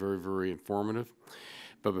before us. It's very, very informative.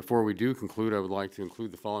 But before we do conclude, I would like to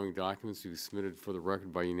include the following documents to be submitted for the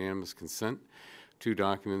record by unanimous consent. 2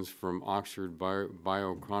 documents from Oxford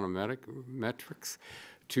Bioeconometrics,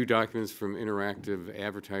 2 documents from Interactive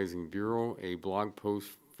Advertising Bureau, a blog post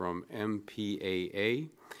from MPAA,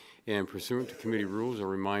 and pursuant to committee rules, I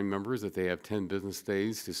remind members that they have 10 business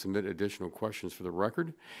days to submit additional questions for the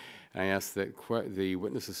record. I ask that the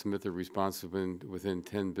witnesses submit their responses within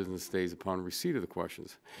 10 business days upon receipt of the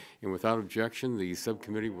questions. And without objection, the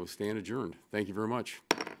subcommittee will stand adjourned. Thank you very much.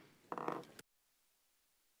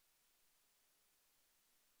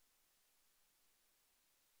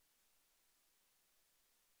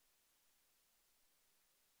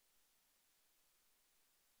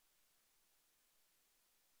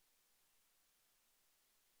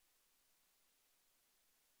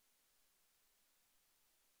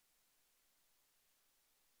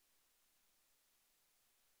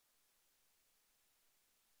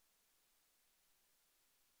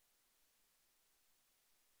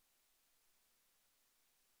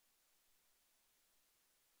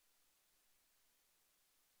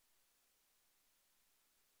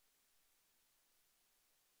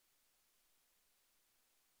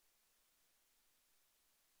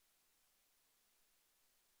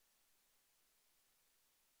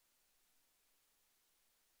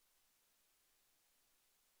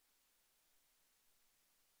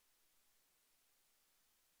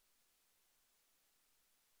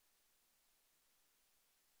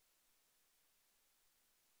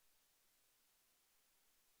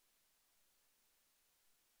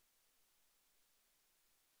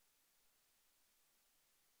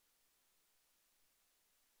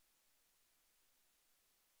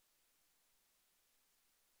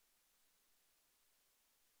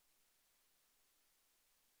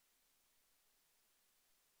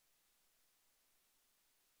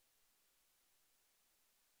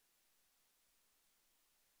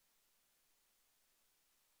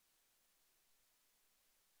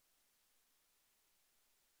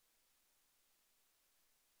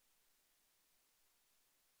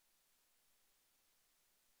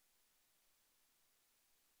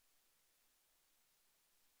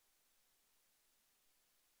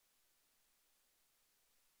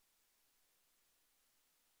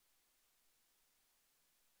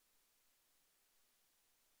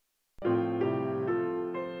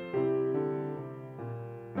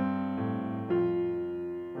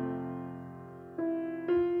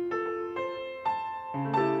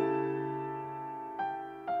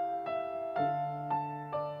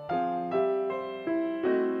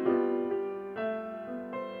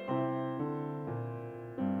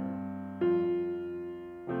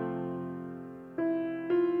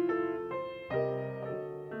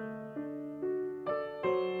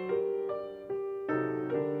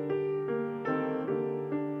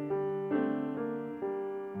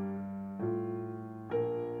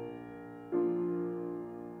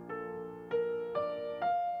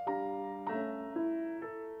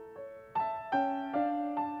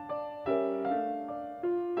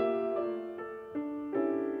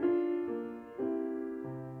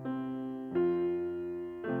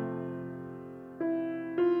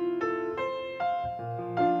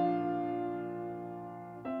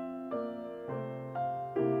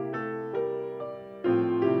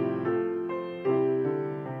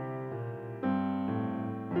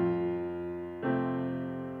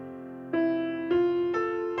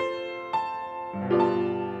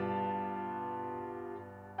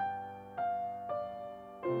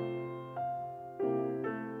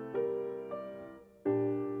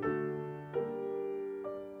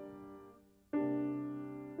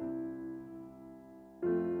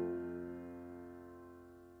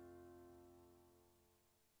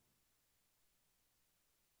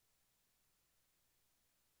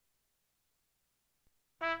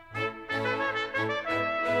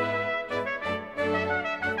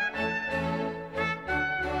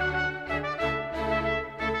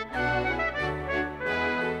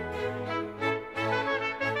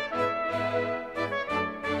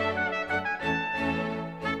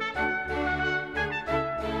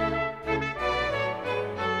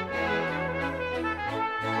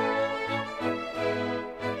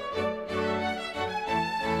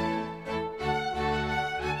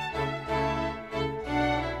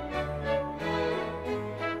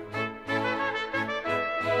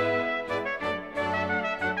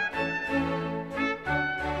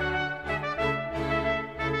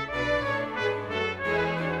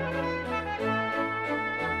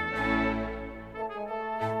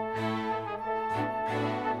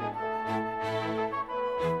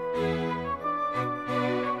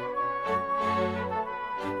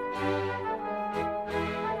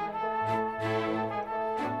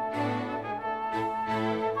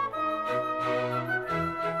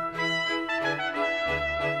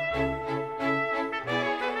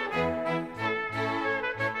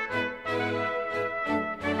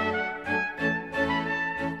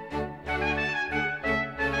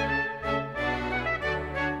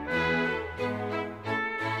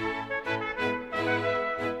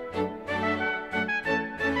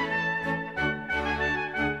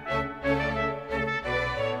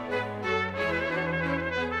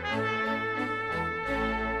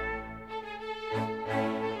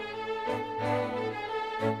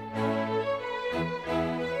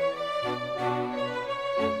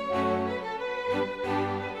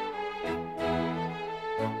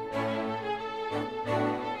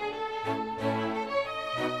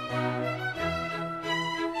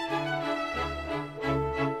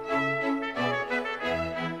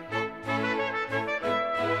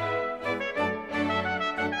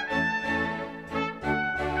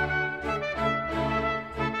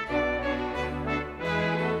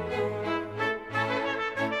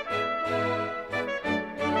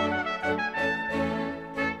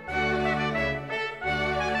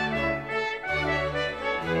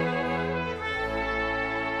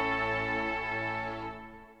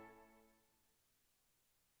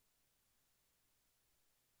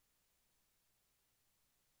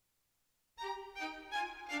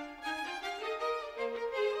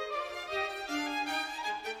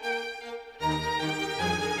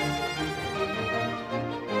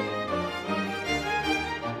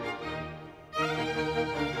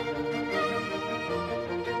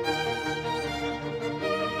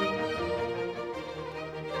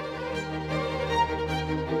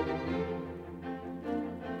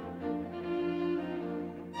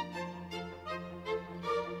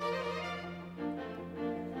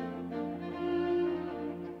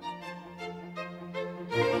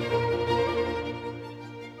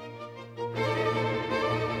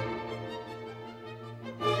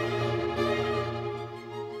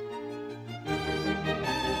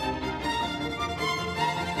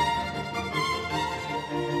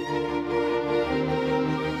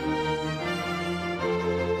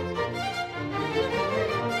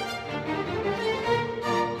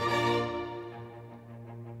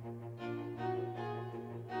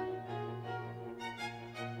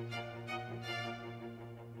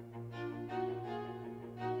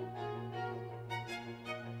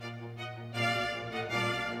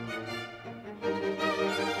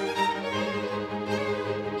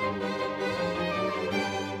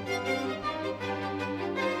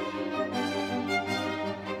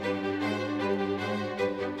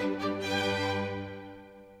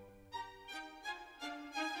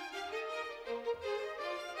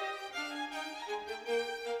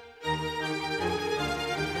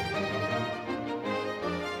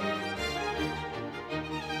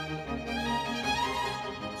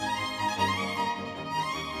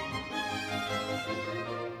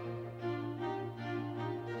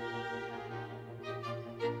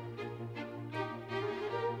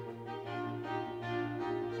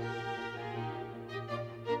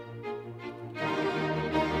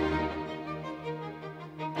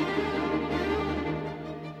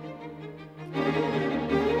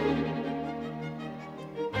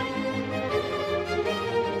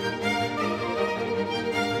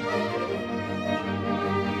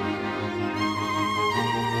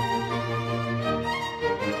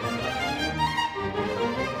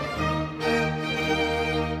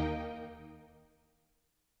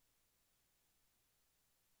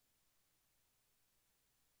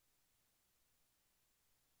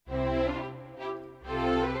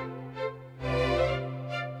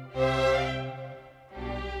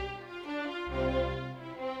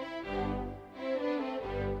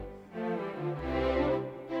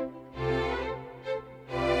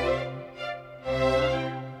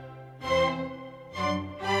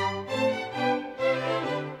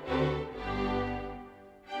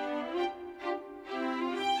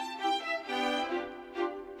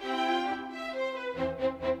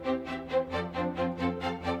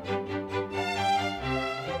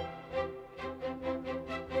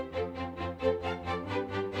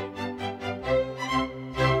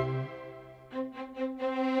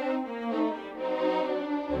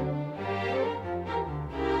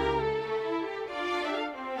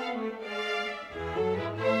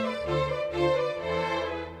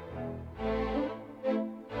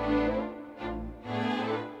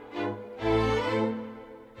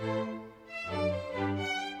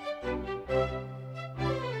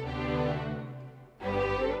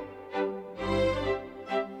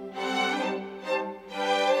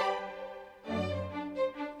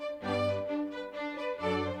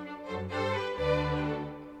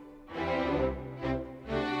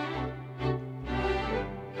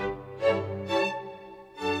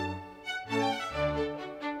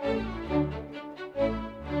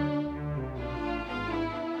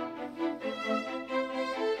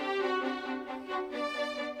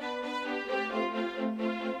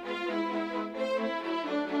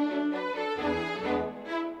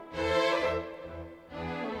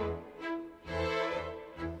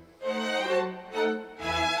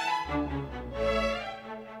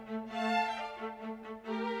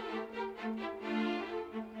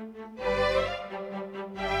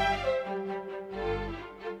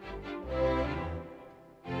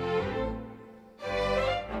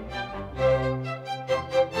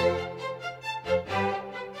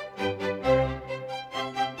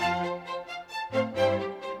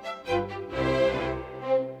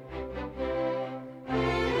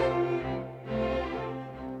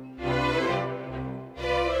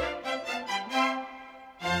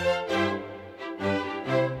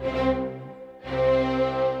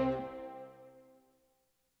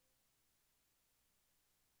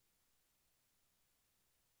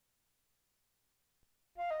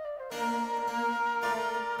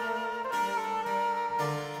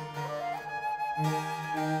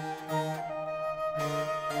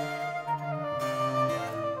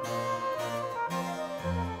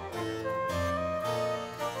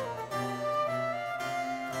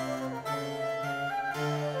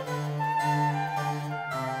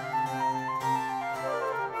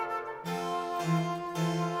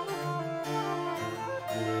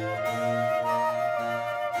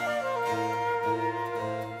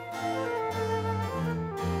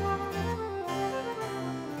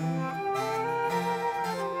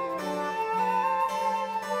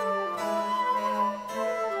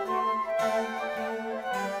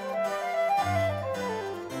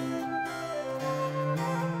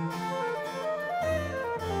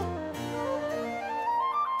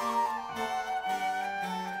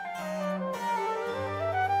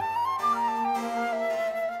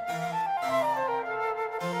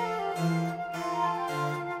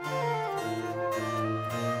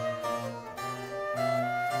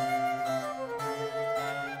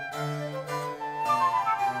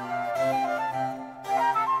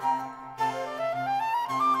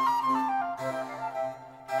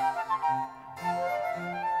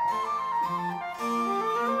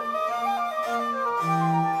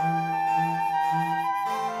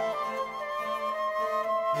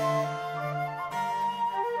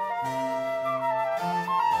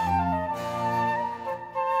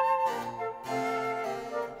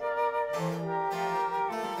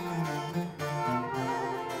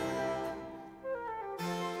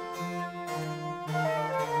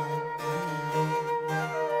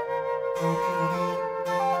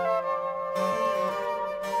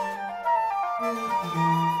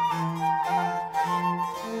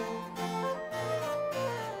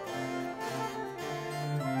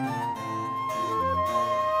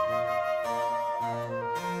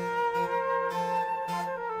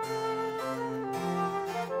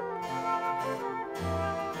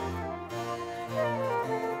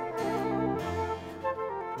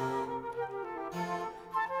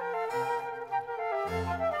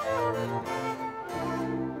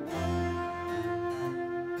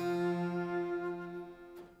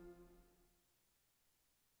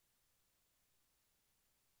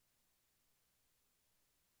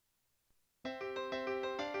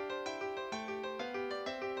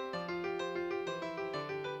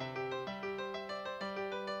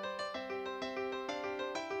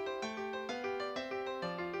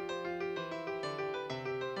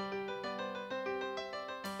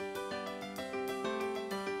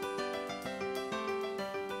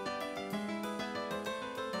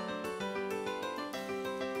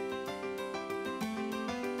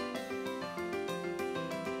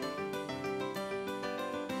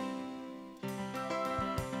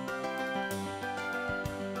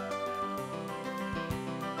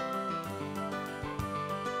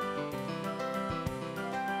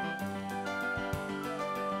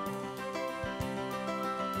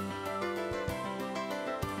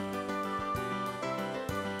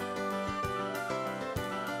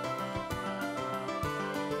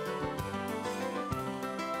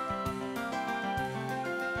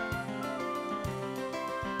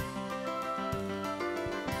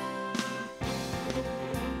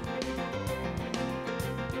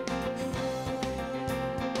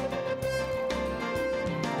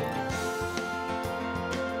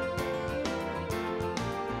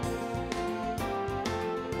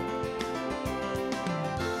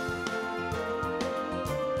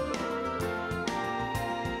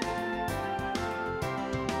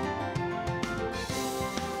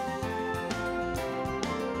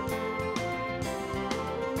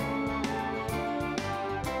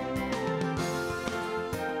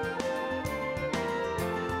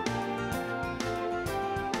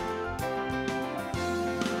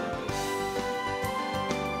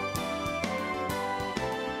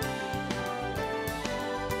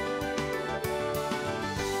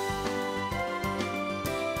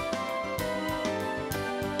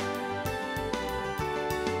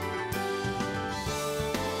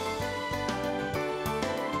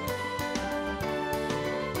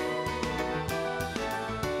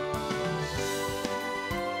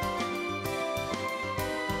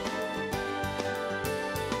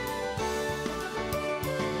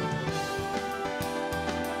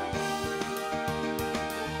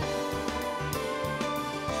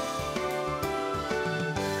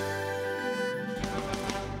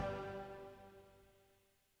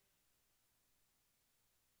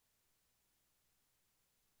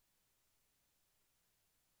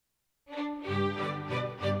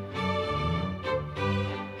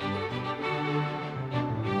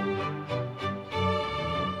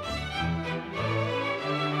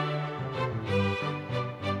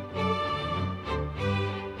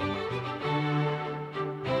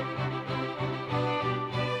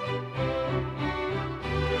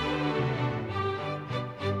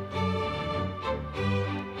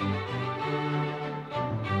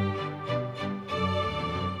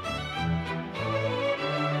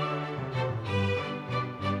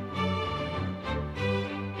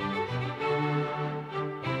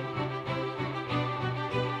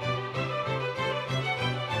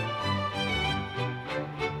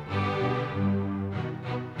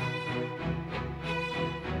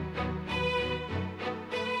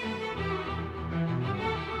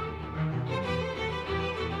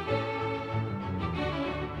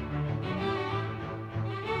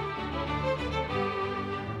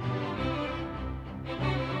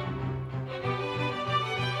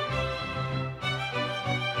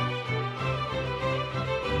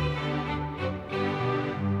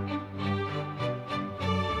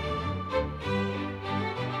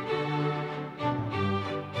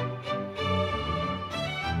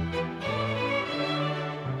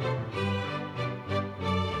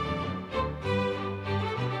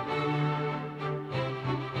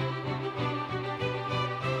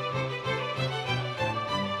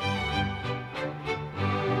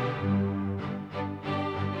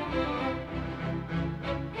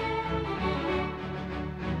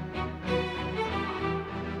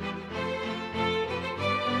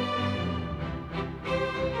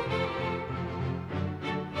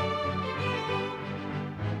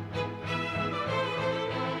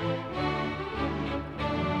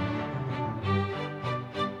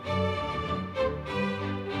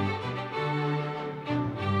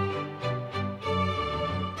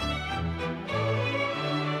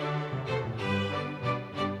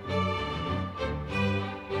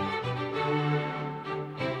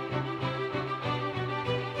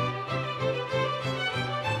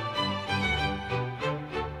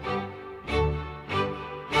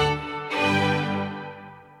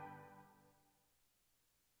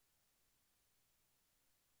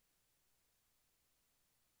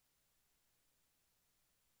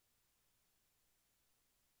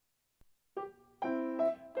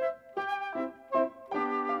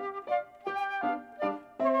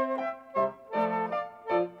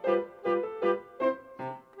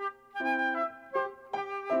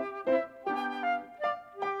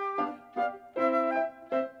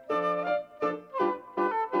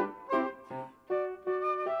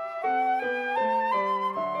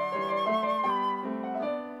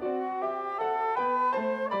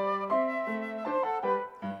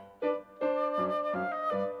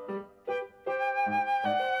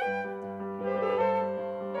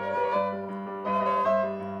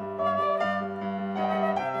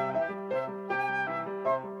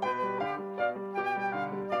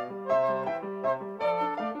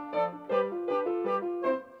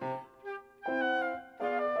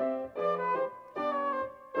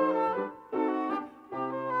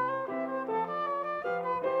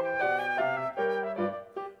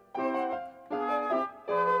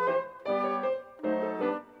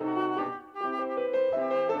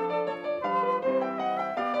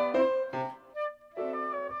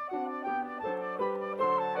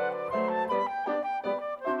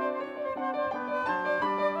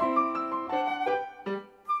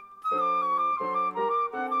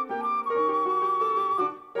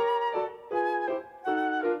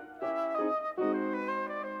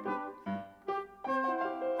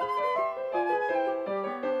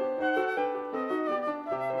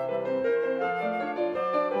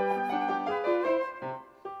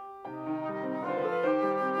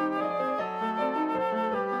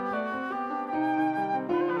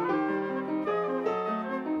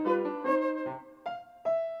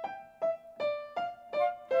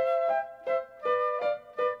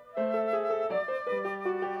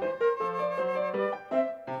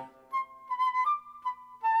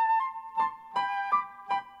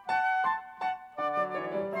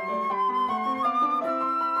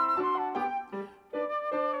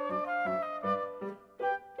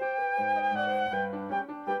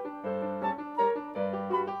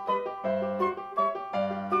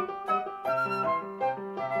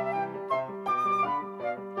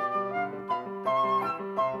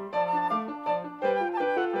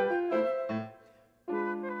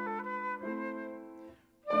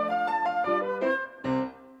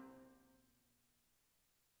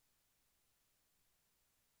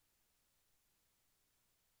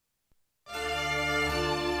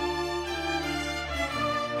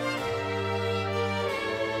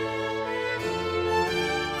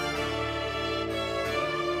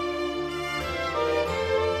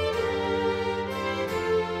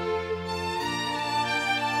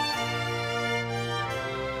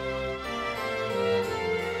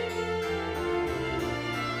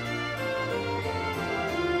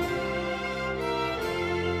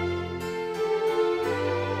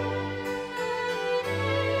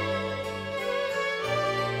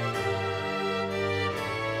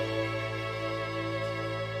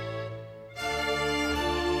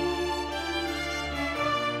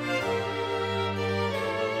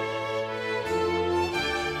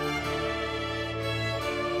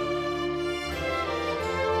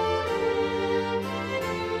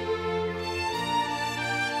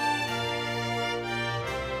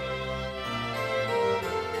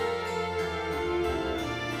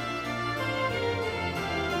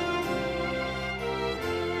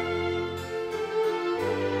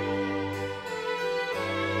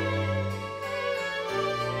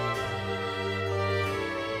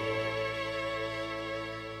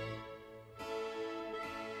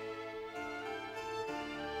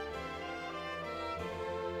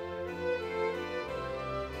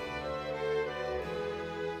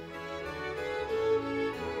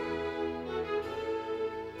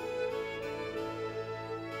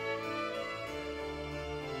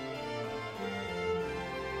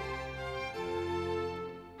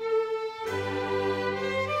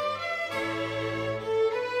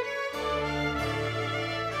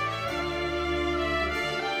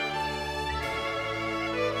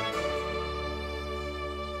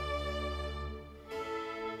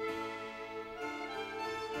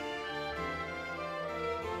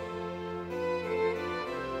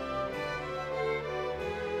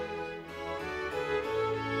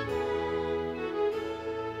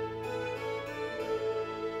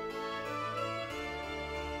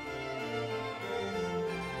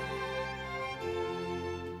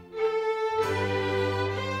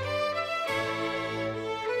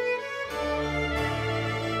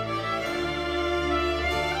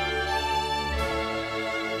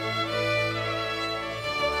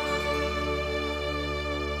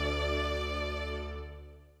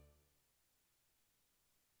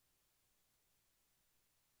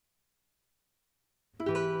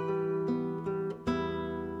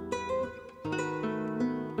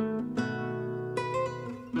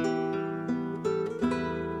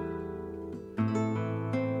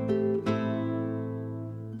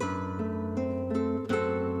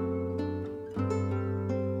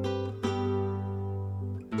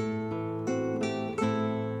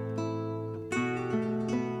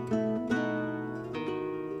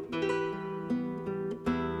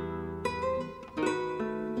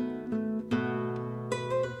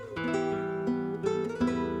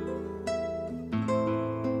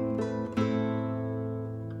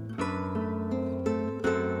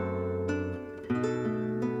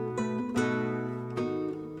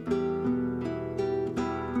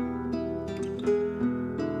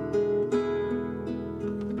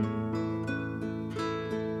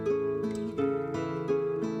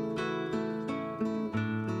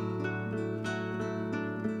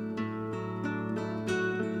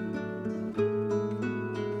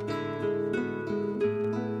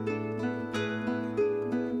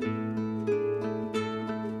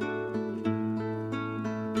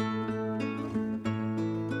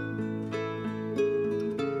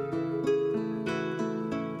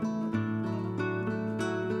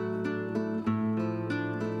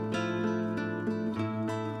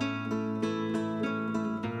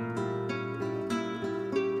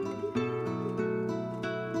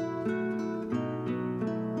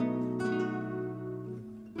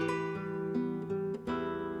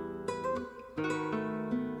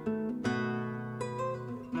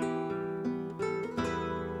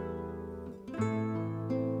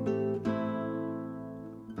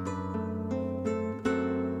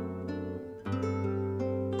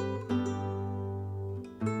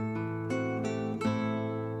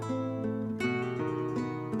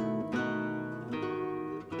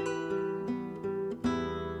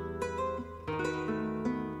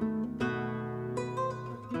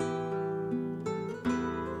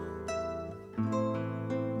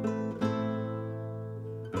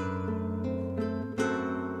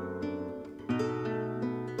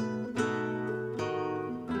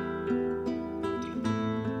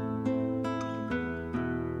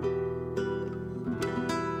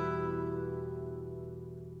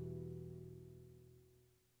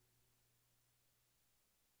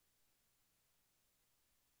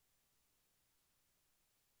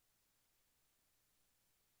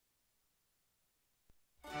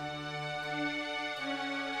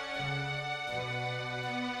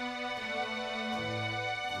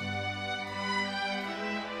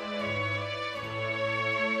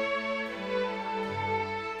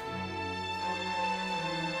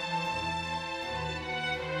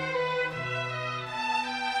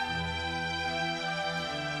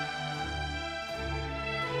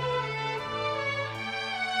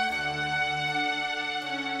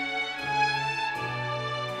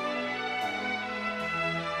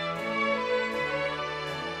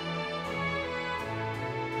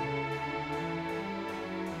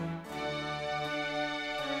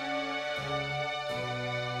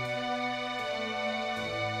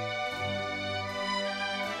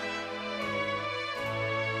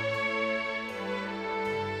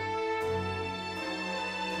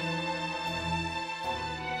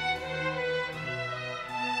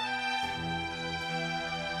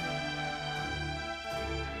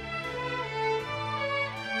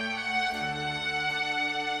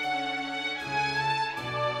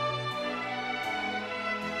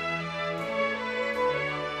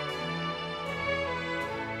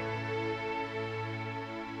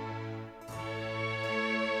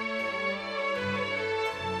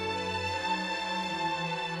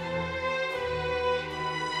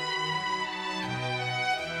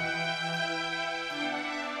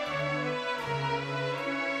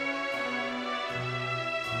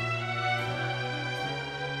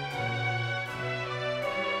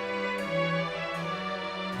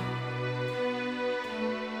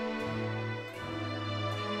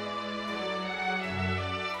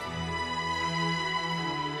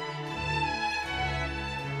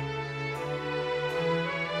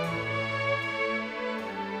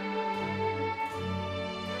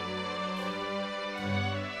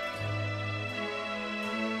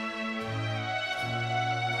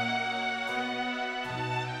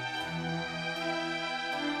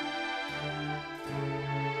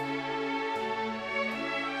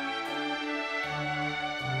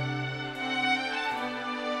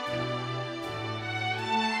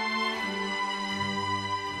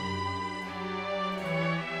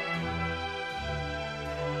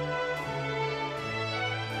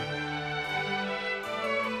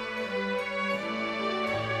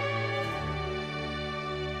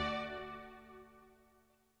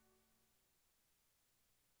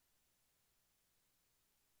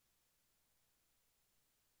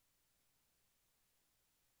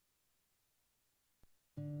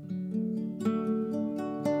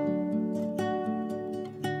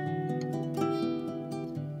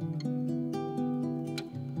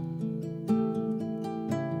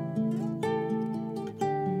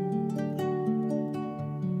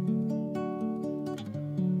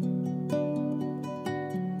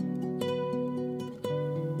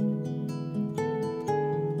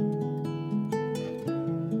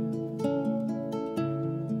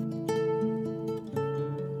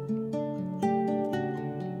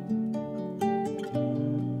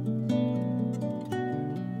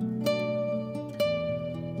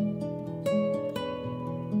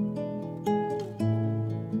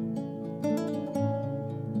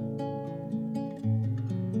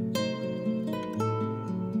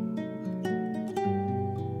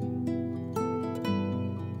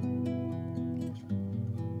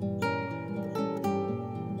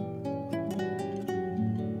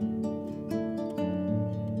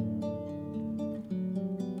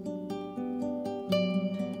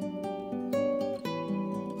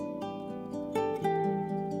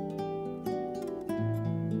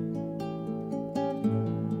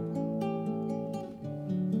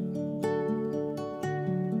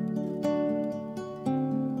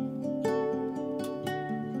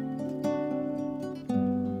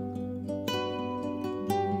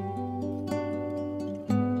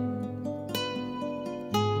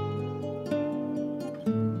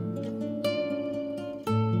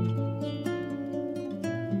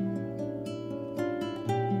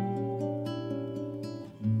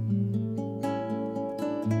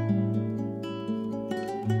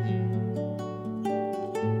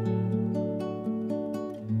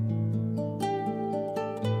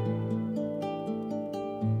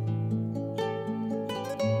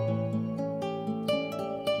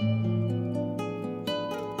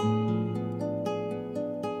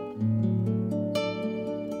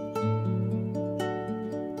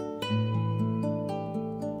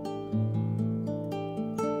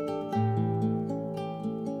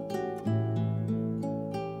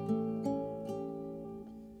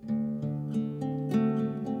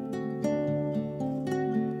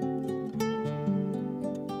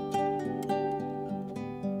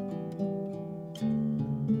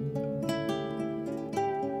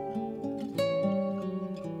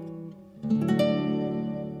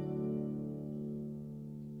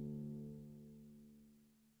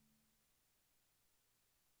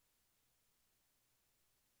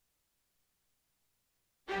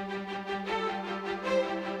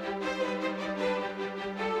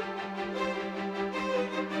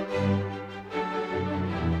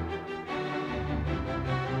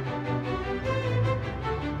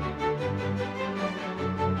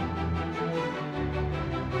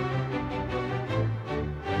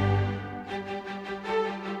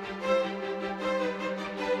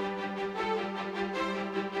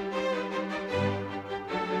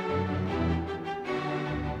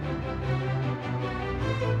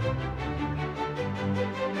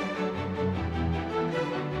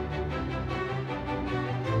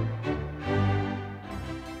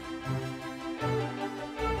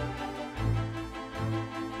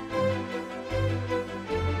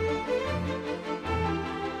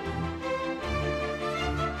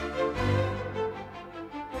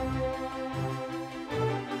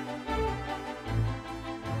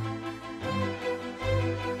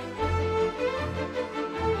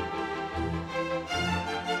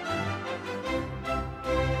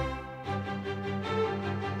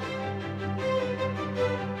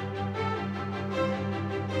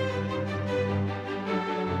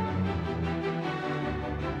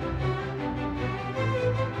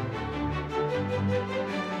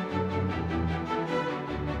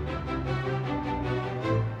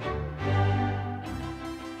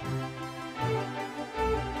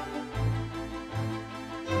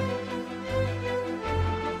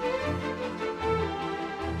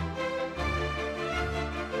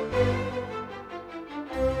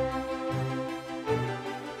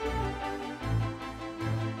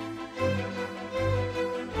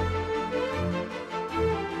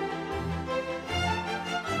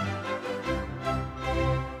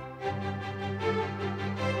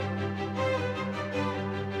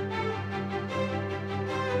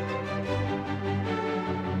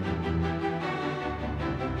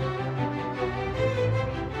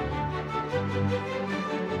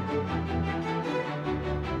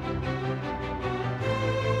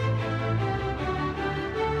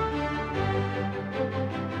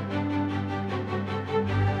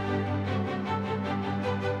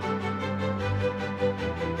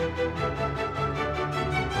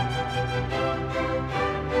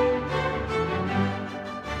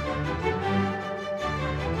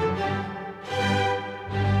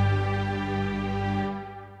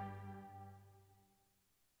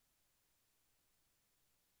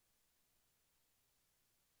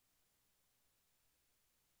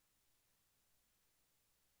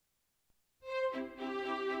 you.